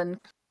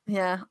 11.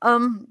 Yeah.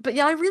 But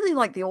yeah, I really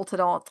like the altered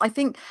arts. I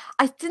think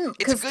I didn't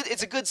because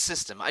It's a good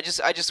system. I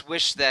just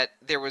wish that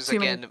there was too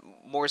many. again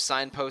more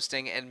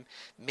signposting and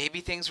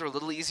maybe things were a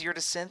little easier to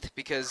synth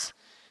because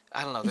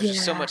I don't know. There's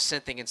just so Yeah. much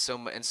synthing and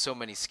so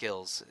many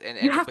skills You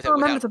and have to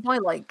remember without. to buy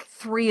like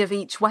 3 of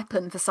each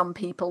weapon for some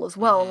people as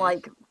well, Hmm.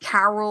 like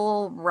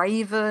Carol,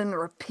 Raven,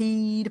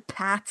 Rapide,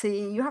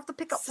 Patty. You have to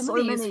pick up Some of so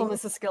the many.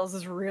 usefulness of skills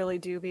is really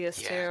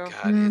dubious Yeah, too.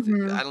 God,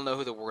 Hmm. I don't know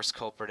who the worst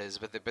culprit is,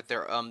 but they're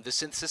the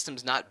synth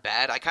system's not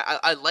bad.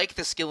 I like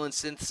the skill and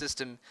synth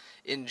system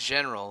in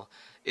general.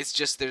 It's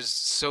just there's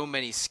so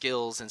many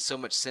skills and so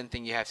much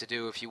synthing you have to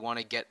do if you want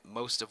to get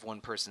most of one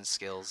person's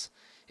skills.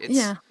 It's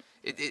Yeah.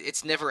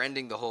 it's never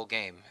ending the whole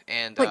game,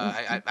 and Like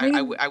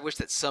I wish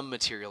that some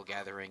material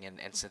gathering and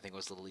synthing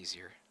was a little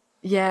easier.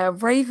 Yeah,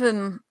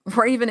 Raven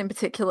in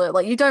particular,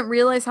 like you don't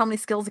realize how many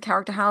skills a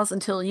character has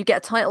until you get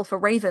a title for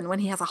Raven when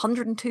he has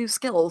 102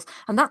 skills,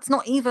 and that's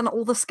not even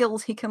all the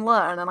skills he can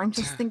learn. And I'm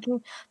just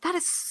thinking, that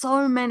is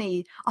so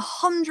many.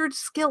 100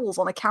 skills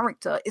on a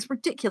character is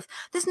ridiculous.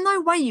 There's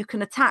no way you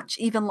can attach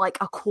even like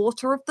a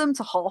quarter of them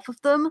to half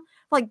of them.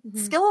 Like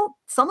Mhm.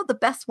 some of the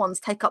best ones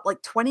take up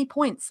like 20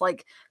 points,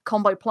 like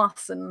Combo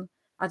Plus and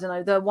I don't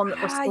know, the one that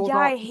restores Yeah,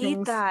 I arts and hate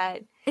things.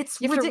 that. It's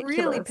You have to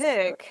really ridiculous.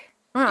 pick.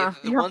 Yeah,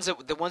 Yeah, you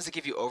have. the ones that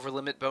give you over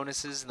limit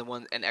bonuses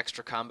and and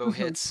extra combo Mhm.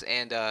 hits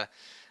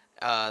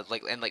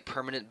like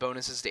permanent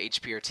bonuses to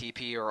HP or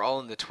TP are all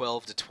in the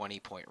 12 to 20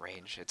 point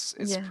range. It's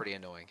Yeah. pretty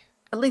annoying.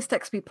 At least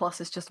XP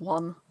Plus is just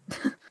one.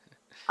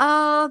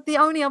 The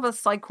only other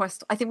side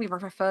quest, I think we've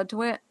referred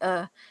to it.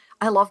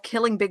 I love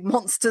killing big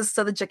monsters,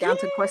 so the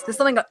Gigantic quest is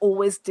something I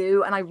always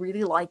do, and I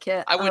really like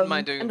it. I wouldn't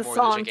mind doing And the more of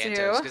the song,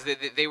 Gigantos too.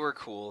 because they were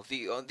cool.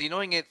 The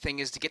annoying thing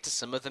is to get to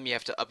some of them you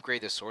have to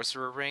upgrade the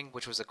Sorcerer Ring,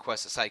 which was a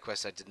side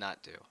quest I did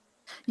not do.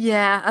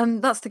 Yeah,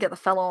 that's to get the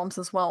fell arms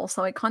as well,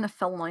 so it kind of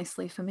fell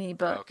nicely for me.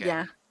 But Okay.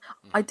 yeah,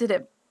 I did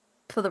it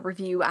for the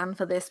review and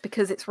for this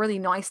because it's really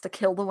nice to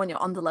kill them when you're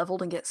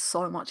underleveled and get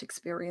so much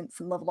experience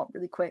and level up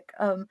really quick.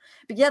 But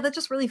yeah, they're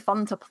just really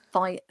fun to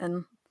fight,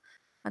 and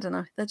I don't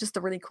know, they're just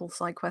a really cool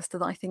side quest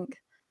that I think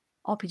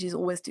RPGs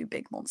always do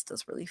big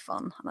monsters really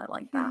fun, and I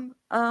like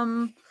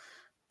that.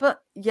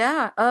 But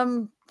yeah,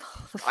 the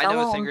I know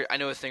a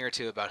Felon. a thing or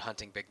two about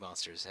hunting big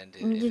monsters, and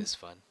it Yeah. is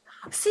fun.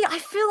 See, I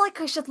feel like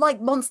I should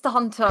like Monster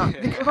Hunter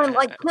because I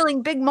like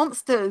killing big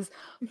monsters,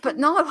 but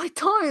no, I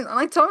don't, and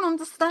I don't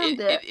understand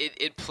it.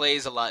 It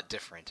plays a lot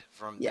different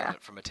Yeah,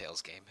 from a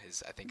Tales game.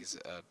 I think is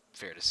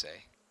fair to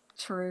say.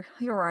 true.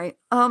 You're right.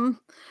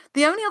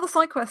 The only other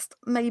side quest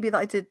maybe that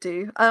I did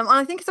do, and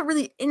I think it's a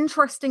really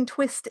interesting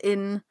twist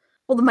in.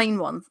 Well, the main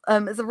one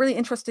is a really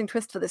interesting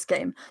twist for this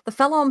game. The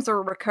Fell Arms are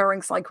a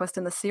recurring side quest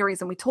in the series,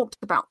 and we talked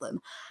about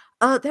them.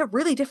 They're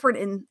really different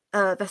in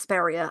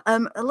Vesperia.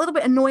 A little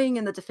bit annoying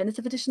in the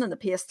Definitive Edition and the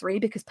PS3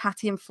 because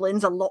Patty and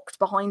Flynn's are locked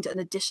behind an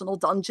additional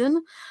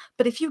dungeon.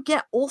 But if you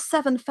get all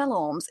 7 Fell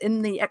Arms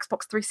in the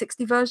Xbox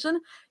 360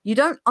 version, you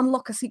don't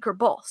unlock a secret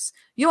boss.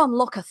 You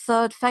unlock a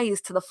third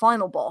phase to the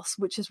final boss,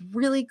 which is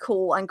really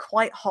cool and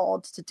quite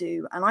hard to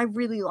do. And I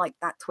really like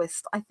that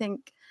twist. I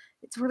think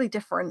it's really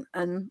different,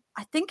 and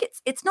I think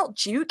it's not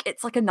Duke.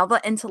 It's like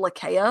another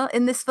Interlakea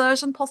in this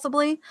version,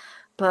 possibly.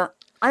 But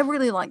I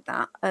really like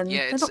that, and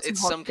Yeah, they're not too it's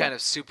hard some to get. kind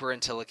of super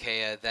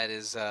Intellicaea that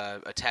is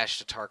attached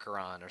to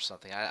Tarkaron or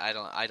something. I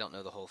don't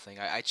know the whole thing.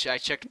 I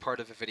checked part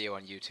of a video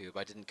on YouTube.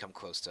 I didn't come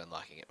close to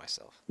unlocking it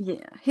myself.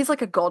 Yeah, he's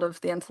like a god of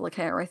the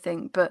Interlakea, I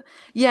think. But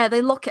yeah,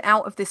 they lock it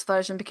out of this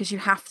version because you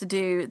have to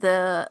do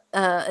the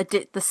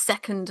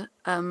second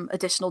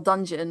additional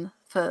dungeon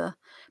for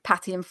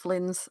Patty and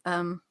Flynn's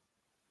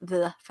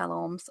the Fell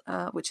Arms,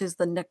 which is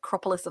the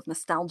Necropolis of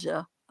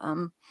Nostalgia.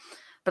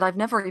 But I've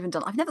never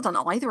done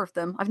either of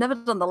them. I've never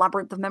done the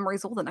Labyrinth of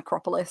Memories or the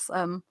Necropolis.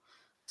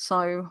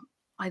 So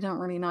I don't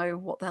really know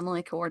what they're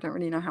like, or I don't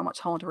really know how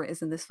much harder it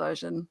is in this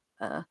version.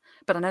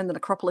 But I know the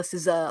Necropolis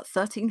is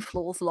 13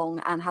 floors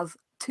long and has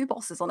 2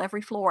 bosses on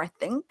every floor, I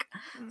think.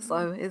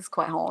 So it's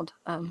quite hard.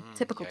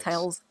 Typical Yikes.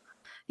 Tales.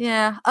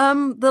 Yeah.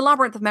 The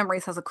Labyrinth of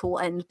Memories has a cool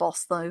end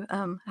boss though.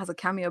 Has a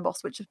cameo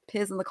boss which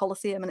appears in the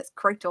Colosseum, and it's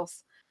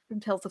Kratos from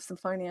Tales of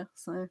Symphonia.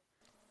 So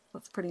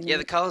that's pretty Yeah,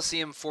 the neat.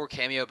 Colosseum 4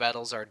 cameo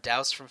battles are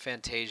Douse from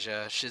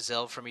Fantasia,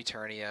 Chazelle from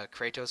Eternia,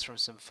 Kratos from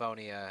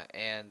Symphonia,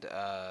 and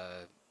uh,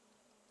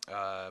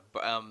 b-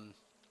 um,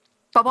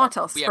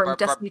 Barbatos from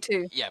Destiny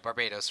 2. yeah,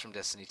 Barbados from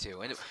Destiny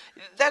 2, and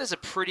that is a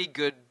pretty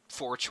good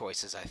 4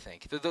 choices. I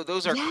think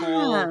those are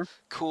Yeah,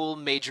 cool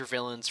major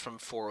villains from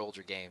 4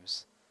 older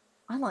games.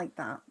 I like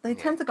that. They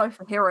Yeah, tend to go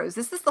for heroes.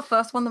 Is this the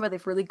first one where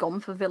they've really gone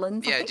for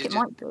villains? I yeah, think it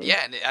might be.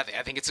 yeah, and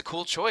I think it's a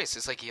cool choice.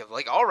 It's like you have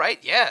like, all right,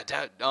 yeah,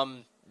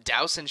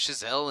 Douse and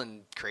Chazelle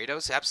and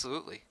Kratos,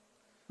 absolutely.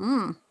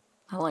 I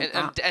like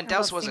that. And I love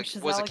Douse seeing was a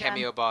Chazelle again.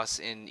 cameo boss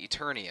in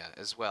Eternia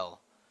as well.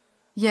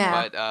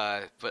 Yeah,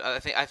 But but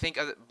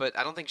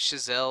I don't think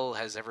Chazelle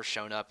has ever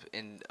shown up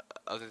in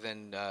other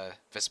than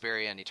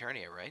Vesperia and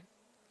Eternia, right?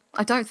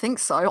 I don't think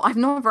so. I've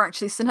never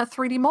actually seen her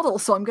 3D model,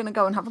 so I'm going to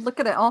go and have a look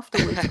at it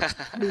afterwards.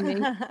 Pretty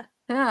neat.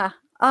 Yeah.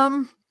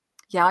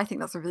 Yeah, I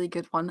think that's a really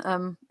good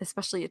one.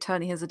 Especially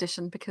Eternia's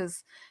edition,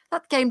 because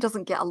that game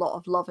doesn't get a lot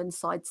of love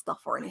inside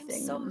stuff or I'm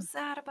anything. so and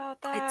sad about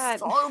It's that.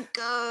 so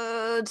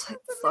good.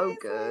 It's so amazing.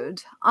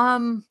 good.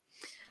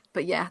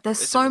 But yeah, there's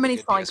It's a so really many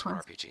good side PS4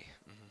 quests.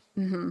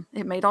 RPG.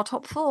 It made our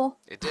top 4.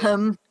 It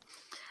did.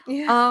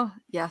 Yeah.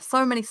 Yeah,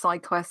 so many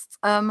side quests.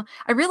 I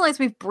realize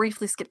we've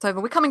briefly skipped over.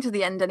 We're coming to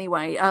the end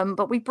anyway.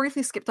 But we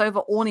briefly skipped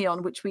over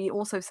Orneon, which we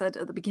also said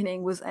at the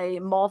beginning was a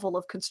marvel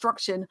of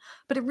construction,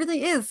 but it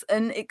really is,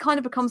 and it kind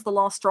of becomes the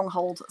last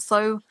stronghold.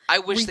 So I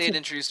wish we they had could,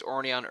 introduced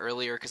Orneon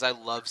earlier because I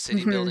love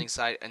city Mhm. building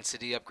side and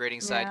city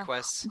upgrading side Yeah.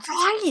 quests.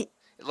 Right.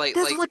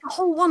 There's like a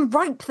whole one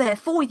right there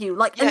for you,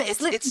 like, Yeah, and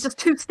it's literally just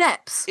 2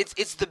 steps.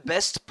 it's the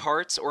best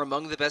parts or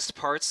among the best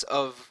parts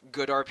of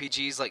good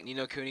RPGs like Ni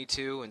no Kuni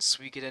 2 and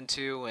Suikoden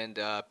 2 and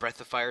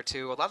Breath of Fire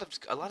 2. A lot of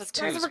Skies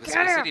twos of with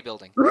Arcadia! city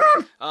building.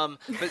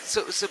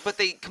 But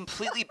they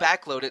completely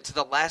backload it to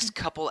the last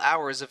couple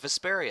hours of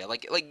Vesperia.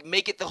 Like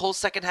make it the whole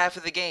second half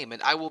of the game,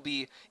 and I will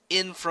be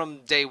in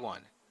from day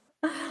one.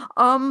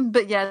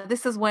 But yeah,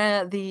 this is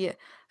where the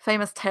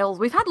famous tales.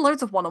 We've had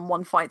loads of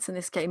one-on-one fights in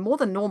this game, more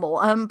than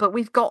normal. But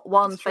we've got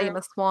one That's true.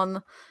 famous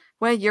one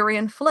where Yuri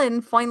and Flynn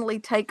finally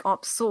take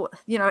up sword.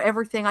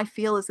 Everything I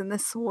feel is in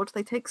this sword.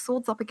 They take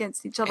swords up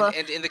against each other.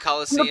 And in the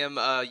Coliseum,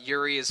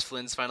 Yuri is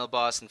Flynn's final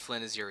boss, and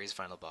Flynn is Yuri's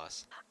final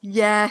boss.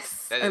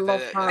 Yes, I love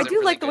That's that. I a do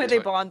really like the way good they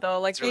touch. bond though.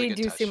 Like It's a really they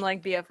good do touch. seem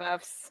like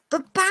BFFs.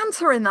 The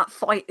banter in that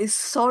fight is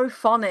so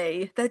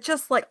funny. They're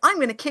just like, I'm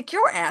going to kick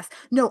your ass.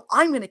 No,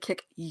 I'm going to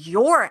kick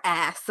your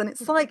ass. And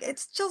it's like,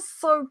 it's just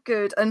so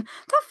good. And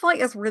that fight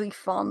is really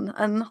fun.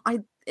 And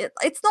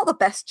it's not the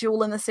best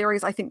duel in the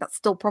series. I think that's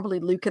still probably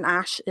Luke and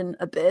Ash in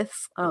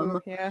Abyss.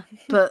 Ooh, yeah.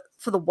 But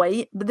for the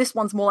weight, but this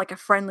one's more like a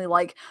friendly,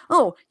 like,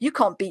 oh, you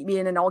can't beat me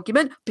in an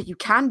argument, but you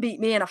can beat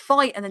me in a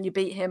fight, and then you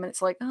beat him, and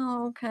it's like,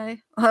 oh,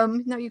 okay.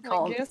 No, you I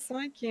can't. guess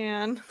I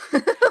can.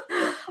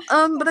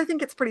 But I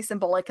think it's pretty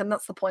symbolic, and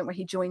that's the point where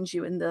he joins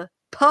you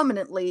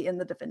permanently in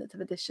the definitive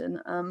edition.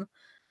 And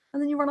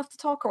then you run off to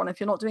Tarkaron if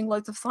you're not doing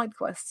loads of side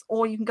quests,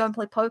 or you can go and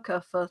play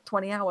poker for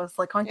 20 hours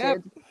like I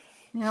Yep. did.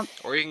 Yep.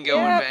 Or you can go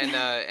Yep.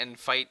 and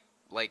fight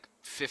like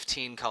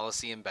 15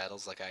 Coliseum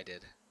battles like I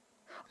did.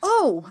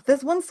 Oh,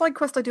 there's one side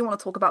quest I do want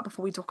to talk about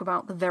before we talk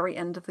about the very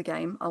end of the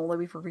game, although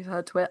we've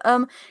referred to it.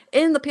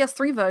 In the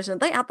PS3 version,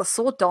 they add the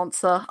Sword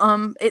Dancer.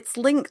 It's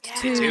linked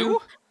They to do?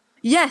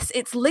 Yes,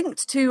 it's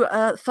linked to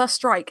First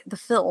Strike, the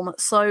film.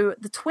 So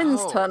the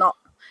twins Oh. turn up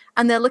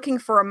and they're looking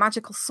for a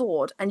magical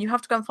sword, and you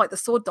have to go and fight the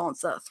Sword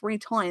Dancer 3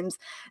 times.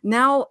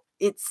 Now,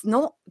 it's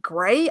not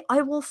great,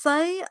 I will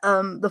say.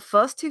 The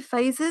first 2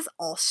 phases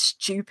are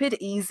stupid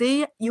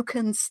easy. You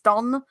can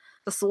stun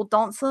the Sword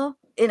Dancer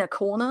in a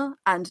corner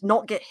and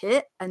not get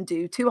hit and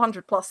do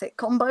 200 plus hit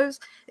combos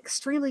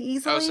extremely Oh,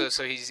 easily.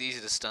 so he's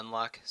easy to stun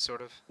lock,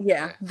 sort of?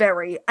 Yeah, Yeah.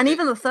 very. And Th-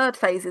 even the third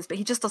phases, but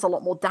he just does a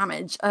lot more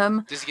damage.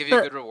 Does he give you a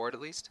But good reward,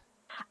 at least?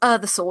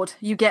 the sword.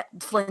 You get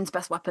Flynn's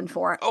best weapon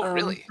for it. Oh,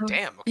 really? So,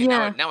 Damn. Okay,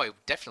 yeah, now I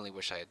definitely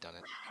wish I had done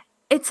it.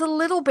 it's a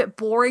little bit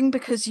boring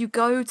because you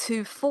go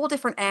to 4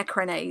 different air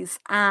crenets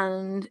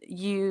and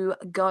you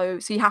go.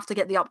 So you have to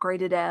get the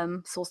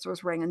upgraded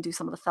sorcerer's ring and do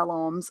some of the fell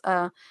arms.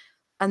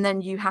 And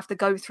then you have to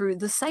go through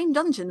the same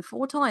dungeon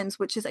 4 times,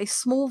 which is a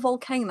small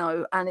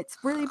volcano, and it's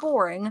really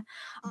boring.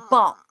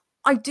 But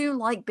I do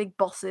like big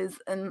bosses,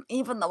 and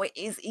even though it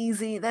is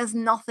easy, there's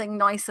nothing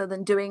nicer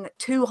than doing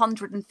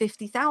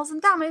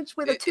 250,000 damage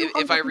with a If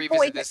I 240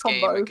 revisit hit this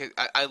game, combo.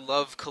 I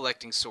love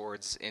collecting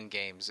swords in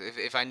games.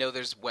 If I know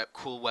there's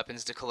cool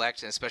weapons to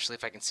collect, and especially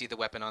if I can see the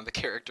weapon on the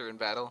character in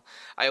battle,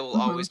 I will Mhm.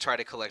 always try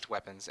to collect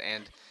weapons.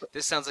 And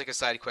this sounds like a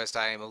side quest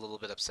I am a little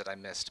bit upset I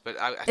missed. But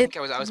I think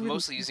It's I was really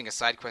mostly using a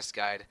side quest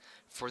guide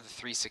for the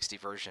 360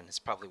 version. It's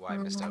probably why I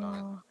missed out on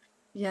it. Oh,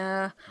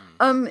 yeah.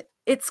 Hmm.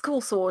 It's cool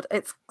sword.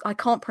 It's I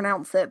can't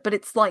pronounce it, but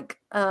it's like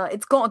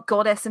it's got a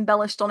goddess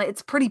embellished on it.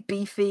 It's pretty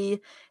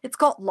beefy. It's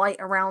got light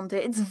around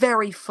it. It's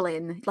very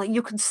Flynn. Like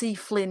you can see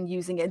Flynn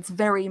using it. It's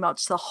very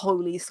much the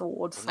holy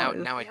sword. Well, So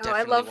now I Oh, I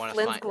definitely love want to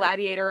Flynn's find.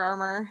 gladiator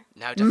armor.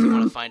 Now I definitely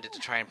want mm, to find it to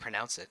try and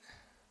pronounce it.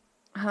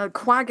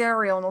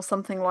 Quagarion or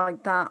something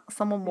like that.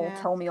 Someone will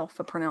Yeah. tell me off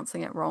for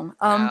pronouncing it wrong.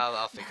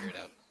 I'll figure it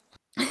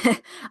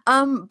out.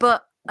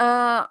 But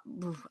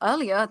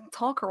earlier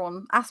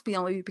Tarkaron,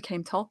 Aspion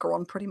became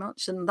Tarkaron pretty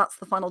much, and that's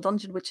the final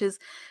dungeon, which is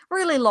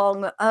really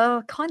long,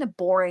 kind of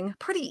boring,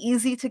 pretty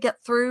easy to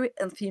get through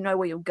if you know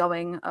where you're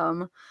going. At that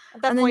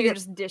And then point, you you're get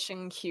just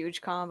dishing huge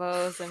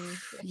combos, and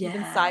if you've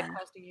been side yeah,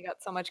 questing, you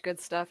got so much good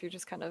stuff. You're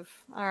just kind of,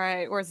 all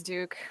right, where's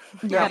Duke?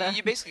 We Yeah, yeah. gotta,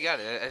 you basically got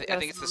it. we I gotta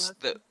think it's settle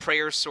this. the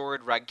prayer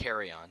sword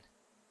Ragcarrion.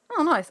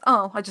 Oh, nice.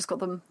 Oh, I just got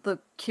them the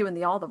Q and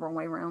the R the wrong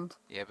way around.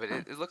 Yeah, but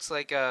Huh. it looks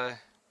like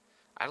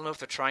I don't know if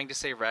they're trying to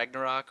say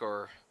Ragnarok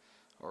or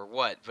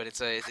what, but it's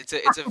a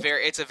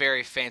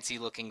very fancy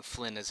looking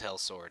Flynn as hell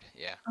sword.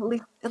 Yeah.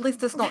 At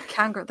least it's not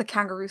the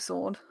kangaroo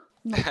sword.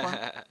 Not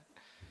quite.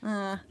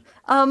 Uh,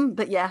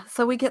 but yeah,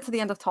 so we get to the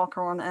end of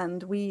Tarkaron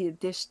and we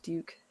dish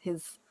Duke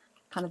his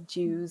kind of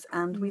dues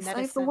and we save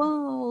the Medicine.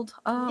 world.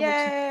 Which is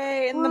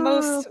Yay! And the woo.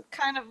 most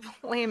kind of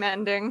lame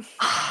ending.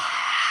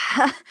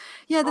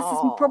 Yeah, this is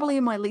Oh. probably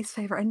my least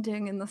favorite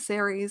ending in the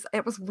series.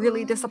 It was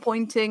really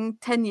disappointing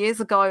 10 years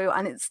ago,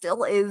 and it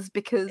still is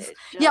because, It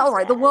yeah, all just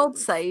right, the world's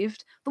ends.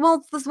 saved.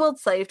 This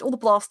world's saved. All the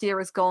blast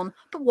year is gone.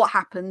 But what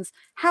happens?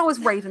 How is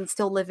Raven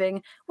still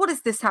living? What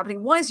is this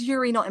happening? Why is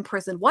Yuri not in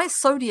prison? Why is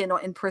Sodia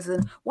not in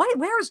prison?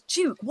 Where is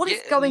Duke? What Yeah,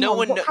 is going on?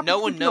 What no happened to the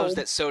one knows guild?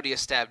 that Sodia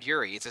stabbed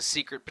Yuri. It's a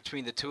secret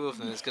between the two of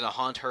them that's going to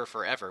haunt her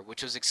forever,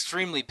 which was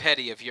extremely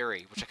petty of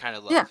Yuri, which I kind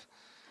of Yeah. love.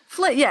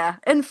 Flynn, yeah,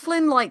 and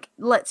Flynn like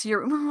lets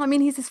Yuri. Well, I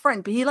mean, he's his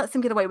friend, but he lets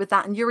him get away with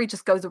that, and Yuri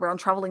just goes around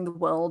traveling the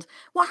world.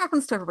 What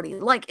happens to everybody?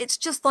 Like, it's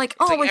just like, It's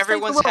oh, like we saved the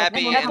everyone's world. An happy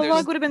Everyone and epilogue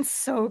happy. would have been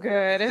so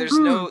good.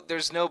 Mm,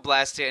 there's no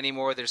Blastia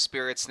anymore. There's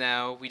spirits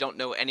now. We don't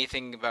know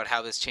anything about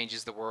how this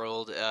changes the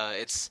world.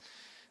 It's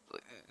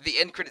the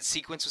end credit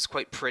sequence was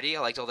quite pretty. I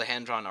liked all the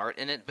hand drawn art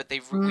in it, but they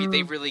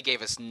mm. really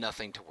gave us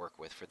nothing to work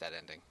with for that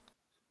ending.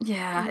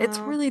 Yeah, it's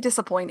No. really Even the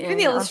disappointing.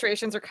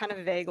 illustrations are kind of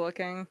vague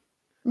looking.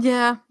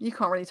 Yeah, you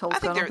can't really tell I what's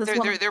think going on. There's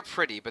one. they're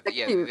pretty, but They're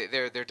yeah, cute.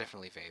 they're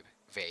definitely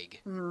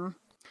vague. Mm.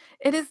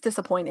 It is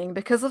disappointing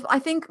because I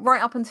think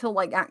right up until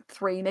like Act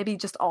 3, maybe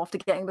just after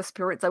getting the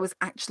spirits, I was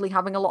actually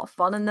having a lot of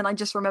fun, and then I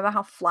just remember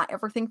how flat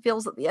everything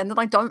feels at the end, and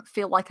I don't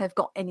feel like I've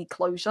got any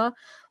closure.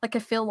 Like I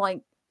feel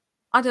like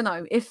I don't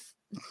know if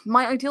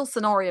my ideal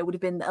scenario would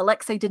have been that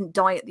Alexei didn't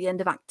die at the end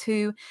of Act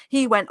 2.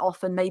 He went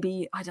off and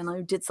maybe, I don't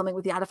know, did something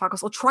with the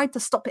Adiphagus or tried to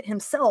stop it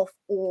himself,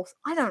 or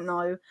I don't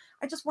know.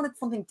 I just wanted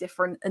something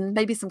different and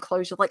maybe some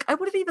closure. Like, I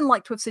would have even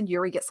liked to have seen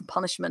Yuri get some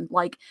punishment.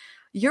 Like,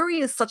 Yuri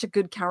is such a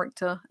good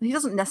character, and he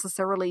doesn't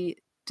necessarily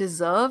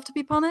deserve to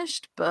be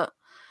punished, but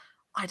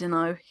I don't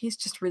know. He's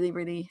just really,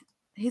 really,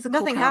 he's a cool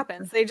Nothing character.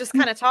 happens. They just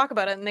kind of talk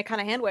about it and they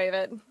kind of hand wave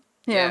it.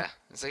 Yeah. Yeah,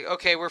 it's like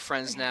okay, we're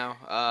friends now.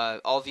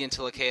 All the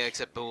Antilochea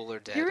except Bool are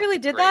dead. You really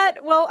did Great.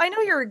 that? Well, I know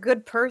you're a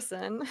good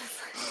person.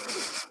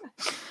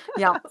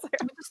 Yeah. I was like,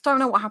 We just don't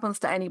know what happens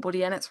to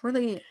anybody, and it's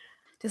really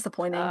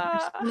disappointing. I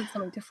just uh, wanted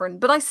something different.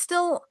 But I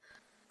still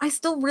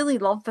really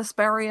love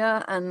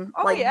Vesperia, and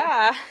oh like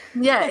yeah.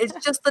 yeah, it's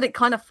just that it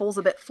kind of falls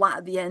a bit flat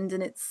at the end,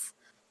 and it's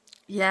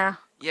yeah.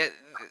 Yeah,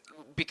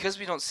 because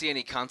we don't see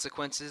any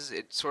consequences,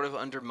 it sort of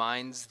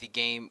undermines the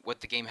game,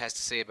 what the game has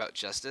to say about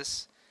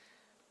justice.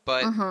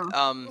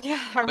 but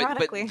Yeah, but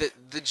ironically.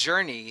 the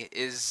journey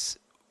is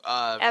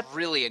Ep-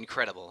 really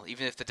incredible,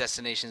 even if the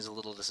destination is a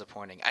little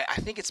disappointing. I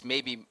think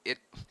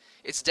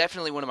it's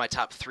definitely one of my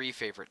top 3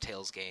 favorite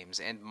Tales games,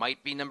 and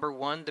might be number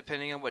 1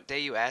 depending on what day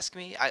you ask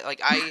me.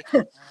 I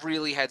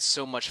really had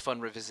so much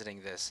fun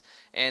revisiting this,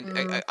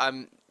 and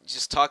I'm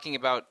just talking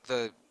about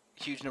the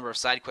huge number of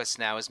side quests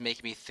now is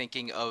making me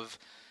thinking of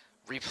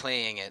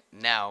replaying it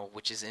now,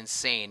 which is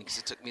insane because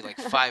it took me like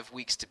 5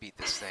 weeks to beat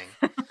this thing.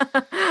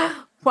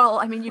 Well,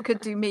 I mean, you could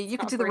do me. You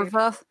could not do the brave.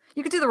 reverse.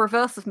 You could do the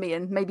reverse of me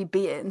and maybe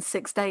beat it in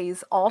 6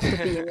 days after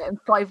beating it in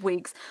 5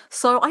 weeks.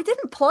 So I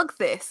didn't plug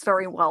this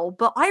very well,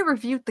 but I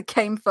reviewed the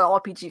game for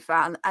RPG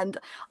Fan, and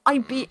I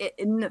beat it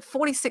in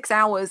 46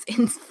 hours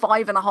in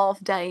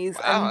 5.5 days.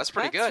 Wow, And that's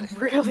pretty good. That's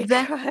really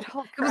then good.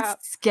 Holy it was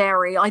crap.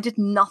 scary. I did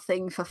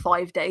nothing for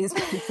 5 days,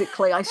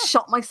 basically. I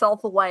shut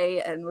myself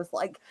away and was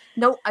like,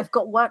 "No, I've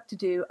got work to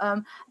do."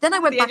 Then I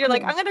went The back. end, you're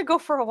like, and- I'm gonna go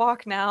for a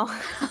walk now.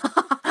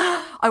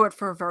 I went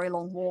for a very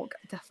long walk,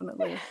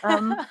 definitely.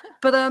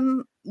 But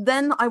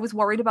then I was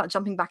worried about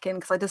jumping back in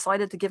because I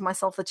decided to give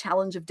myself the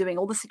challenge of doing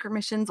all the secret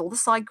missions, all the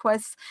side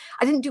quests.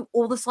 I didn't do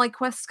all the side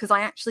quests because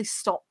I actually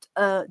stopped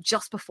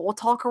just before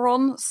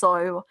Tarkaron,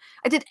 so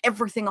I did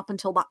everything up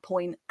until that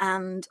point,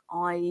 and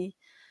I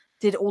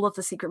did all of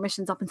the secret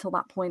missions up until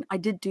that point. I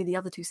did do the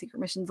other 2 secret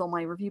missions on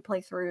my review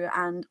playthrough,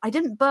 and I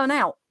didn't burn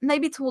out.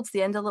 Maybe towards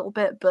the end a little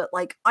bit, but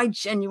like I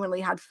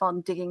genuinely had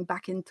fun digging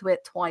back into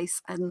it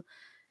twice, and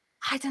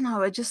I don't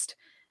know,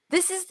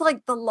 this is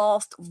like the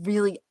last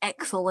really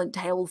excellent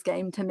Tales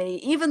game to me.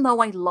 Even though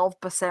I love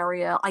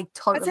Berseria, I I'd say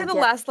totally the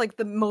get. last, like,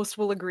 the most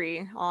we'll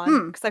agree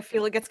on, because I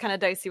feel it gets kind of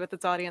dicey with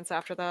its audience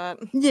after that.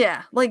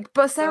 Yeah, like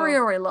So,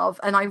 Berseria I love,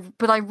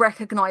 but I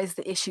recognize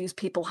the issues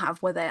people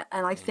have with it,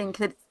 and I think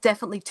that it's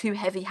definitely too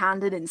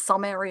heavy-handed in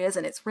some areas,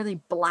 and it's really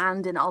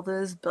bland in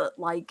others. But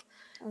like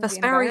the Vesperia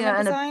environment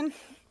and design.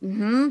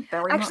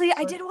 very much Actually,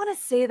 I so. did want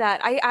to say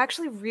that. I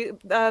actually,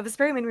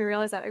 Vesperia made me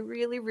realize that I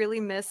really, really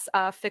miss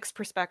fixed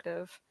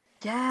perspective.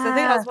 So I think that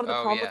Yeah, was one of the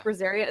Oh problems yeah. with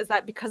Berseria is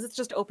that because it's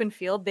just open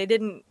field, they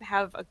didn't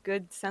have a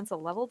good sense of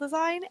level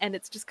design, and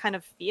it's just kind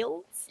of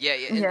fields. Yeah,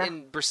 yeah. yeah.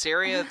 In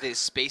Berseria, the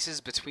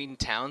spaces between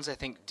towns I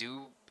think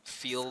do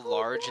feel So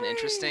large and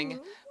interesting,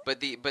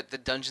 boring. but the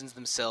dungeons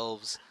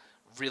themselves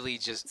really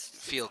just It's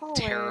feel hallways.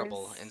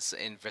 terrible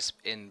in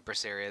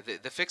Berseria.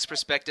 The fixed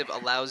perspective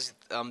allows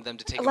them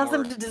to take a Allows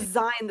them more to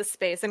design the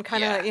space and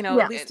kind yeah of, Yeah.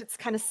 at least it's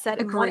kind of set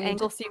in one Agreed.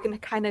 angle so you can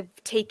kind of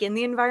take in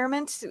the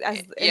environment as yeah,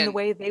 in the and-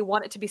 way they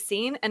want it to be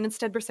seen. And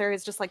instead, Berseria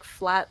is just like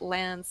flat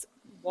lands,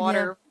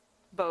 water,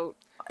 boat.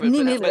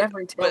 Nearly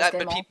every Tales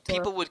game after.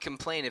 people would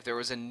complain if there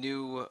was a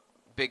new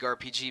big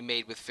RPG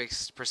made with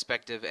fixed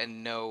perspective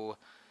and no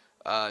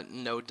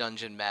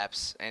dungeon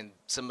maps and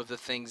some of the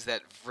things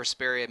that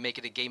Vesperia make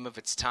it a game of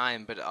its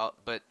time,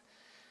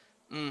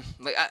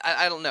 like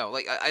I don't know.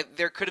 Like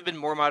there could have been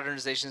more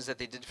modernizations that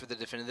they did for the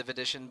definitive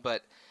edition,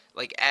 but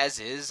like as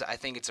is, I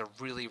think it's a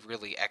really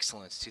really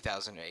excellent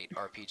 2008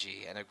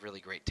 RPG and a really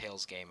great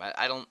Tales game.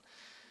 I don't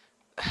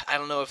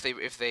know if it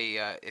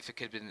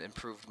could have been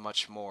improved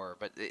much more,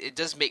 but it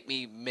does make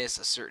me miss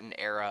a certain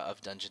era of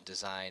dungeon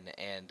design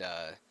and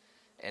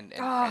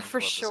For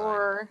world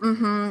sure.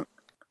 Mm-hmm.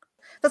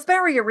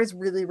 Vesperia is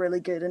really, really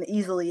good and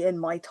easily in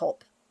my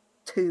top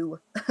 2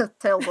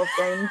 Tales of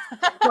games.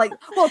 Like,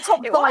 well,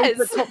 top It 5, but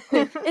was. top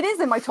 2. It is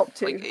in my top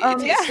 2. Like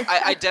Yeah.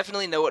 I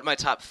definitely know what my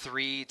top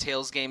 3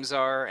 Tales games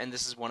are, and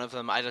this is one of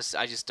them. I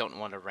just don't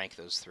want to rank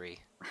those 3.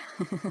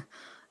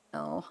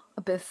 Oh,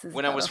 Abyss is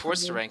When I was better for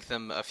forced to me. rank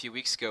them a few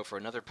weeks ago for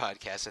another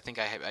podcast, I think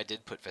I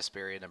did put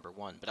Vesperia number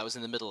 1, but I was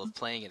in the middle of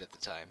playing it at the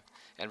time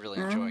and really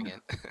enjoying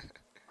it.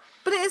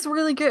 But it is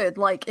really good.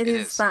 Like It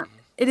is. that.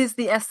 It is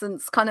the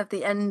essence, kind of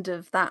the end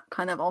of that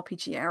kind of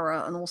RPG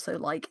era, and also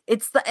like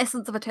it's the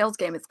essence of a Tales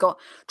game. It's got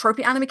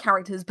tropey anime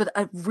characters, but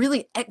a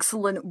really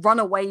excellent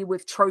runaway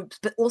with tropes,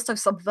 but also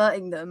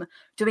subverting them,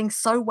 doing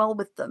so well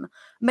with them,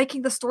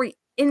 making the story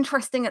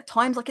interesting at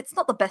times. Like it's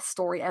not the best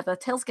story ever.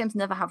 Tales games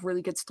never have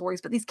really good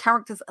stories, but these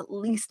characters at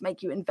least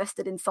make you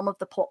invested in some of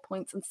the plot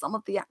points and some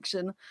of the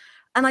action.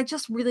 And I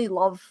just really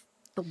love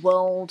the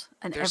world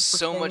and There's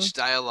everything. so much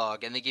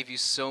dialogue, and they give you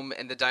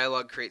and the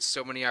dialogue creates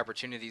so many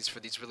opportunities for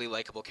these really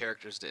likable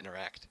characters to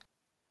interact.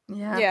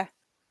 Yeah. Yeah.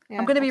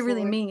 I'm going to be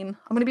really absolutely. mean.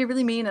 I'm going to be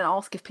really mean and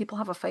ask if people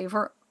have a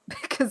favorite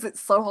because it's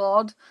so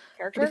hard.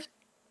 Character?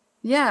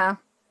 Yeah.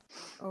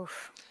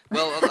 Oof.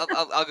 Well,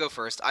 I'll go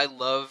first. I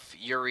love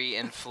Yuri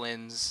and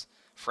Flynn's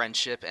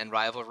friendship and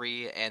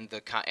rivalry, and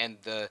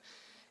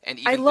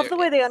even I love the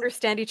way they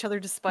understand each other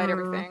despite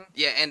everything.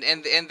 yeah,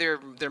 and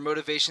their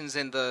motivations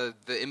and the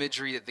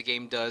imagery that the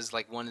game does.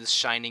 Like one is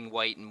shining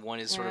white and one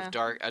is sort of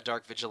a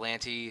dark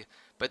vigilante.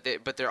 But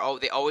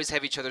they always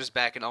have each other's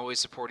back and always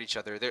support each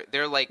other.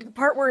 They're like The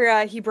part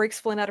where he breaks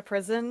Flynn out of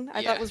prison,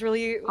 I Yeah. thought was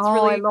really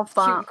I love cute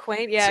that. and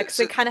quaint. Yeah, because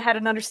So- they kind of had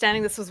an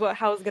understanding this was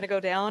how it was going to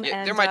go down. yeah,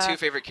 And they're my 2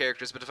 favorite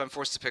characters. But if I'm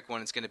forced to pick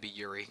one, it's going to be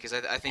Yuri because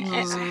I think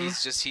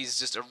Mm. he's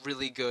just a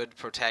really good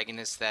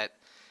protagonist that.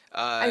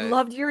 I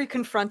loved Yuri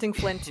confronting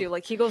Flynn too.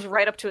 Like he goes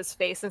right up to his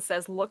face and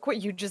says, "Look what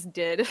you just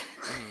did."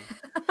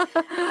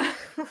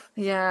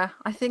 Yeah,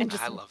 I think. And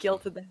just I love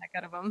guilted the heck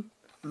out of him.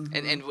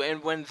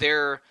 And when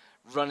they're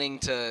running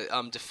to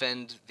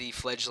defend the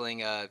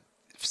fledgling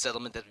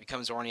settlement that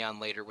becomes Orneon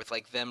later, with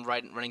like them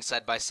running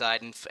side by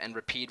side and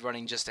Rapide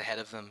running just ahead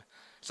of them.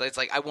 So it's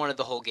like I wanted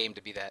the whole game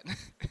to be that.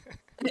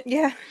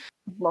 Yeah.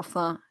 Love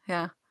that.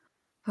 Yeah.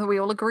 Have we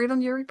all agreed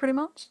on Yuri pretty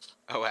much?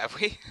 Oh, have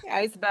we?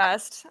 Yeah, he's the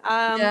best.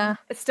 Yeah.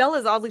 Estelle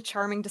is oddly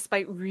charming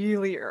despite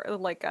really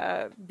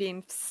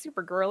being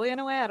super girly in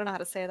a way. I don't know how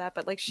to say that,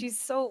 but like she's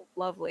so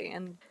lovely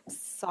and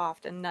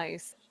soft and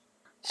nice.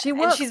 She And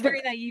works. she's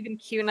very naive and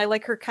cute, and I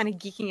like her kind of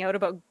geeking out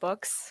about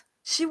books.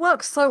 She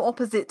works so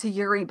opposite to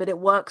Yuri, but it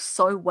works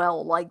so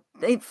well. Like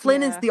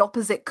Flynn is Yeah. the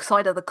opposite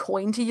side of the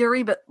coin to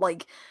Yuri, but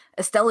like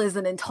Estelle is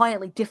an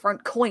entirely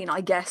different coin,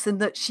 I guess, in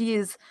that she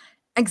is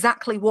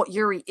exactly what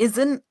Yuri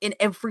isn't in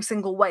every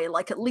single way.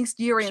 Like at least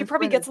Yuri She and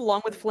probably Flynn gets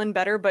along with Flynn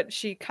better, but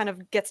she kind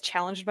of gets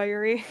challenged by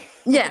Yuri.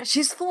 yeah,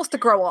 she's forced to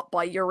grow up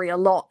by Yuri a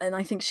lot, and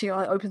I think she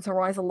opens her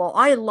eyes a lot.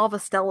 I love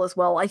Estelle as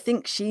well. I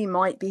think she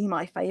might be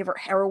my favorite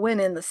heroine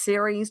in the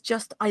series.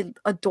 Just I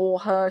adore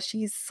her.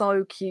 She's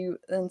so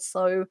cute and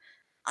so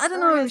I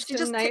don't know. She So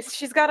just nice.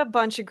 She's got a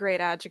bunch of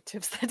great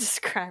adjectives that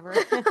describe her.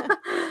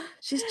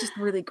 she's just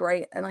really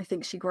great, and I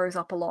think she grows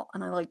up a lot,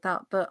 and I like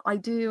that. But I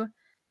don't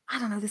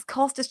know. This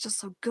cast is just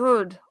so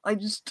good. I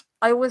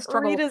always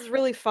struggle. Rita's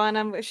really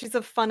fun. She's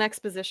a fun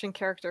exposition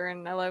character,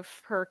 and I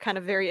love her kind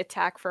of very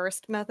attack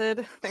first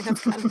method. I think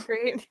that's kind of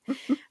great.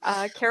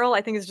 Carol,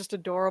 I think, is just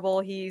adorable.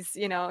 He's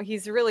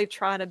really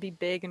trying to be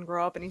big and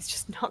grow up, and he's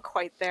just not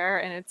quite there,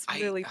 and it's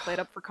really played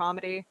up for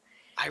comedy.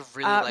 I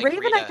really like Raven.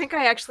 Rita. I think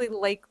I actually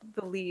like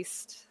the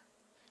least.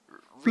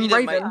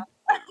 Raven.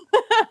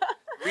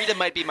 Rita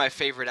might be my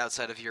favorite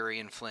outside of Yuri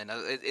and Flynn.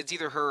 It's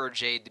either her or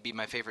Jade to be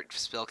my favorite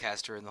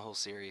spellcaster in the whole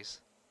series.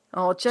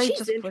 Oh, Jade She's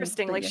just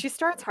interesting. Like she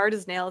starts hard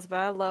as nails, but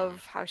I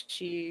love how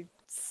she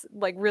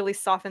like really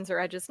softens her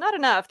edges. Not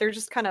enough. They're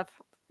just kind of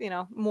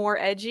more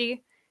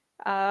edgy,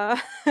 but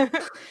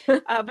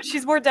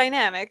she's more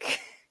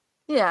dynamic.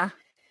 Yeah,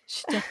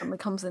 she definitely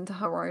comes into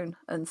her own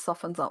and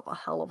softens up a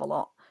hell of a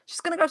lot. She's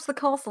gonna go to the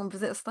castle and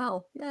visit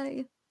Estelle.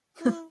 Yay!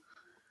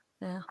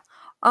 Yeah.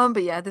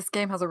 But yeah, this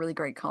game has a really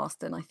great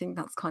cast, and I think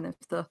that's kind of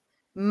the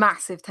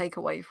massive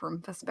takeaway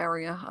from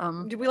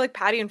Vesperia. Do we like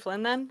Patty and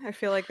Flynn then? I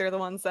feel like they're the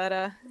ones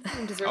that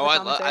deserve the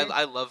commentary.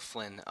 I love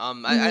Flynn.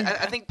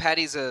 I think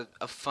Patty's a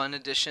fun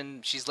addition.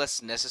 She's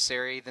less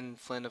necessary than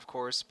Flynn, of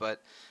course,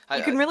 but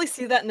you can really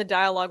see that in the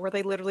dialogue where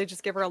they literally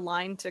just give her a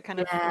line to kind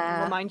of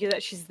remind you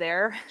that she's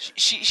there.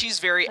 She's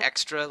very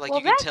extra. Like well,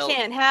 you can that tell.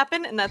 Can't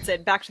happen, and that's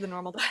it. Back to the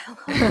normal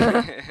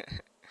dialogue.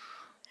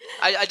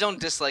 I don't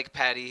dislike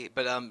Patty,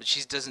 but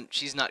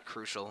she's not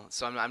crucial.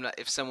 So I'm not.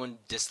 If someone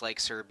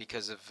dislikes her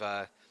because of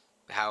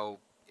because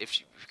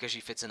she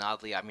fits in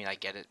oddly, I mean I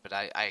get it, but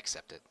I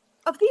accept it.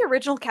 Of the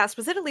original cast,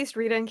 was it at least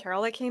Rita and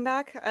Carol that came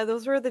back?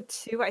 Those were the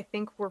two I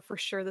think were for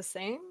sure the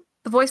same.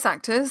 The voice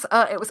actors,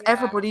 it was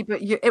everybody,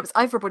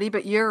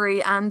 but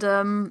Yuri and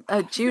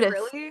Judith.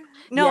 Really?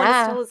 No, and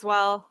Estelle as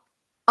well.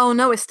 Oh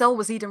no, Estelle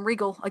was Eden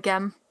Regal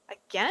again.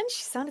 Again,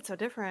 she sounded so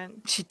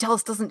different. She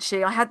does, doesn't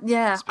she?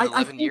 It's been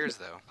 11 years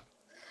though.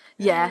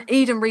 Yeah,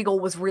 Eden Regal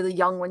was really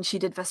young when she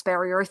did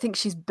Vesperia. I think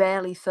she's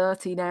barely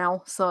 30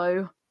 now,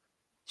 so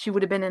she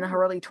would have been in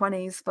her early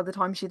 20s by the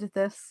time she did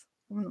this.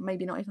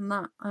 Maybe not even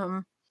that.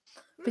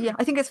 But yeah,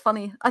 I think it's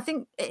funny. I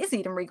think it is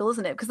Eden Regal,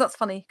 isn't it? Because that's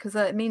funny, because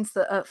it means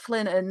that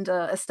Flynn and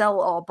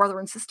Estelle are brother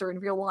and sister in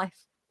real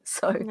life.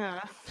 So,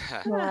 yeah.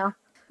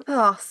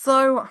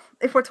 So,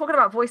 if we're talking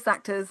about voice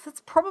actors,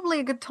 that's probably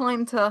a good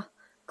time to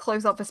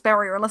close up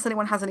Vesperia, unless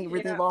anyone has any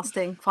really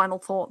lasting final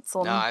thoughts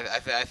on. No, I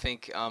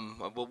think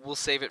we'll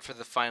save it for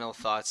the final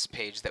thoughts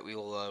page that we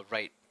will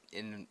write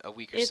in a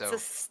week or so. It's a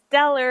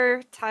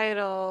stellar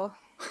title.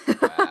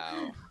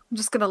 Wow. I'm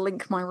just gonna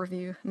link my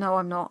review. No,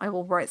 I'm not. I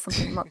will write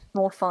something much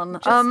more fun.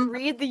 Just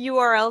read the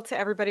URL to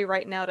everybody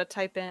right now to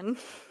type in.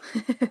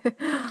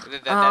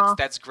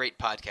 That's great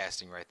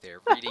podcasting right there.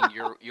 Reading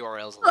your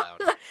URLs aloud.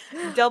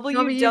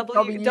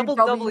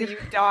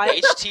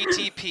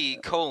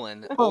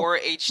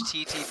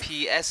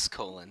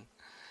 http://https://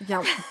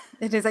 Yeah,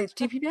 it is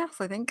HTTPS,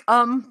 I think.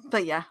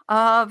 But yeah,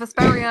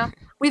 Vesperia,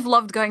 we've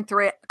loved going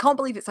through it. Can't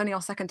believe it's only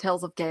our second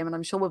Tales of game, and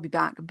I'm sure we'll be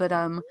back. But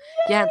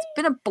yeah, it's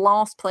been a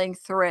blast playing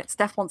through it.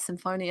 Steph wants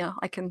Symphonia.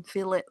 I can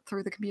feel it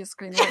through the computer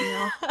screen right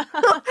now.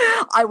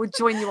 I would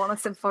join you on a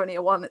Symphonia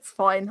one. It's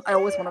fine. I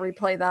always want to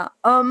replay that.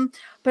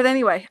 But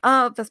anyway,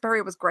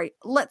 Vesperia was great.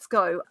 Let's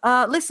go.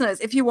 Listeners,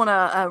 if you want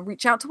to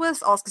reach out to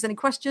us, ask us any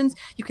questions,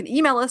 you can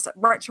email us at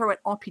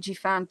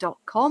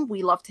retro@rpgfan.com.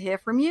 We love to hear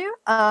from you.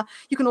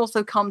 You can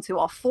also come to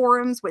our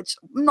forums, which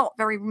not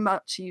very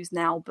much used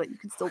now, but you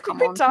can still come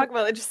on. Talk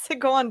about it. Just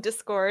go on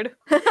Discord.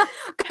 Go on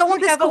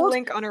Discord. We have a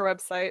link on our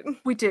website.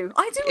 We do.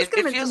 I do. It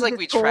feels like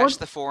we trash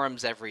the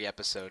forums every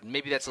episode.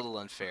 Maybe that's a little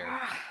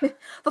unfair.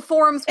 The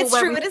forums. It's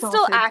true. It is still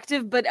still active.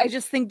 active, but I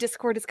just think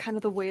Discord is kind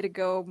of the way to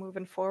go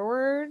moving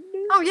forward.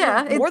 Oh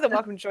yeah, You're more it's than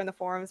welcome to join the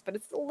forums, but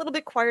it's a little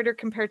bit quieter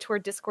compared to our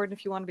Discord. And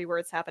if you want to be where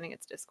it's happening,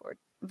 it's Discord.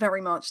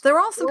 very much. There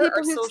are some Or people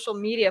our who social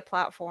media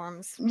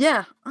platforms.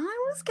 Yeah, I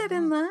was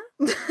getting there.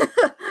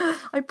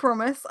 I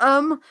promise.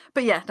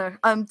 But yeah,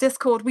 no.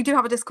 Discord. We do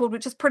have a Discord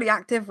which is pretty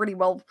active, really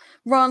well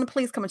run.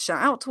 Please come and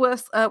shout out to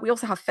us. We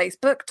also have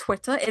Facebook,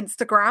 Twitter,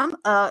 Instagram.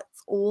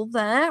 It's all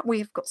there.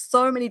 We've got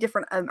so many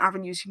different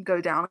avenues you can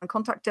go down and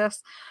contact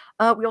us.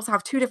 We also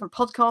have 2 different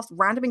podcasts: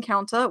 Random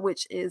Encounter,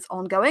 which is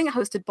ongoing,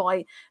 hosted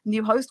by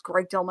new host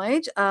Greg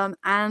Delmage,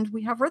 and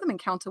we have Rhythm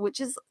Encounter, which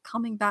is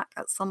coming back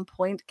at some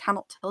point.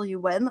 Cannot tell you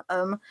when.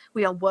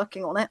 We are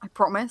working on it, I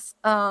promise.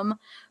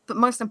 But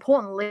most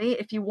importantly,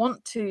 if you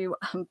want to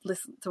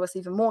listen to us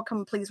even more, come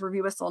and please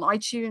review us on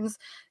iTunes,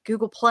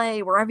 Google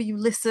Play, wherever you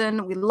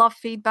listen. We love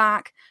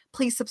feedback.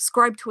 Please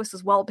subscribe to us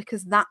as well,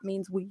 because that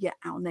means we get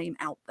our name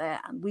out there,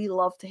 and we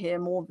love to hear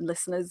more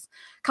listeners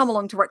come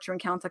along to Retro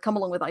Encounter, come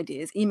along with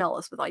ideas, email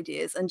us with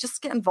ideas, and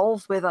just get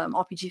involved with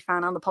RPG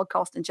Fan and the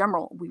podcast in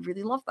general. We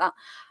really love that.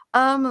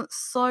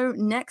 So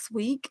next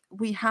week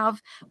we're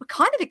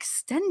kind of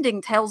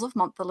extending Tales of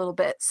Month a little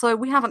bit. So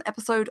we have an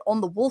episode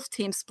on the Wolf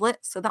Team split.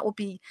 So that will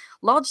be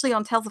largely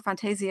on Tales of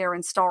Phantasia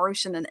and Star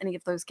Ocean and any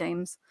of those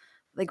games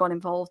they got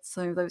involved.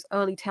 So those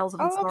early Tales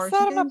of Oh, Star I'm Ocean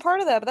sad I'm not games. part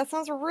of that, but that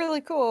sounds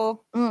really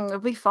cool. It'll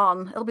be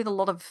fun. It'll be a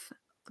lot of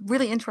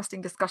really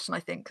interesting discussion,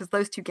 I think, because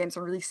those 2 games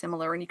are really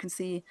similar, and you can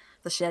see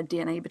the shared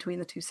DNA between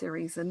the 2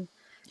 series. And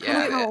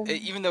Yeah,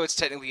 even though it's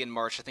technically in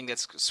March, I think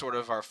that's sort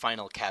of our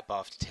final cap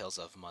off to Tales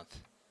of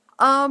Month.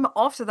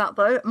 After that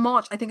though,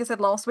 March, I think I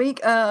said last week,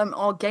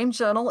 our game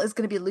journal is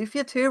going to be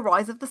Lufia 2,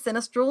 Rise of the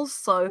Sinistrals,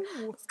 so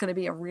it's going to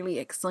be a really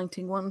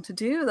exciting one to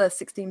do, the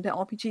 16-bit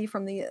RPG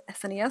from the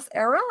SNES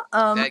era.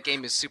 That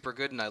game is super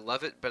good and I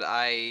love it, but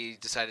I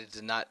decided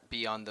to not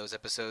be on those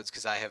episodes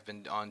because I have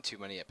been on too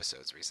many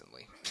episodes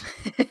recently.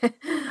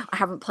 I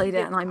haven't played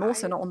it, and I'm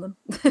also not on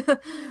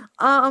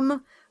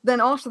them. Then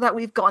after that,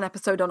 we've got an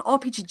episode on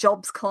RPG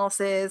Jobs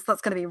classes.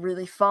 That's going to be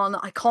really fun.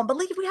 I can't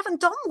believe we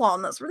haven't done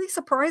one. That's really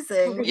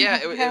surprising. Yeah,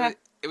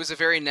 it was a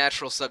very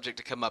natural subject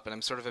to come up, and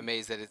I'm sort of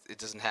amazed that it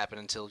doesn't happen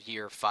until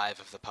year 5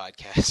 of the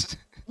podcast.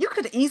 You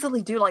could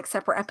easily do like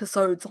separate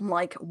episodes on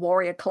like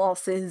warrior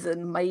classes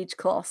and mage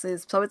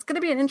classes. So it's going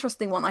to be an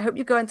interesting one. I hope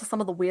you go into some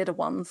of the weirder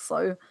ones.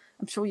 So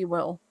I'm sure you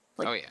will.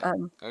 Like, oh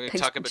yeah,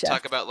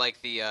 talk about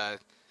like the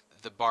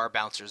bar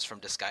bouncers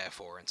from Disgaea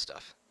 4 and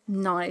stuff.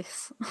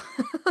 Nice.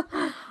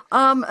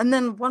 And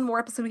then one more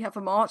episode we have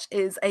for March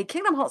is a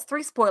Kingdom Hearts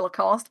 3 spoiler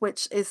cast,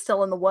 which is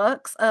still in the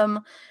works.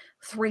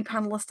 3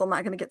 panelists on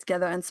that are going to get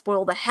together and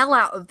spoil the hell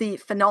out of the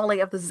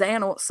finale of the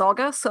Xehanort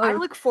saga. So I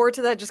look forward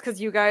to that just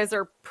because you guys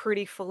are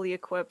pretty fully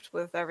equipped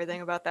with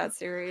everything about that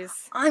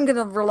series. I'm going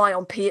to rely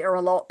on Peter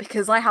a lot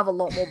because I have a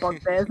lot more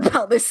bugbears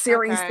about this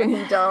series than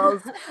he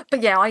does.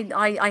 But yeah,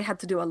 I had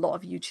to do a lot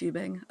of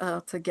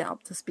YouTubing to get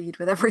up to speed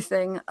with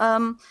everything.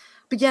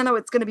 But yeah, no,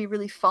 it's going to be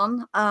really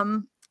fun.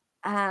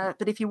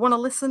 But if you want to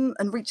listen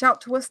and reach out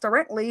to us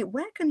directly,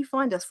 where can you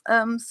find us?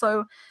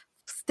 So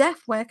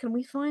Steph, where can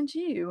we find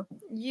you?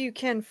 You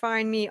can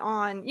find me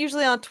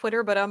usually on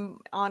Twitter, but I'm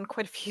on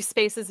quite a few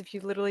spaces. If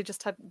you literally just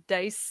type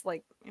dice,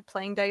 like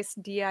playing dice,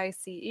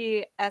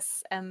 DICE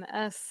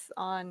SMS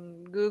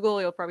on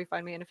Google, you'll probably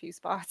find me in a few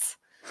spots.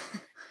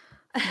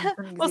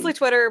 Mostly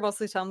Twitter,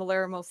 mostly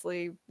Tumblr,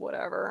 mostly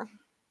whatever.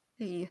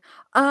 Hey.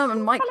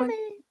 And Mike,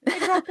 I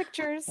draw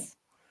pictures.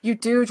 You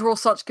do draw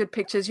such good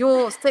pictures.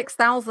 You're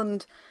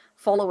 6,000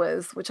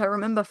 followers, which I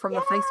remember from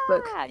the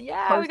Facebook.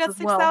 Yeah, we got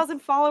 6,000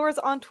 followers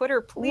on Twitter.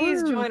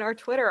 Please join our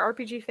Twitter,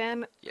 RPG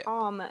Fan. Yeah.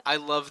 I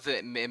love the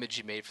image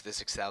you made for the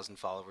 6,000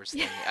 followers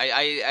thing.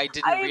 I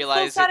didn't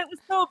realize so sad it was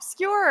so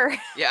obscure.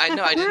 Yeah, I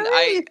know. I didn't.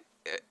 Really?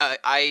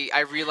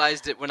 I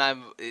realized it when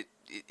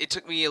it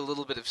took me a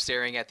little bit of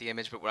staring at the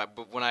image, but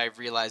when I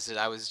realized it,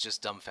 I was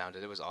just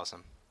dumbfounded. It was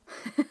awesome.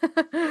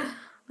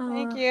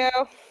 Thank you.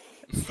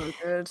 So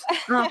good.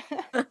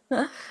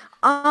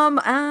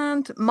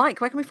 And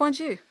Mike, where can we find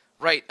you?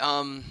 Right,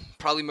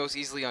 probably most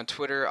easily on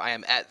Twitter. I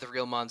am at The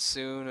Real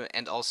Monsoon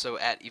and also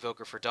at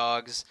Evoker for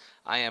Dogs.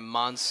 I am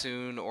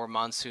Monsoon or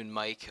Monsoon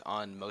Mike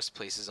on most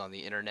places on the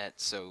internet,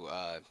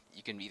 so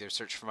you can either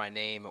search for my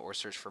name or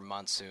search for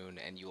Monsoon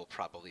and you will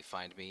probably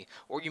find me.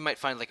 Or you might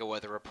find like a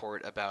weather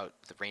report about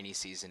the rainy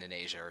season in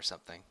Asia or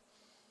something.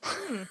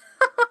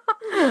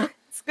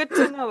 It's good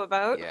to know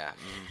about. Yeah.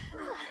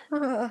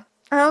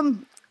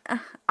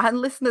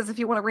 And listeners, if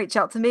you want to reach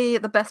out to me,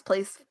 the best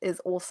place is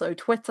also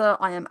Twitter.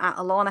 I am at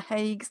Alana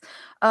Hagues.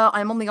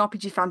 I'm on the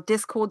RPG Fan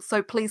Discord,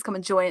 so please come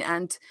and join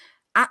and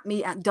at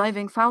me at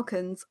Diving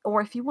Falcons.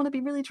 Or if you want to be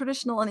really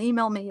traditional and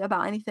email me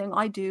about anything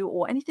I do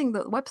or anything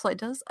that the website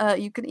does,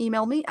 you can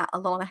email me at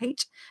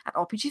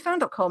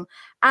alanah@rpgfan.com.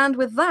 And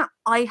with that,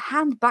 I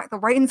hand back the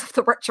reins of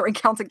the Retro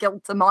Encounter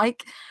Guild to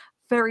Mike.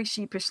 Very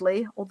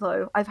sheepishly,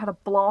 although I've had a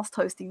blast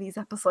hosting these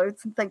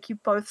episodes, and thank you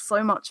both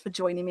so much for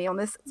joining me on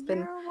this. It's been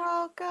You're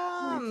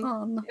welcome. really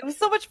fun. It was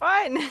so much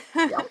fun.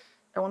 Yeah.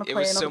 I want to It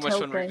play was another so much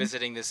Tales fun game.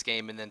 revisiting this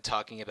game and then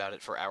talking about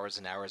it for hours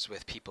and hours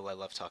with people I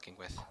love talking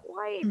with.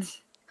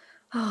 Quite.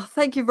 Oh,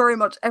 thank you very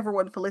much,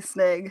 everyone, for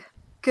listening.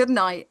 Good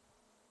night.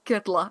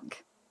 Good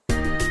luck.